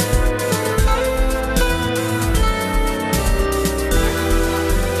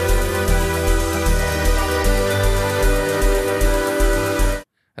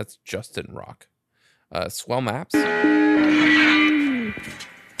 That's Justin Rock. Swell Maps. I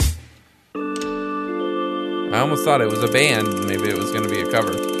almost thought it was a band. Maybe it was going to be a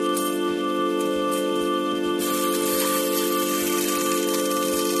cover.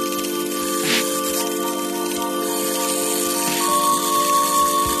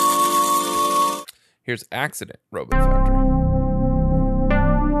 Here's Accident, Robot Factory.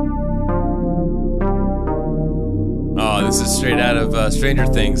 Oh, this is straight out of Stranger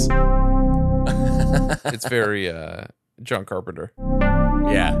Things. It's very John Carpenter.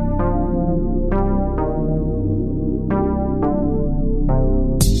 Yeah.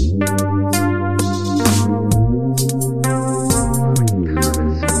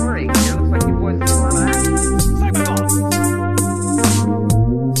 Carbon scoring. Here looks like you boys have seen a lot of action.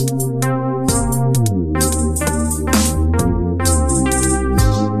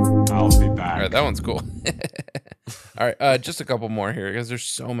 I'll be back. All right, that one's cool. All right, just a couple more here because there's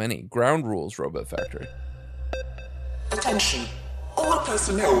so many. Ground Rules, Robot Factory. Attention. All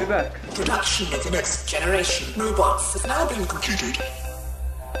personnel. Production of the next generation robots has now been completed.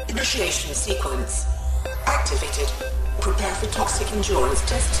 Initiation sequence activated. Prepare for toxic endurance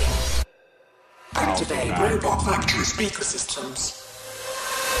testing. Activate Robot Factory speaker systems.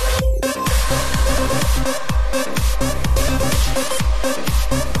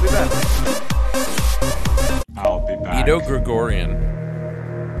 I'll be back. Edo Gregorian.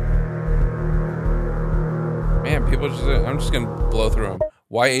 Man, people just... I'm just going to blow through them.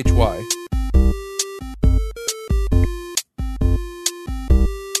 YHY.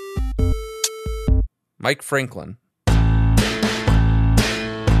 Mike Franklin.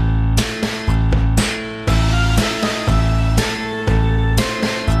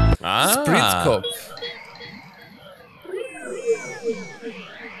 Spritzkopf.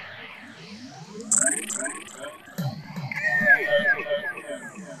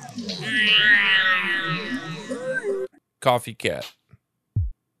 Coffee Cat.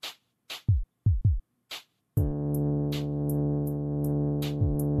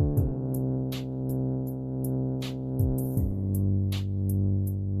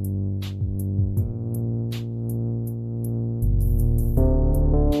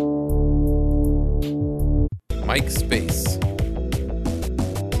 Mike Space.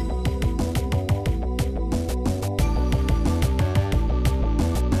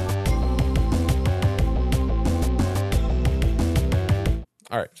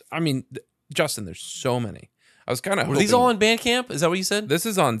 All right. I mean, Justin, there's so many. I was kind of Were these all on Bandcamp? Is that what you said? This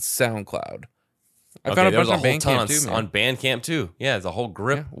is on SoundCloud. I Okay, found a there's bunch on whole ton Bandcamp too, man. on Bandcamp too. Yeah, it's a whole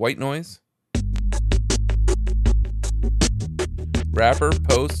grip. Yeah, White Noise. Rapper,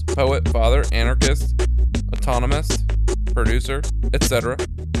 post, poet, father, anarchist, autonomist, producer, etc.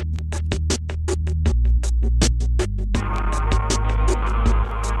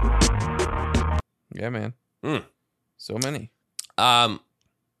 Yeah, man. So many.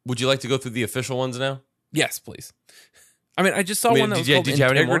 Would you like to go through the official ones now? Yes, please. I mean, I just saw I mean, one that was did you- called did you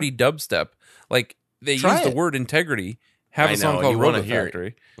have any more? Integrity Dubstep. Like, they Try use the it. word integrity, have I a song know, called you wanna Robot hear it.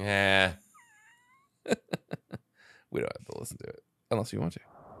 Factory. Yeah. We don't have to listen to it, unless you want to.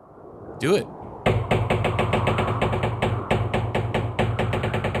 Do it.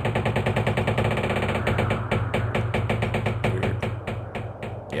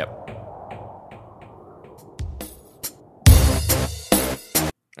 Yep.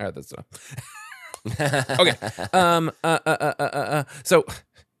 All right, that's enough. Okay. So,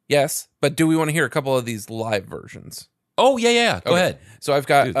 yes, but do we want to hear a couple of these live versions? Oh, yeah. Go ahead. So I've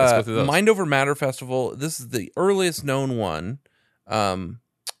got Dude, let's go through those. Mind Over Matter Festival. This is the earliest known one.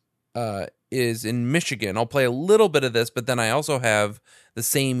 Is in Michigan. I'll play a little bit of this, but then I also have the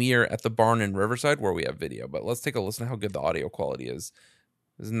same year at the Barn in Riverside where we have video. But let's take a listen to how good the audio quality is.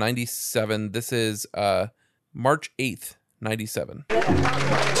 This is 97. This is March 8th, 97.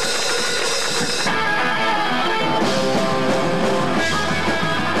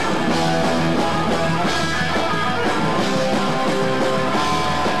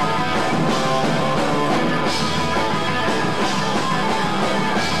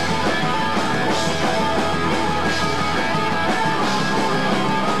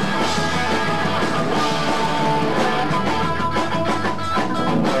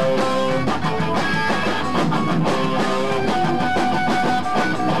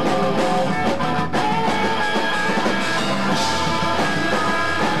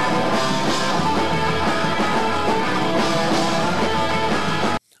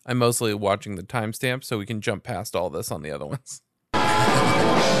 I'm mostly watching the timestamp so we can jump past all this on the other ones.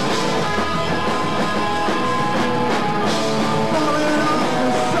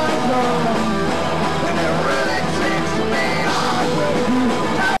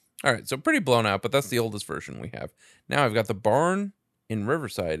 All right, so pretty blown out, but that's the oldest version we have. Now I've got the Barn in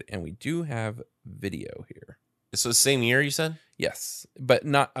Riverside, and we do have video here. So the same year, you said? Yes, but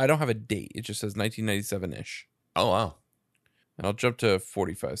not. I don't have a date. It just says 1997-ish. Oh, wow. And I'll jump to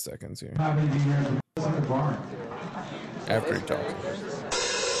 45 seconds here. After he talks.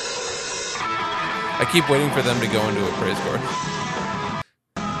 I keep waiting for them to go into a praise chorus.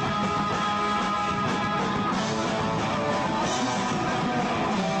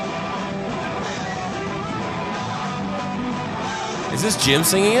 Is this Jim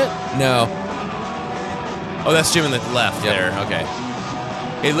singing it? No. Oh, that's Jim in the left there. Okay.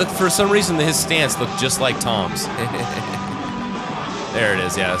 Hey, look, for some reason, his stance looked just like Tom's. There it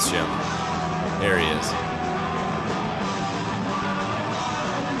is. Yeah, that's Jim. There he is.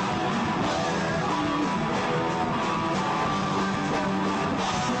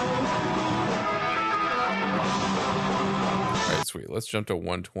 All right, sweet. Let's jump to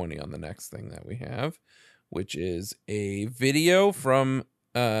 120 on the next thing that we have, which is a video from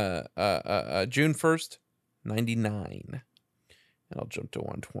June 1st, 99. And I'll jump to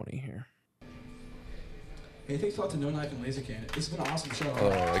 120 here. Hey, thanks a lot to No Knife and Laser Cannon. This has been an awesome show. Oh,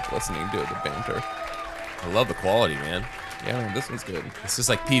 I like listening to it, the banter. I love the quality, man. Yeah, man, this one's good. This is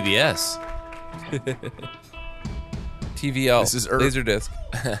like PBS. TVL. This is Laserdisc.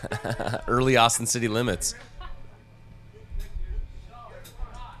 Early Austin City Limits.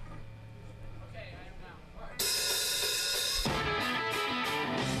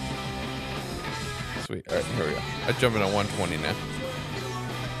 Sweet. All right, here we go. I'm jumping at 120 now.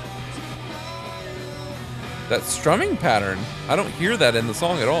 That strumming pattern, I don't hear that in the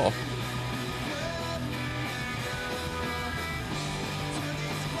song at all.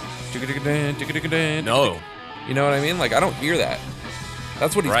 No. You know what I mean? Like, I don't hear that.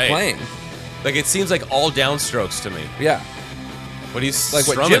 That's what he's Right. playing. Like, it seems like all downstrokes to me. Yeah. But he's Like,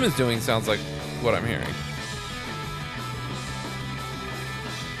 what strumming. Jim is doing sounds like what I'm hearing.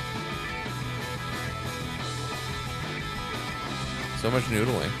 So much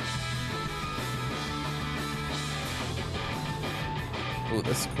noodling. Ooh,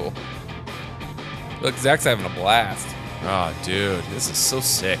 this is cool. Look, Zach's having a blast. Oh, dude. This is so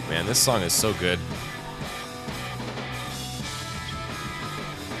sick, man. This song is so good.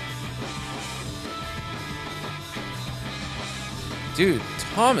 Dude,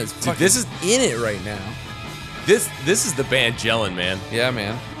 Tom is fucking this is in it right now. This is the band gelling, man. Yeah,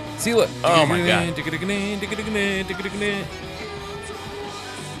 man. See, look. Oh my god.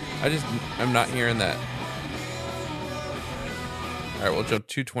 I'm not hearing that. All right, we'll jump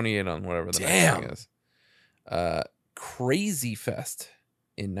 228 on whatever the next thing is. Crazy Fest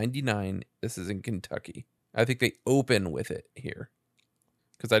in 99. This is in Kentucky. I think they open with it here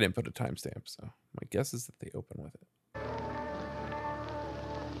because I didn't put a timestamp. So my guess is that they open with it.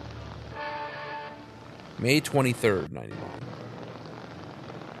 May 23rd, 99.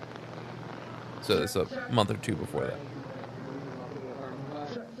 So it's a month or two before that.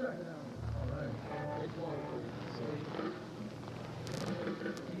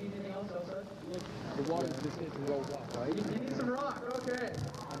 The water just hits and rolls off, right? You need some rock, okay.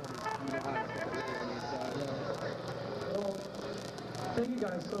 Thank you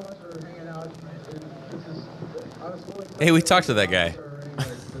guys so much for hanging out. Hey, we talked to that guy.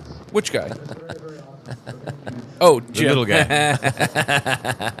 Which guy? Oh, Jim. The little guy.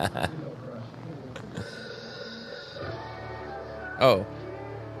 Oh.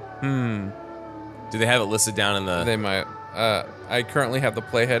 Do they have it listed down in the... They might. I currently have the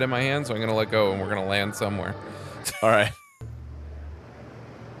playhead in my hand, so I'm going to let go, and we're going to land somewhere. All right.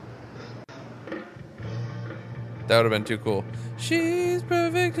 That would have been too cool. She's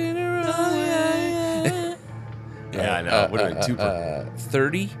perfect in her own way. Yeah, I know. Would have been too perfect.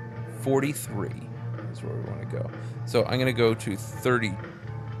 30, 43 is where we want to go. So I'm going to go to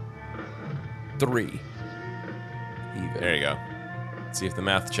 33. Even. There you go. Let's see if the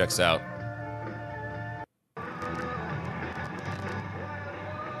math checks out.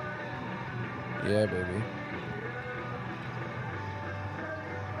 Yeah, baby.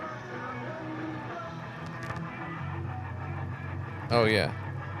 Oh, yeah.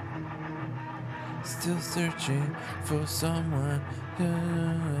 Still searching for someone.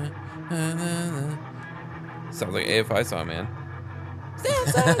 Sounds like AFI song, man. Still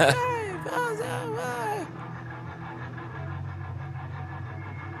searching for someone.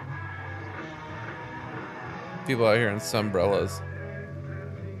 People out here in sunbrellas.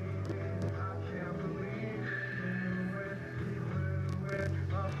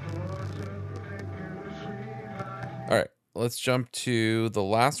 All right, let's jump to the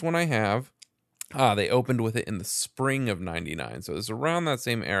last one I have. They opened with it in the spring of 99, so it's around that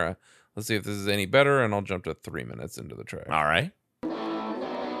same era. Let's see if this is any better, and I'll jump to 3 minutes into the track. All right.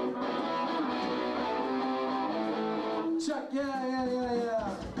 Check,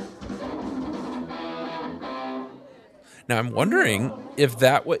 yeah. Now, I'm wondering if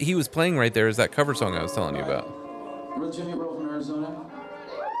that what he was playing right there is that cover song I was telling you about. We're Jimmy Bro from Arizona.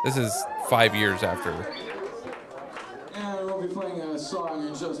 This is 5 years after. And we'll be playing a song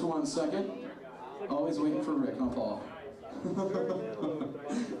in just 1 second. Always waiting for Rick, not Paul.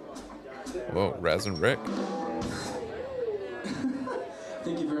 Whoa, Raz and Rick.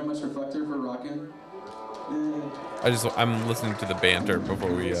 Thank you very much, Reflector, for rocking. I'm listening to the banter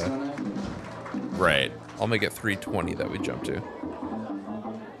before we. Right. I'll make it 3:20 that we jump to.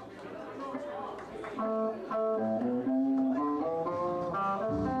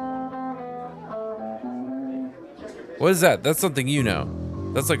 What is that? That's something you know.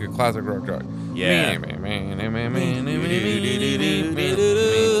 That's like a classic rock track. Yeah. I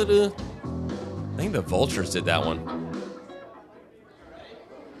think the Vultures did that one.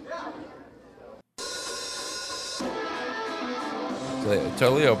 So they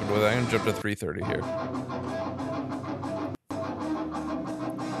totally opened with it. I'm gonna jump to 3:30 here.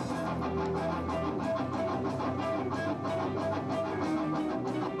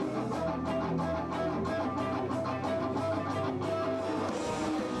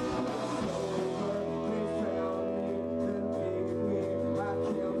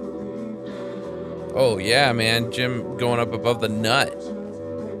 Oh yeah, man, Jim going up above the nut.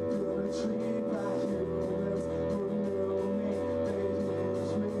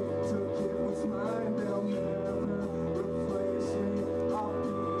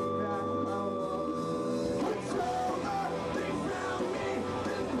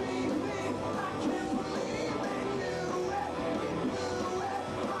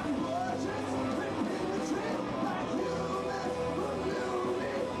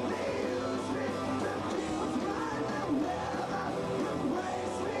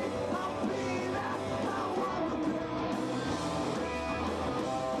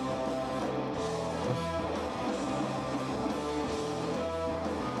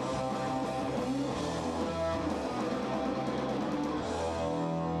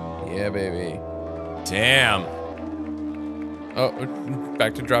 Yeah, baby. Damn. Oh,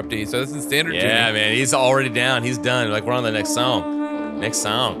 back to drop D. So this is standard tuning. Yeah, man. He's already down. He's done. Like, we're on the next song. Next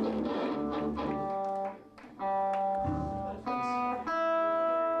song.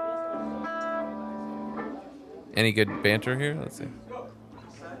 Any good banter here? Let's see.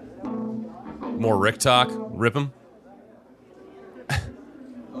 More Rick talk. Rip him.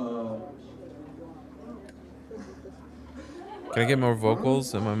 Can I get more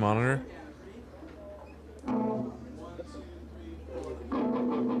vocals in my monitor?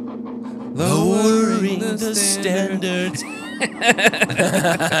 Lowering the standards. All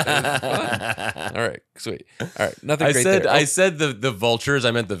right, sweet. All right, nothing I great said there. I said the vultures.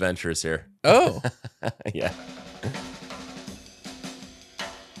 I meant the ventures here. Oh. Yeah.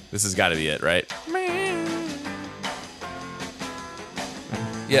 This has got to be it, right?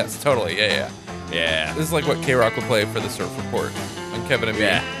 Yes, totally. Yeah. Yeah. This is like what K-Rock would play for the Surf Report on Kevin and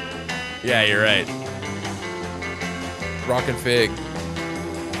Bean. Yeah, you're right. Rockin' Fig.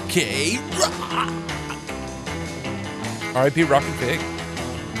 K-Rock. R.I.P. Rockin' Fig.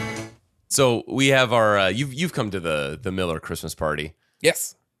 So we have our you've come to the Miller Christmas party.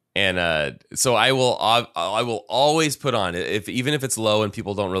 Yes. And so I will always put on, even if it's low and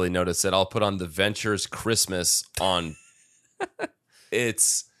people don't really notice it, I'll put on the Ventures Christmas on.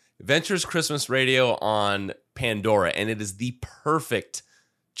 It's Ventures Christmas Radio on Pandora, and it is the perfect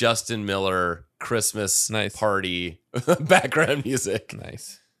Justin Miller Christmas party background music.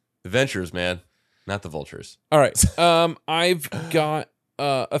 Nice. The Ventures, man, not the Vultures. All right. I've got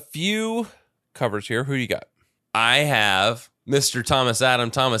a few covers here. Who do you got? I have Mr. Thomas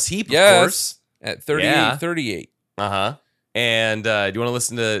Adam Thomas Heap, of Yes, course. at 38. Uh-huh. And do you want to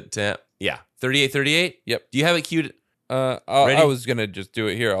listen to 3838? Yep. Do you have it queued? I Ready? was going to just do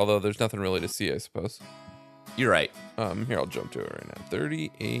it here, although there's nothing really to see, I suppose. You're right. Here, I'll jump to it right now.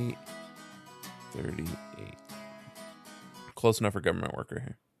 38. Close enough for government worker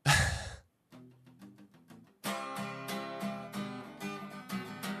here.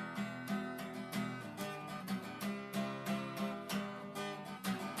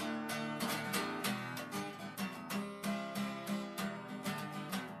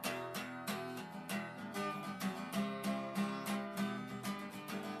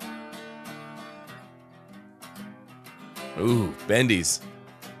 Ooh, Bendy's.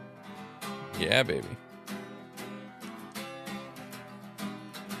 Yeah, baby.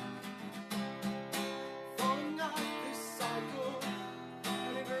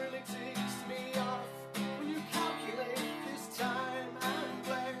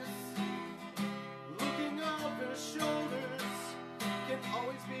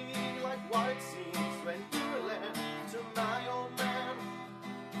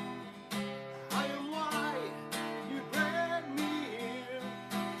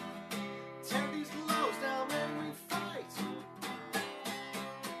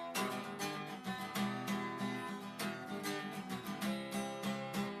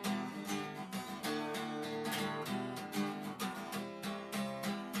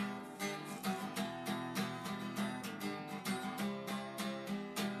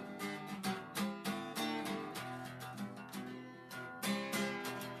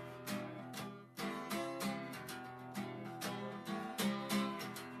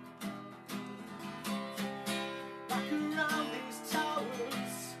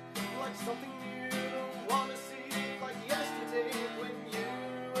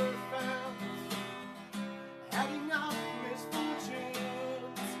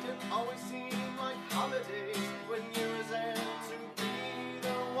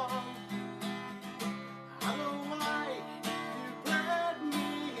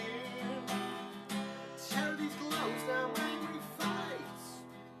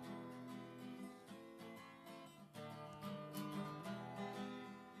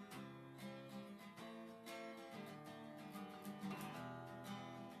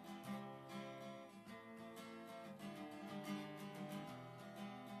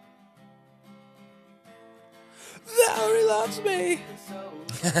 Valerie loves me.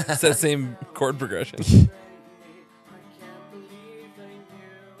 It's that same chord progression.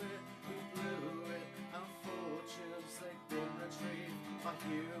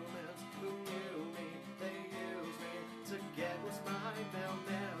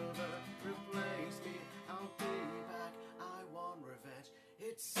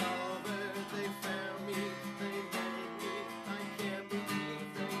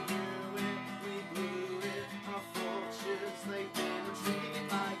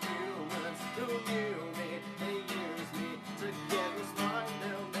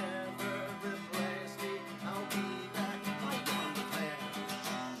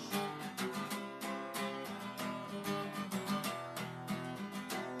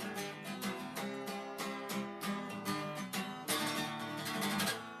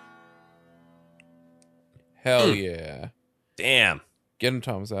 Hell yeah. Damn. Get him,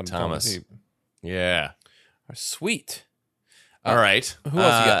 Thomas Adam. Thomas. Yeah. Sweet. All right. Who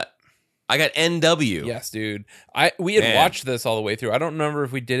else you got? I got NW. Yes, dude. We had watched this all the way through. I don't remember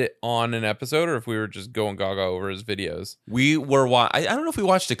if we did it on an episode or if we were just going gaga over his videos. We were. I don't know if we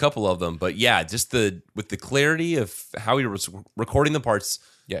watched a couple of them, but yeah, just with the clarity of how he was recording the parts.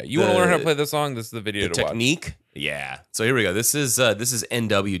 Yeah, you want to learn how to play the song? This is the video to technique. watch. Yeah. So here we go. This is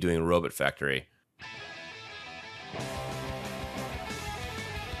NW doing Robot Factory.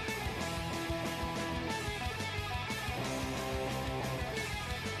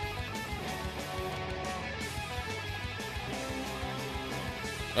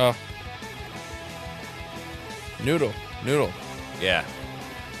 Oh. Noodle. Yeah.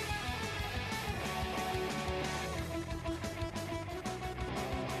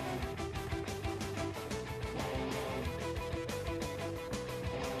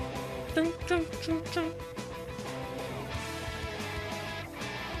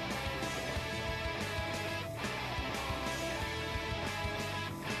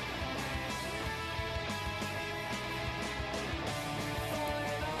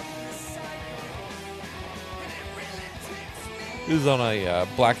 This is on a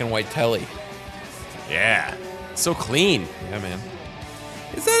black and white telly. Yeah. So clean. Yeah, man.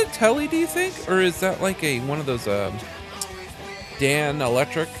 Is that a telly, do you think? Or is that like one of those Dan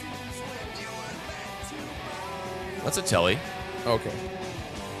Electric? That's a telly. Okay.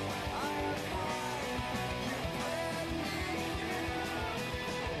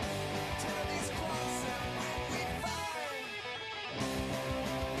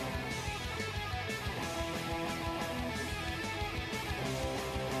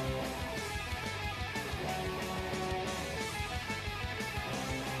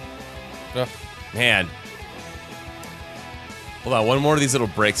 Man. Hold on, one more of these little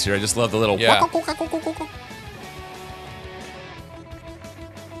breaks here. I just love the little... Yeah. Oh,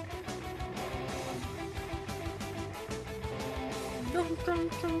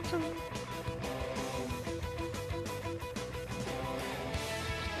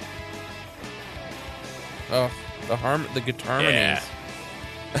 the guitar harmonies.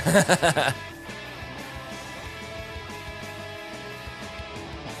 Yeah.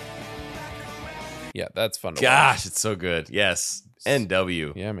 Yeah, that's fun to Gosh, watch. it's so good. Yes.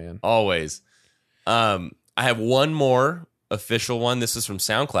 NW. Yeah, man. Always. I have one more official one. This is from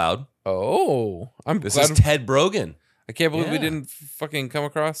SoundCloud. Oh, This is Ted Brogan. I can't believe we didn't fucking come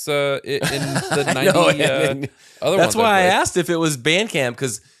across it in the 90 know, other That's ones why I played. asked if it was Bandcamp,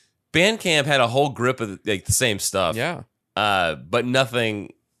 because Bandcamp had a whole grip of like the same stuff. Yeah. But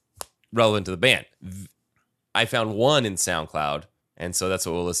nothing relevant to the band. I found one in SoundCloud, and so that's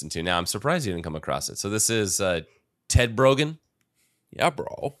what we'll listen to now. I'm surprised you didn't come across it. So this is Ted Brogan. Yeah,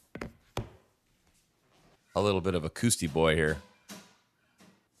 bro. A little bit of acoustic boy here.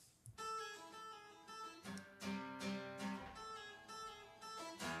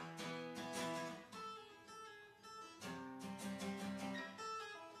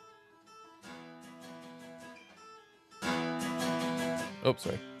 Oh,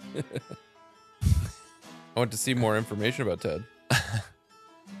 sorry. I want to see more information about Ted.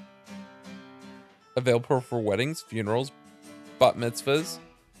 Available for weddings, funerals, bat mitzvahs,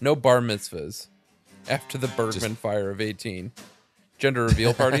 no bar mitzvahs, after the Bergman fire of 18, gender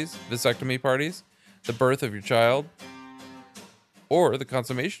reveal parties, vasectomy parties, the birth of your child, or the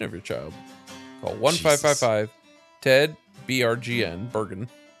consummation of your child. Call 1555 TED BRGN Bergen.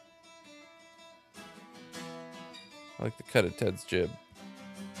 I like the cut of Ted's jib.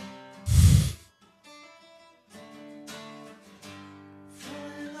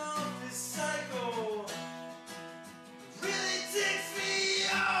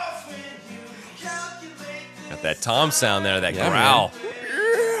 Got that Tom sound there, that Yeah, growl.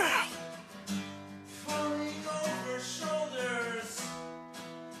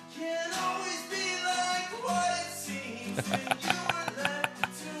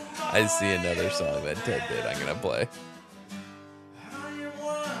 I see another song that Ted did. I'm gonna play.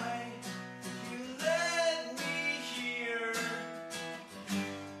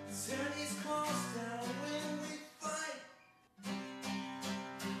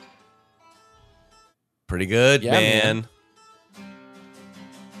 Pretty good, Yeah, man.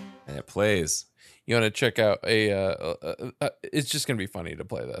 And it plays. You want to check out it's just gonna be funny to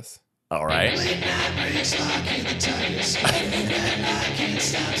play this. All right.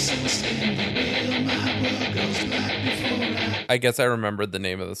 I guess I remembered the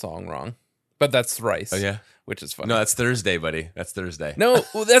name of the song wrong, But that's thrice. Oh yeah, which is funny. No, that's Thursday, buddy. That's Thursday. No,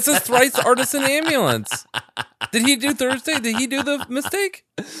 well, that's a thrice artisan ambulance. Did he do Thursday? Did he do the mistake?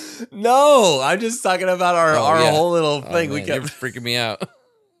 No, I'm just talking about our whole little thing. Man, We you're kept freaking me out.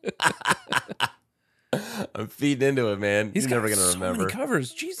 I'm feeding into it, man. He's You're never got gonna so remember. many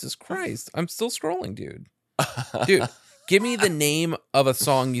covers. Jesus Christ. I'm still scrolling, dude. Dude, give me the name of a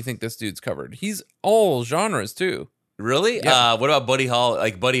song you think this dude's covered. He's all genres too. Really? Yeah. What about Buddy Holly?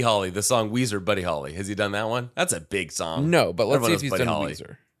 Like Buddy Holly, the song Weezer, Buddy Holly. Has he done that one? That's a big song. No, but let's Everyone see if knows he's Buddy done Holly.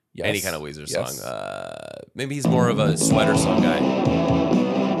 Weezer. Yes. Any kind of Weezer Yes. song. Maybe he's more of a sweater song guy.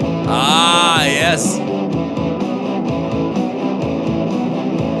 Ah, yes.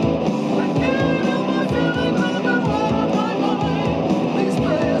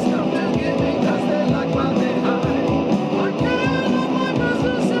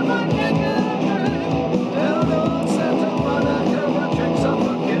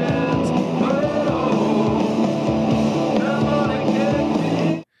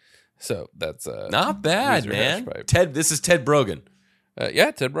 So that's Not bad, Weezer man. Hashpipe. Ted, this is Ted Brogan.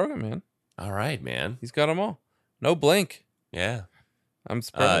 Yeah, Ted Brogan, man. All right, man. He's got them all. No Blink. Yeah. I'm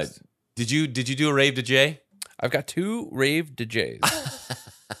surprised. Did you do a rave to Jay? I've got 2 rave DJs.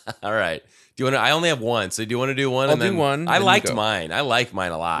 All right. Do you want to? I only have one, so do you want to do one? I'll and then, do one, I then you liked go. mine. I like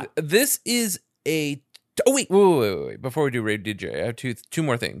mine a lot. This is a. Oh wait! Before we do rave DJ, I have two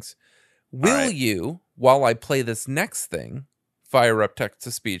more things. Will right. you, while I play this next thing, fire up text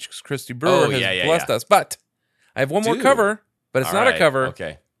to speech? Because Christy Brewer has blessed us. But I have one more Dude. cover, but it's All not a right. cover.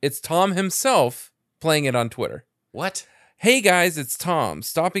 Okay. It's Tom himself playing it on Twitter. What? Hey guys, it's Tom,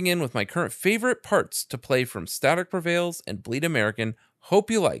 stopping in with my current favorite parts to play from Static Prevails and Bleed American.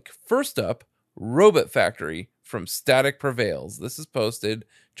 Hope you like. First up, Robot Factory from Static Prevails. This is posted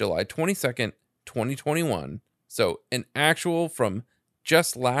July 22nd, 2021. So an actual from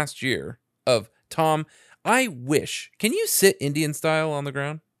just last year of Tom. I wish. Can you sit Indian style on the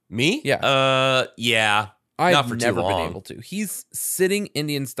ground? Me? Yeah. Yeah. I've Not for too never been long. able to. He's sitting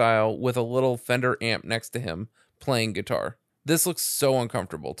Indian style with a little Fender amp next to him playing guitar. This looks so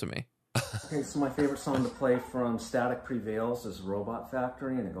uncomfortable to me. Okay, so my favorite song to play from Static Prevails is Robot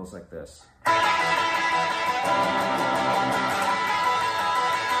Factory, and it goes like this.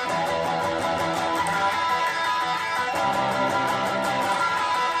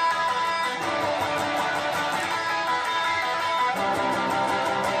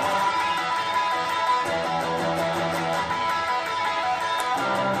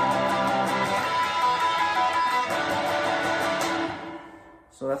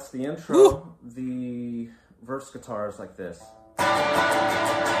 So that's the intro. Woo! The verse guitar is like this.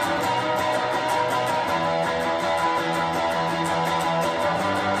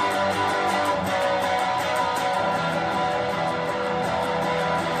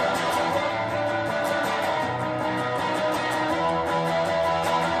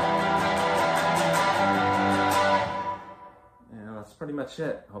 Yeah, that's pretty much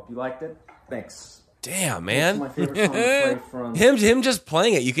it. Hope you liked it. Thanks. Damn, This is man. my favorite song to play from Him just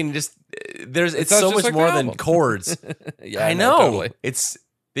playing it. You can just it's sounds so just much like more the than album. chords. Yeah, I no, know. totally.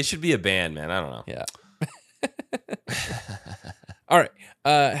 They should be a band, man. I don't know. Yeah. All right.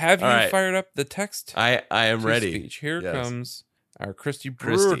 Have you All right. fired up the text? I am to ready. Speech? Here Yes. comes our Christy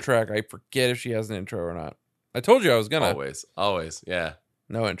Brewer Christy. track. I forget if she has an intro or not. I told you I was gonna. Always. Yeah.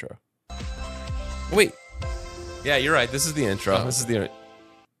 No intro. Wait. Yeah, you're right. This is the intro. Oh. This is the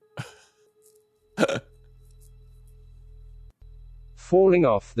Falling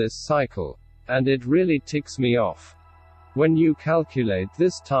off this cycle, and it really ticks me off. When you calculate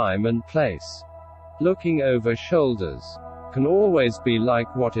this time and place, looking over shoulders can always be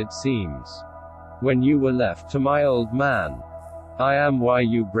like what it seems. When you were left to my old man, I am why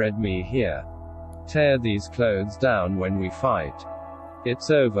you bred me here. Tear these clothes down when we fight. It's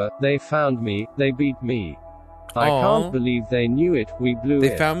over, they found me, they beat me. I Aw. can't believe they knew it, we blew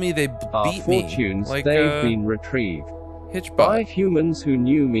They it. found me, they Our beat me. fortunes, Like, they've been retrieved. Hitchbot. By humans who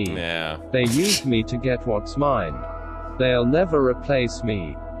knew me. Yeah. They used me to get what's mine. They'll never replace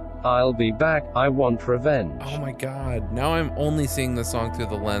me. I'll be back, I want revenge. Oh my god. Now I'm only seeing the song through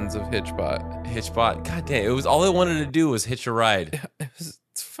the lens of Hitchbot. Hitchbot. God damn, it was all I wanted to do was hitch a ride. It's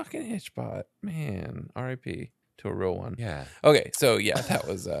fucking Hitchbot. Man. R.I.P. to a real one. Yeah. Okay, so yeah, that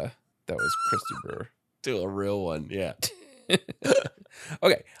was Christy Brewer. To a real one, yeah.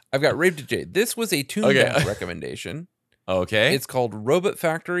 Okay, I've got Rave to Jade. This was a tune Okay. recommendation. Okay. It's called Robot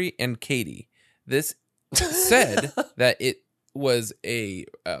Factory and Katie. This said that it was a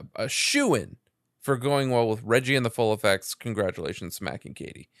shoo-in for going well with Reggie and the Full Effects. Congratulations, Smacking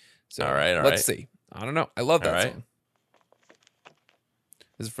Katie. So All right, let's see. I don't know. I love that All right. song.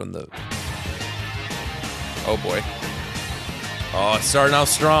 This is from the Oh boy. Oh, it's starting out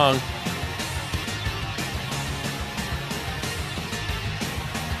strong.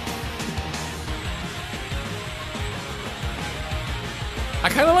 I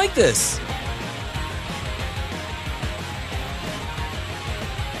kind of like this.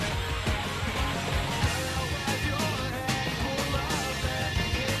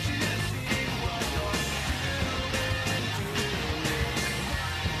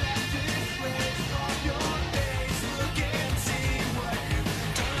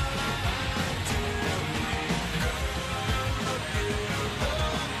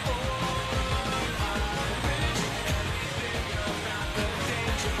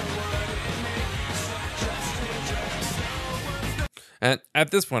 And at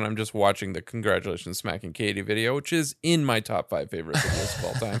this point, I'm just watching the Congratulations Smacking Katie video, which is in my top 5 favorite videos of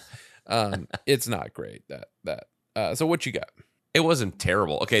all time. It's not great. So what you got? It wasn't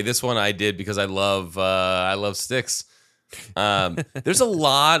terrible. Okay, this one I did because I love Styx. There's a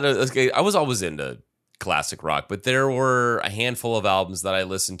lot of. Okay, I was always into classic rock, but there were a handful of albums that I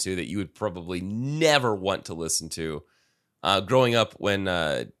listened to that you would probably never want to listen to. Growing up, when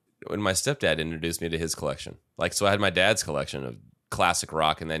my stepdad introduced me to his collection, so I had my dad's collection of classic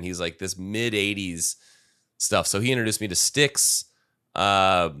rock, and then he's like this mid 80s stuff. So he introduced me to Styx,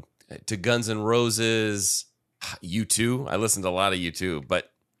 to Guns N' Roses, U2. I listened to a lot of U2, but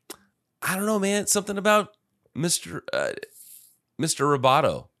I don't know, man. Something about Mr.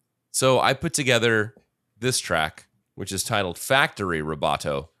 Roboto. So I put together this track, which is titled Factory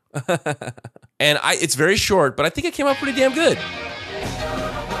Roboto. And it's very short, but I think it came out pretty damn good.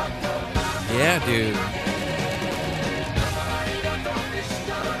 Yeah, dude.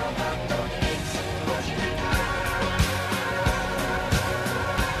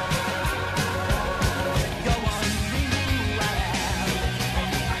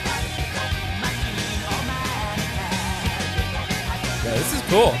 Yeah, this is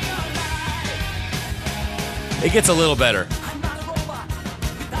cool. It gets a little better.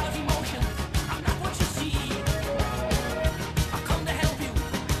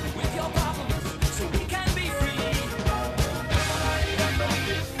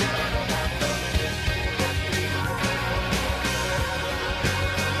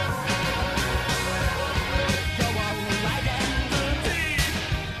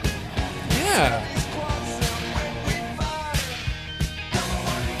 Yeah.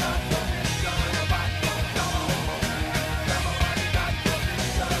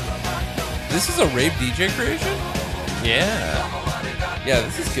 This is a rave DJ creation? Yeah. Yeah,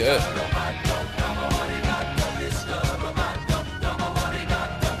 this is good.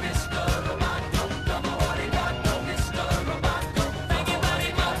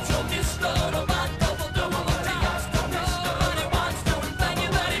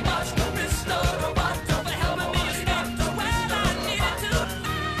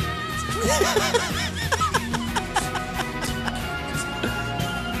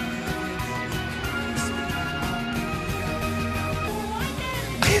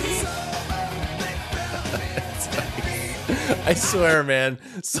 I swear, man,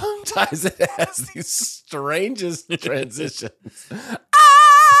 sometimes it has these strangest transitions.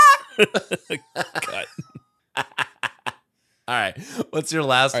 Cut. All right, what's your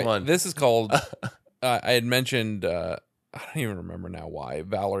last one? This is called, I had mentioned, I don't even remember now why,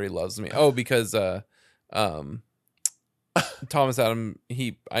 Valerie Loves Me. Oh, because Thomas Adam,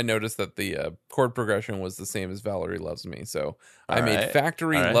 I noticed that the chord progression was the same as Valerie Loves Me. So I made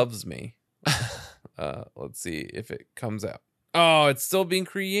Factory Loves Me. Let's see if it comes out. Oh, it's still being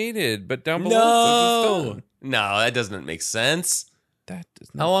created, but down below it says it's done. No, that doesn't make sense. That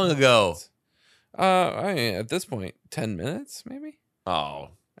does not How long ago? At this point, 10 minutes, maybe?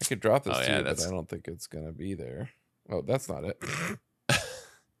 Oh. I could drop this yeah, too, but I don't think it's going to be there. Oh, that's not it.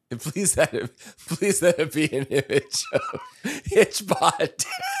 Please let it be an image of Hitchbot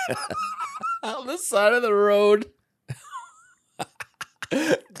on the side of the road.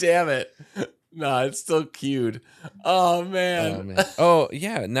 Damn it. No, it's still cued. Oh, man. Oh,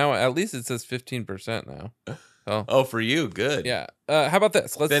 yeah. Now, at least it says 15% now. Oh, for you. Good. Yeah. How about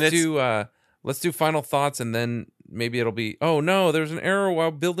this? Let's do final thoughts, and then maybe it'll be, oh, no, there's an error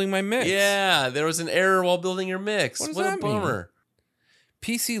while building my mix. Yeah, there was an error while building your mix. What does What that a bummer. mean?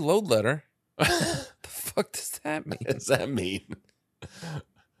 PC load letter? The fuck does that mean? What does that mean?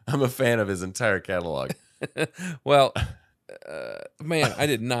 I'm a fan of his entire catalog. Well, man, I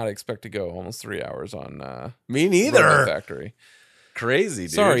did not expect to go almost 3 hours on Me neither. Robot Factory. Crazy,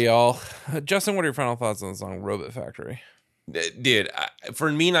 dude. Sorry, y'all. Justin, what are your final thoughts on the song Robot Factory? Dude,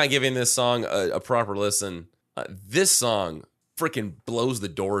 for me not giving this song a proper listen, this song freaking blows the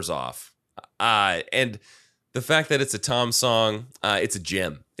doors off. And The fact that it's a Tom song, it's a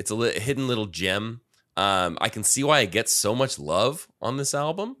gem. It's a hidden little gem. I can see why it gets so much love on this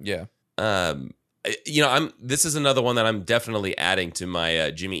album. Yeah. This is another one that I'm definitely adding to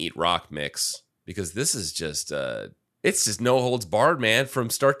my Jimmy Eat Rock mix, because this is just it's just no holds barred, man, from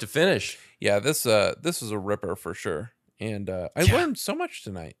start to finish. Yeah, this is a ripper for sure. And I learned so much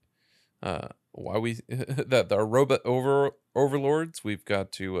tonight. Why we that our robot overlords we've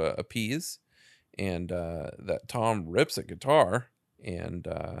got to appease, and that Tom rips a guitar, and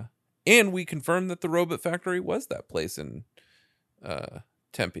we confirmed that the Robot Factory was that place in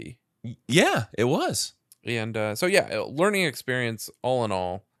Tempe. Yeah, it was. And so yeah, learning experience all in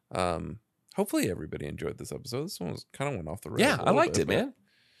all. Hopefully everybody enjoyed this episode. This one was kind of went off the rails. Yeah, I liked it, man.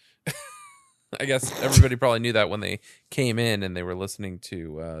 I guess everybody probably knew that when they came in and they were listening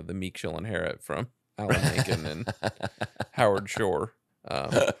to the Meek, Chill, and Harriet from Alan Menken and Howard Shore.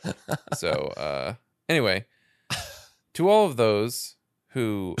 Anyway, to all of those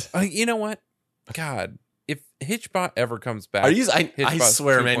who, you know what? God, if Hitchbot ever comes back, I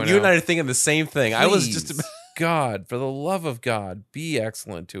swear, man, you and I are thinking the same thing. Please, I was just God, for the love of God, be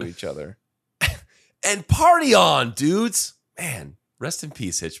excellent to each other and party on, dudes. Man, rest in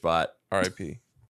peace, Hitchbot. R.I.P.